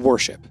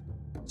warship.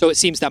 So it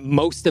seems that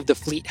most of the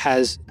fleet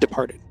has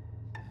departed.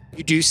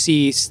 You do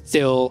see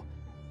still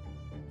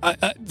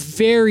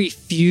very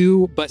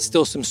few, but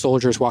still some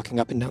soldiers walking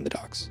up and down the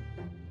docks.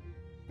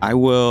 I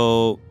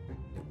will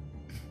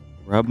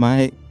rub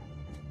my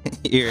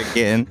ear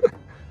again.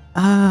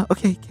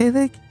 Okay,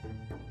 Kellic.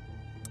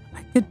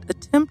 I could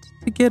attempt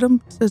to get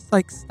him to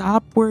like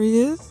stop where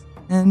he is,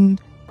 and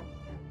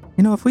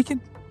if we could,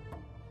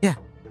 yeah.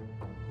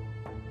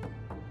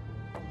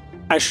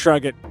 I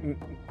shrug at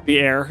the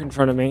air in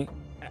front of me.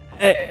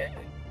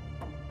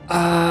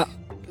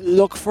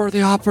 Look for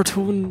the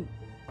opportune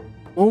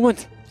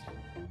moment.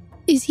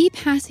 Is he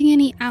passing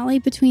any alley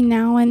between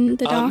now and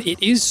the dock?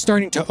 It is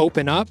starting to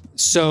open up,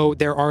 so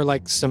there are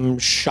like some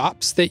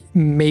shops that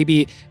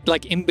maybe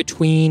like in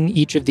between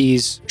each of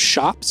these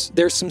shops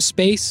there's some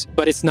space,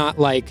 but it's not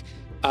like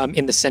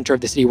in the center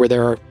of the city where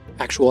there are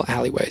actual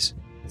alleyways.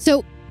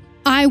 So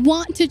I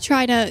want to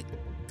try to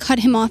cut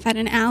him off at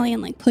an alley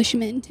and like push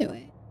him into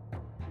it.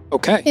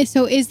 Okay.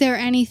 So is there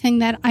anything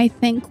that I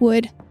think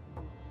would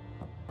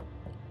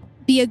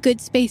be a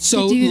good space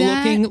to do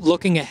that? So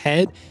looking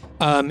ahead,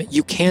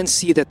 you can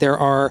see that there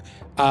are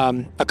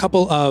a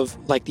couple of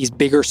like these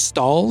bigger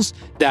stalls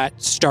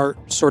that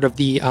start sort of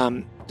the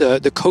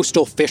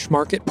coastal fish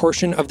market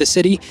portion of the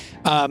city.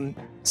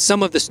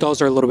 Some of the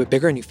stalls are a little bit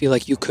bigger, and you feel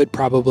like you could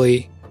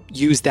probably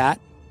use that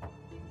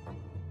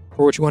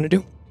for what you want to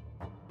do.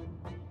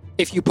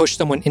 If you push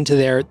someone into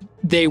there,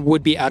 they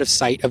would be out of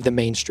sight of the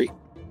main street.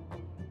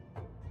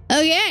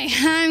 Okay,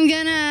 I'm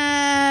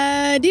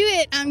gonna do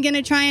it. I'm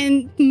gonna try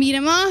and meet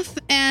him off,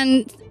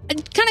 and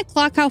kind of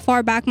clock how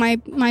far back my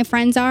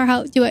friends are.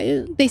 How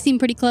they seem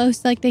pretty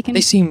close? Like they can.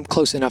 They seem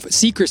close enough.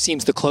 Seeker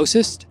seems the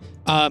closest.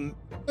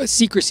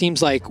 Seeker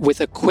seems like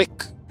with a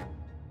quick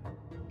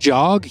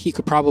jog, he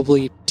could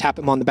probably tap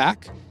him on the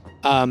back.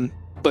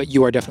 But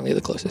you are definitely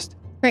the closest.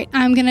 Great.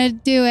 I'm gonna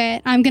do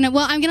it. I'm gonna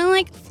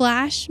like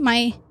flash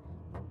my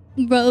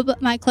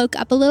cloak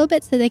up a little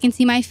bit so they can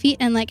see my feet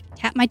and like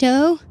tap my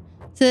toe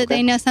so that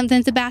they know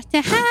something's about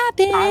to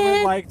happen. I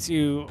would like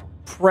to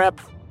prep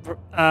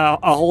a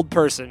hold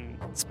person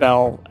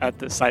spell at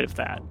the sight of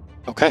that.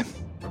 Okay.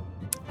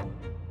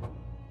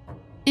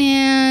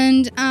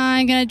 And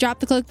I'm gonna drop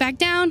the cloak back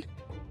down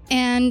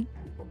and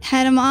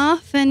head him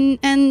off and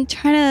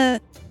try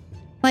to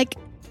like.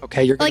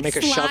 Okay, you're gonna like make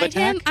a shove attack.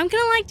 Him. I'm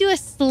gonna like do a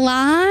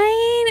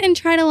slide and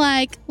try to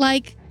like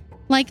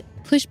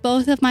push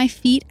both of my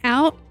feet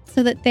out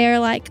so that they're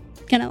like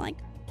gonna like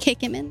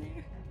kick him in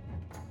there.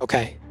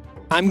 Okay,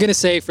 I'm gonna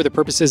say for the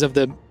purposes of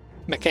the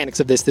mechanics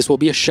of this will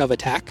be a shove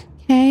attack.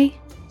 Okay.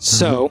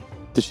 So,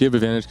 does she have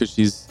advantage because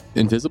she's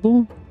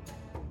invisible?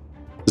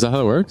 Is that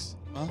how it works?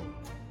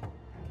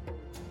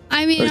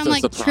 I mean, Or is I'm it a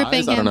like surprise?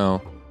 tripping I don't him.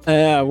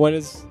 know. What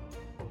is?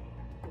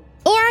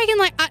 Or I can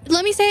like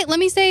let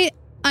me say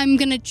I'm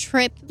gonna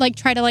try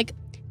to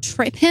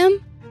trip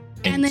him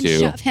and then Into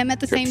shove him at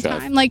the trip same shove.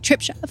 time, like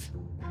trip shove.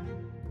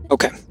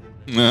 okay.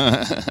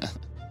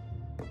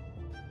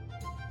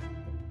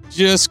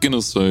 Just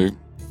gonna say,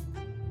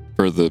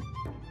 for the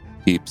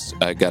peeps,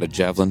 I got a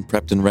javelin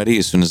prepped and ready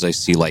as soon as I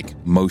see like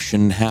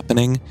motion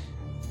happening.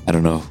 I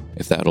don't know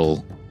if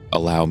that'll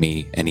allow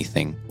me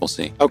anything. We'll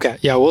see. Okay,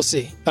 yeah, we'll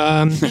see.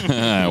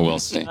 We'll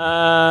see.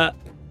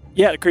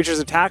 Yeah, the creature's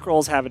attack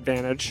rolls have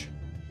advantage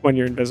when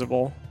you're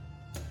invisible.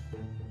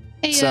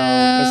 Hey, So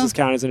does this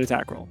count as an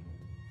attack roll?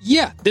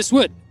 Yeah, this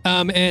would.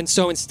 And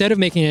so instead of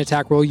making an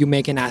attack roll, you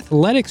make an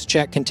athletics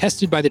check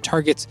contested by the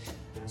target's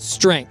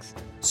strength.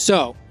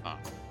 So,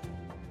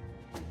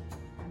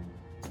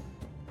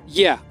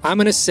 yeah, I'm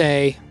going to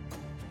say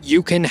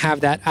you can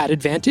have that at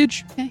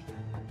advantage. Okay.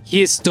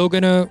 He is still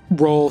going to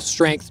roll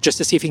strength just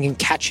to see if he can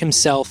catch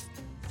himself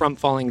from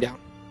falling down.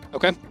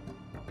 Okay?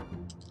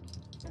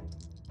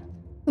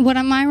 What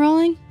am I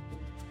rolling?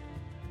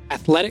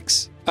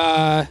 Athletics.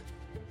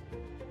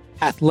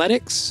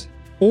 Athletics,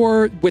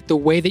 or with the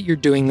way that you're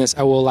doing this,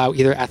 I will allow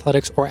either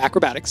athletics or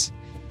acrobatics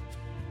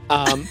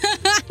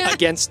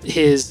against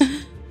his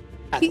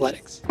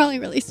athletics. He's probably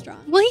really strong.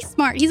 Well, he's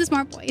smart. He's a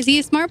smart boy. Is he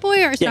a smart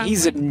boy or a strong Yeah,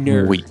 he's boy? a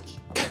nerd. Weak.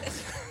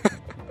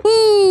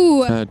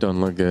 Ooh. That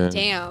don't look good.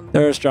 Damn.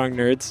 There are strong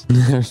nerds.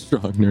 They're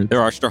strong nerds.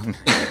 There are strong.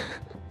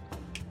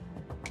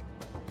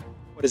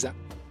 What is that?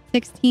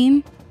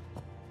 16.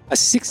 A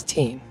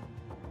 16.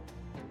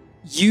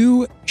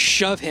 You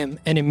shove him,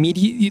 and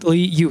immediately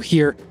you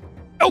hear,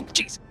 "Oh,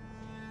 jeez!"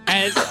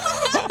 as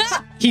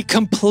he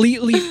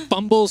completely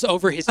fumbles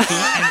over his feet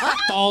and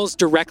falls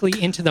directly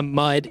into the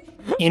mud,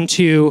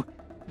 into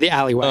the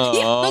alleyway.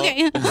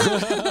 Okay.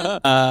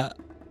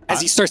 As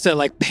he starts to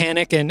like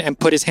panic and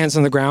put his hands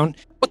on the ground.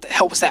 What the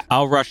hell was that?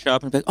 I'll rush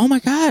up and be like, oh my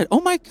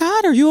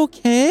God, are you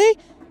okay?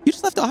 You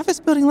just left the office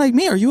building like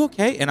me. Are you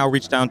okay? And I'll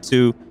reach down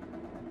to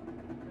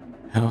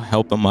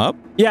help him up.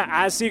 Yeah,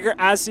 as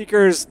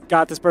Seeker's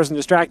got this person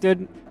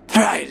distracted,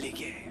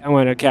 I'm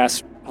going to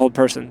cast Hold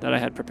Person that I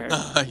had prepared.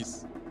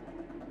 Nice.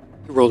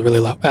 You rolled really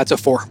low. That's a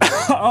 4.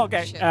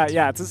 Okay,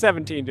 yeah, it's a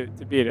 17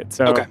 to beat it.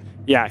 So, Okay.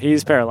 yeah,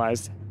 he's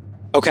paralyzed.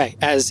 Okay,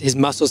 as his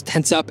muscles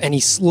tense up and he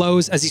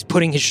slows as he's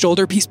putting his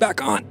shoulder piece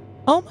back on.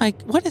 Oh my,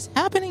 what is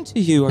happening to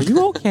you? Are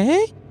you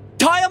okay?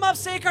 Tie him up,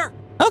 Seeker!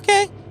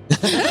 Okay.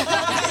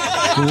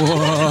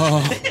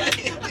 Whoa.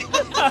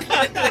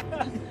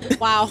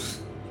 Wow.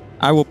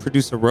 I will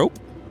produce a rope,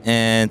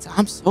 and I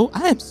am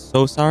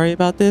so sorry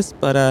about this,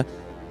 but I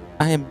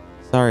am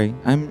sorry.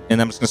 I'm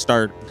just gonna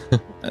start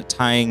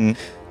tying,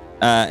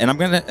 and I'm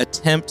gonna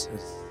attempt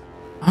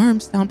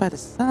arms down by the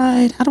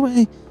side. How do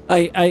I?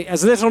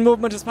 As little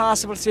movement as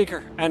possible,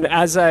 Seeker. And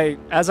as I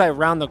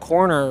round the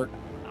corner,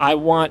 I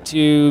want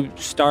to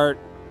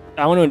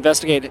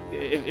investigate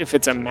if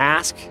it's a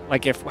mask,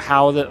 like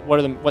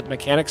what the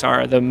mechanics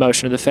are, the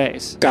motion of the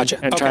face. Gotcha.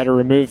 And Okay. try to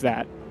remove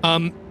that.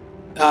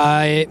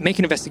 Make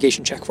an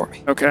investigation check for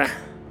me. Okay.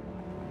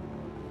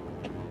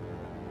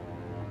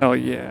 Oh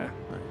yeah.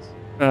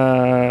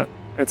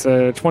 It's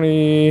a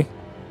 20.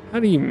 How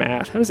do you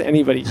math? How does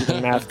anybody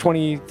even math?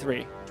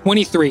 23.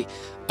 23.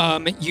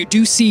 You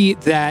do see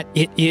that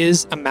it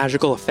is a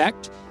magical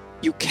effect.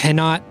 You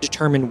cannot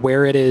determine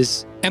where it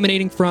is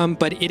emanating from,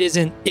 but it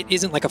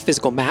isn't like a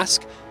physical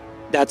mask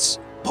that's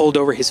pulled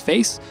over his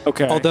face.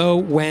 Okay. Although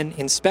when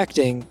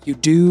inspecting, you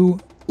do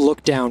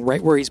look down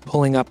right where he's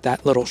pulling up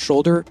that little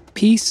shoulder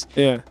piece,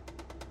 Yeah.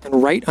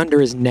 and right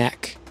under his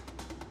neck,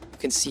 you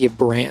can see a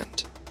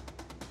brand.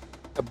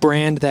 A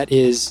brand that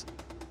is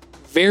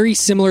very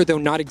similar, though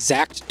not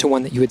exact, to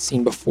one that you had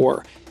seen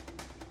before.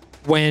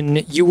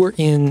 When you were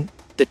in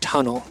the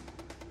tunnel,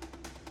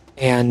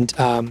 and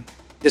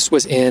this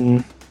was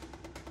in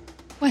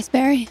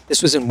Westbury.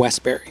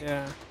 Westbury.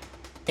 Yeah.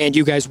 And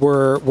you guys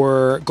were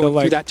going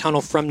like- through that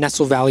tunnel from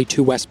Nestle Valley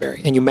to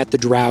Westbury, and you met the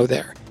drow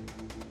there.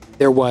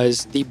 there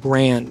was the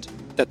brand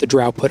that the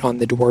drow put on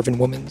the dwarven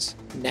woman's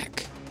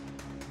neck.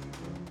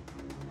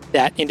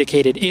 That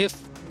indicated if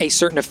a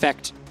certain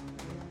effect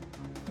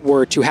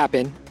were to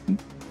happen,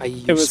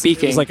 i.e. It was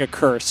speaking, like a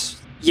curse.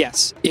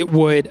 yes, it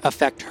would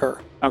affect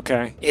her.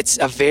 Okay. It's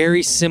a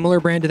very similar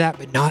brand to that,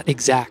 but not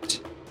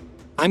exact.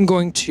 I'm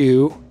going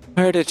to...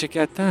 Where did you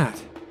get that?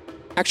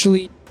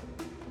 Actually,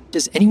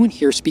 does anyone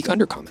here speak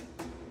Undercommon?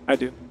 I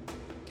do.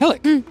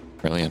 Kellic,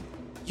 Brilliant.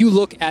 you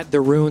look at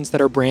the runes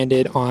that are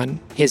branded on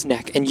his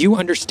neck, and you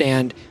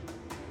understand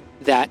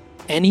that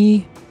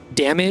any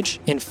damage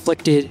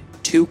inflicted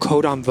to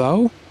Codon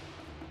Vo,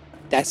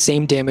 that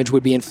same damage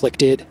would be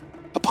inflicted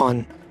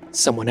upon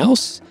someone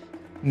else,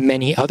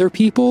 many other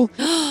people.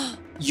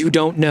 You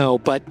don't know,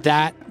 but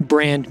that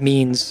brand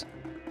means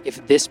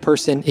if this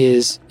person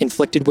is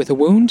inflicted with a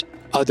wound,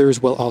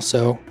 others will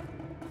also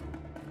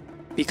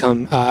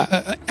become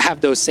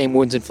have those same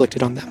wounds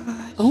inflicted on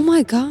them. Oh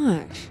my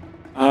gosh.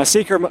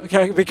 Seeker,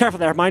 okay, be careful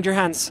there. Mind your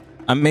hands.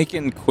 I'm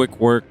making quick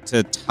work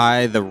to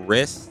tie the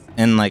wrists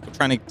and like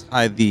trying to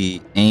tie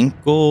the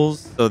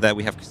ankles so that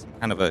we have some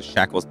kind of a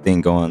shackles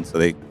thing going so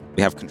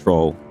we have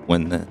control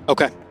when the...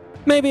 Okay.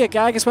 Maybe a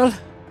gag as well.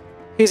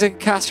 He's a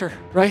caster,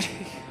 right?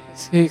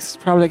 He's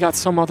probably got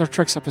some other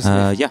tricks up his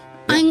sleeve. Yeah.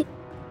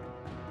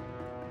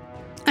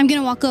 I'm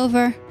gonna walk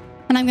over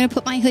and I'm gonna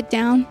put my hood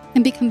down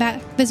and become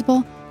back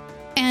visible.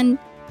 And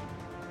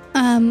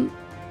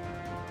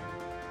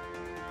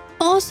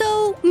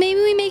also maybe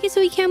we make it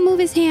so he can't move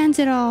his hands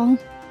at all.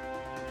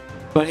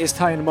 But he's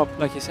tying him up,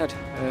 like you said.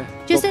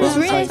 Just at his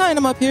I'm wrist. tying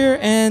them up here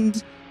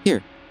and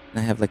here. And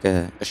I have like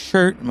a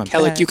shirt in my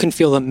Kellic, bag. you can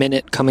feel a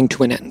minute coming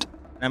to an end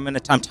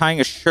I'm tying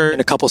a shirt. in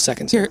a couple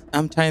seconds. Here,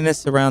 I'm tying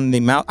this around the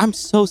mouth. I'm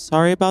so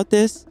sorry about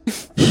this.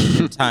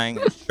 I'm tying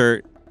a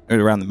shirt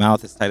around the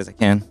mouth as tight as I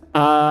can.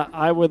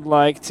 I would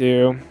like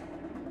to...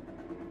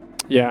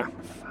 Yeah.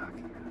 Fuck.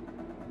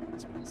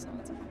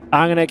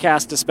 I'm gonna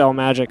cast Dispel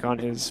Magic on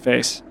his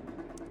face.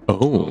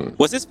 Oh.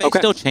 Was his face Okay.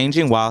 still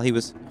changing while he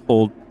was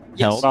held?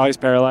 While he's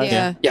paralyzed.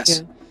 Yeah.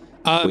 Yes.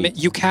 Sweet.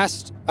 You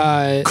cast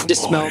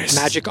Dispel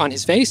Magic on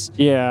his face,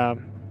 Yeah.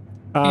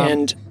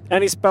 and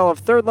Any spell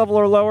of 3rd level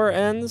or lower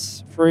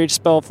ends. For each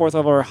spell of 4th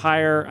level or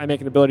higher, I make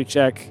an ability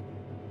check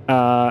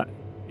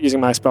using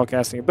my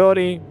spellcasting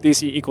ability.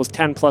 DC equals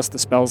 10 plus the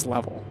spell's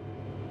level.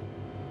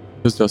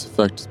 Does this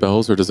affect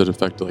spells or does it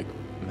affect like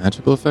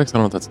magical effects? I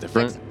don't know if that's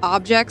different.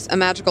 Objects, a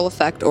magical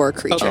effect, or a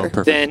creature. Oh,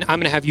 perfect. then I'm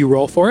going to have you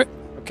roll for it.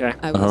 Okay.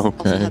 I was also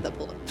Okay. had that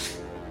pulled up.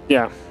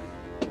 Yeah.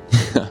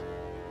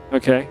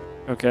 Okay.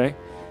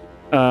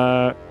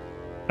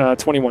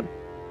 21.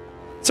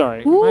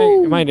 Sorry.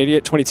 Woo. Am I an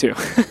idiot? 22.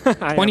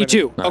 I am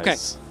 22. Nice. Okay.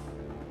 It's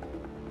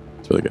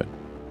really good.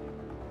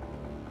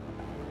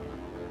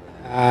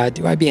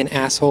 Do I be an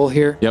asshole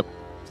here?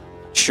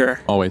 Sure.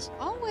 Always.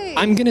 Always.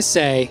 I'm going to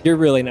say, You're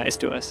really nice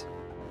to us.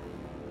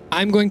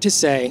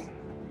 it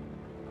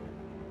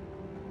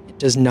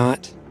does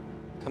not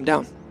come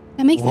down.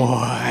 That makes sense.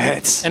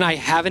 What? And I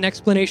have an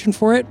explanation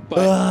for it,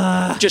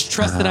 but just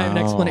trust that I have an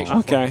explanation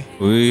Okay.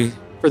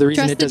 for the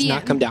reason Trust it does the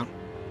not DM. come down.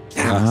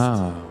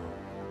 Ah.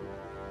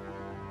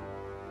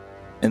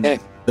 And Okay.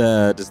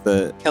 does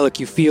the Kellic,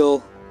 you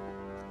feel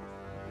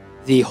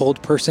the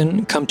hold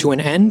person come to an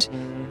end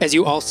as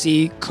you all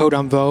see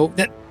Codon Vo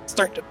that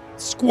start to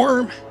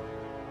squirm.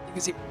 You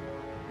can see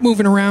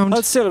moving around.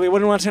 But still, we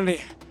wouldn't want any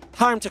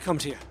harm to come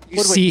to you.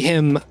 You see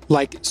him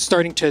like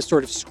starting to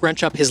sort of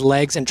scrunch up his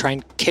legs and try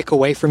and kick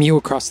away from you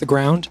across the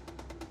ground.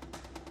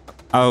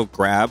 I'll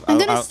grab. I'm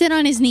gonna sit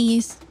on his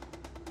knees.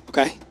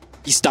 Okay.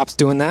 He stops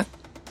doing that.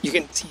 You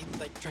can see him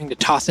like trying to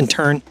toss and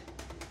turn.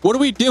 What are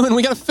we doing?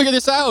 We gotta figure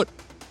this out.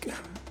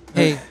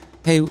 Hey,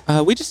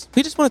 we just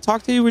want to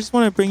talk to you. We just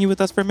want to bring you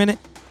with us for a minute.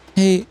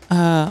 Hey,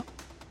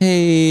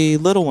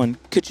 little one,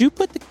 could you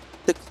put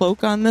the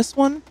cloak on this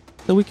one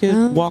so we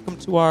could walk him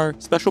to our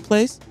special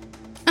place?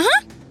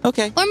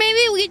 Okay. Or maybe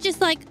we could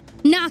just like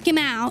knock him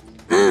out.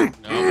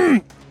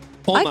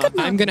 Olma, could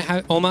I'm gonna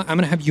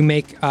have you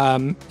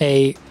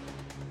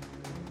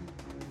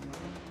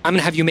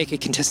make a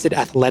contested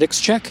athletics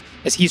check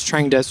as he's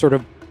trying to sort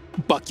of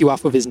buck you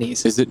off of his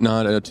knees. Is it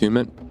not an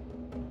attunement?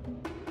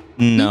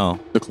 No,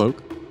 The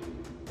cloak?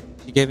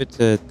 she gave it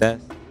to Death.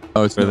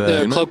 Oh, it's For not the- The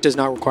attunement? cloak does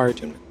not require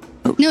attunement.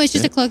 Oh, No, it's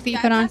just a shit. cloak that you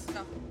put on.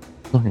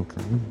 Fucking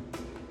crazy.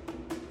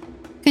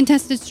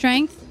 Contested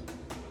strength.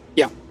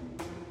 Yeah.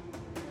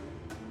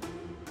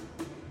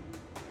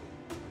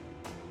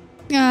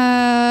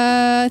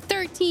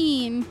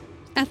 13.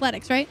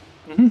 Athletics, right?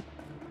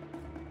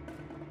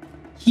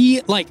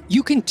 He, like,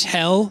 you can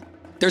tell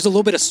there's a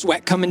little bit of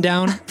sweat coming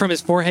down from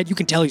his forehead. You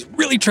can tell he's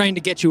really trying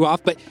to get you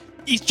off, but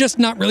he's just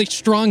not really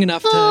strong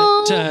enough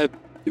to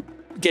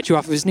get you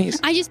off of his knees.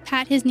 I just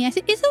pat his knee. I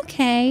said, "It's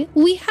okay.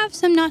 We have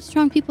some not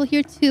strong people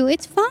here too.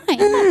 It's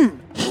fine.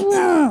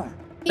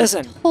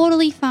 Listen,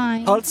 Totally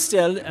fine." hold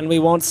still, and we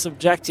won't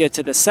subject you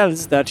to the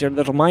cells that your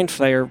little mind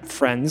flayer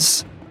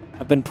friends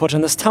have been put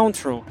in this town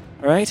through.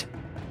 All right?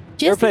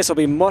 Your Just, place will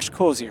be much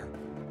cozier.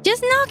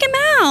 just knock him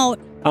out.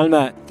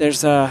 Alma,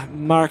 there's a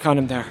mark on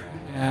him there.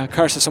 A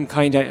curse of some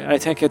kind. I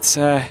think it's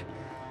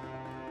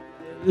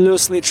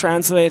loosely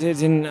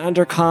translated in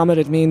Undercommon,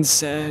 it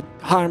means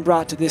harm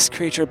brought to this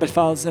creature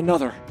befalls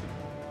another.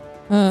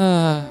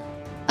 A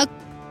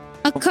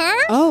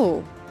curse?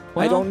 Oh.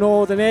 I don't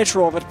know the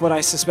nature of it, but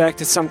I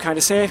suspect it's some kind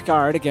of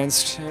safeguard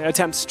against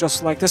attempts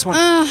just like this one.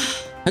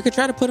 I could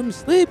try to put him to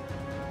sleep.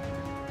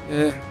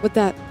 Would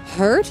that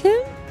hurt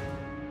him?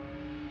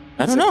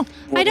 I don't know.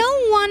 I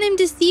don't want him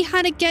to see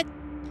how to get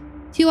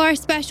to our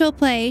special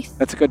place.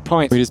 That's a good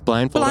point. We just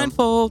blindfold him.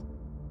 Blindfold.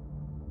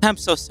 I'm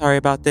so sorry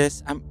about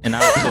this. And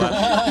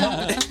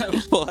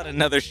I'll pull out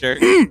another shirt.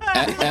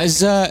 As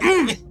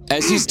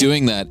he's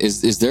doing that,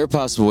 is there a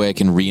possible way I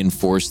can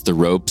reinforce the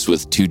ropes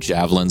with 2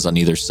 javelins on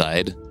either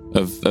side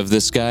of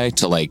this guy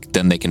to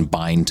then they can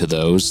bind to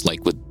those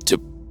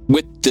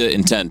with the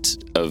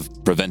intent of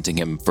preventing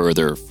him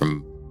further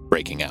from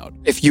breaking out?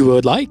 If you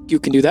would like, you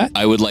can do that.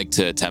 I would like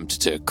to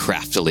attempt to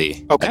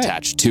craftily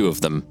attach 2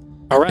 of them,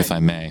 All right. if I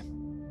may.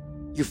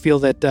 You feel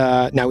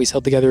that now he's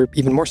held together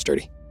even more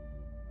sturdy.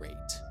 Great.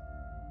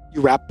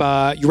 You wrap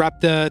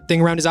the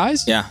thing around his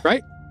eyes? Yeah.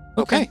 Right?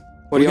 Okay.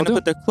 What Are do you y'all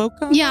gonna do? put the cloak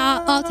on?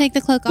 Yeah, I'll take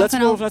the cloak off Let's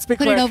and move. I'll Let's be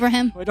put quick. it over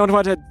him. We don't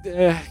want to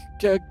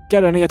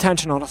get any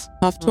attention on us.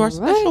 Off to our All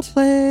special right.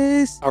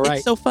 place. All right.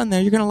 It's so fun there.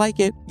 You're going to like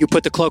it. You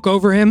put the cloak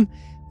over him.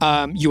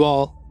 You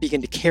all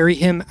begin to carry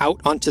him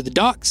out onto the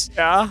docks.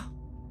 Yeah.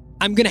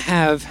 I'm going to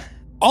have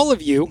all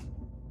of you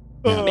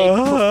make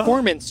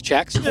performance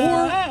checks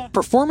or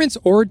performance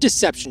or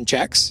deception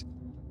checks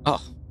Oh,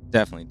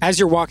 definitely. as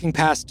you're walking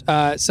past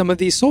some of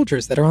these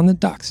soldiers that are on the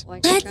docks.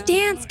 Like Let's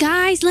dance,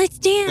 guys. Let's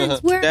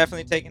dance. We're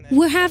Definitely taking that.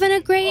 we're having a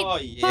great Oh,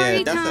 yeah.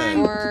 party That's time.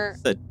 Or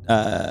a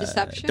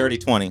deception? dirty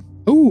 20.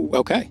 Ooh,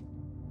 okay.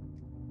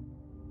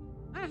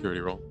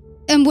 Security roll.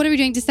 And what are we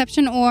doing?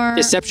 Deception or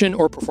Deception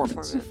or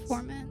performance.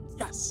 performance?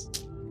 Yes.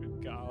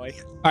 Good golly.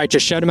 All right,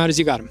 just shout them out as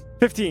you got them.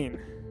 15.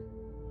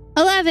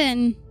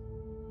 11.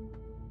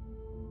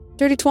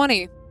 Dirty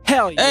 20.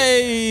 Hell yeah.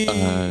 Hey!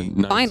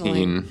 19.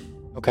 Finally.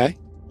 Okay.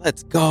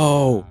 Let's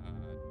go.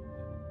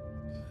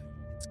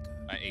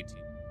 18.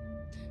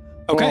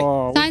 Okay.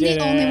 Oh, we I'm the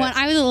did only it. one.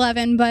 I was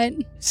 11, but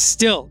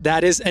Still,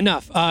 that is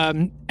enough.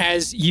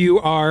 As you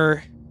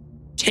are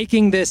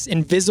taking this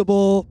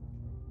invisible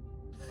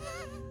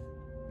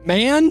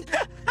man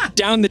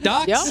down the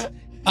docks, Yep.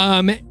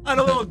 On a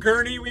little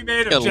gurney we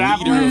made A of leader of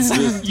javelins.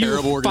 this you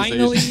terrible organization.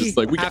 finally, is just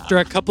like, we got after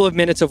a couple of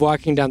minutes of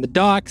walking down the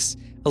docks,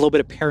 a little bit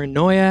of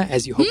paranoia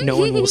as you hope no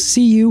one will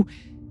see you,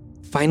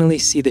 finally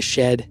see the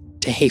shed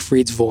to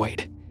Hayfried's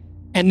Void.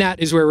 And that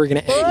is where we're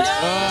going to end. We're going to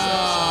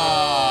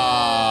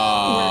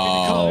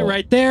call it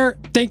right there.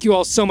 Thank you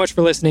all so much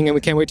for listening, and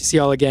we can't wait to see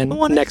you all again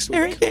next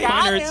week. Bye,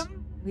 nerds.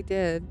 We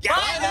did. bye,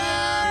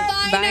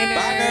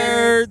 Bye,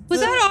 nerds. Was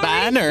that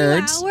already 2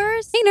 nerds.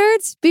 hours? Hey,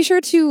 nerds, be sure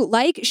to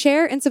like,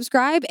 share, and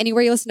subscribe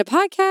anywhere you listen to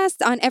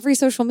podcasts on every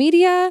social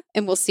media,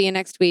 and we'll see you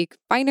next week.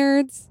 Bye,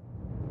 nerds.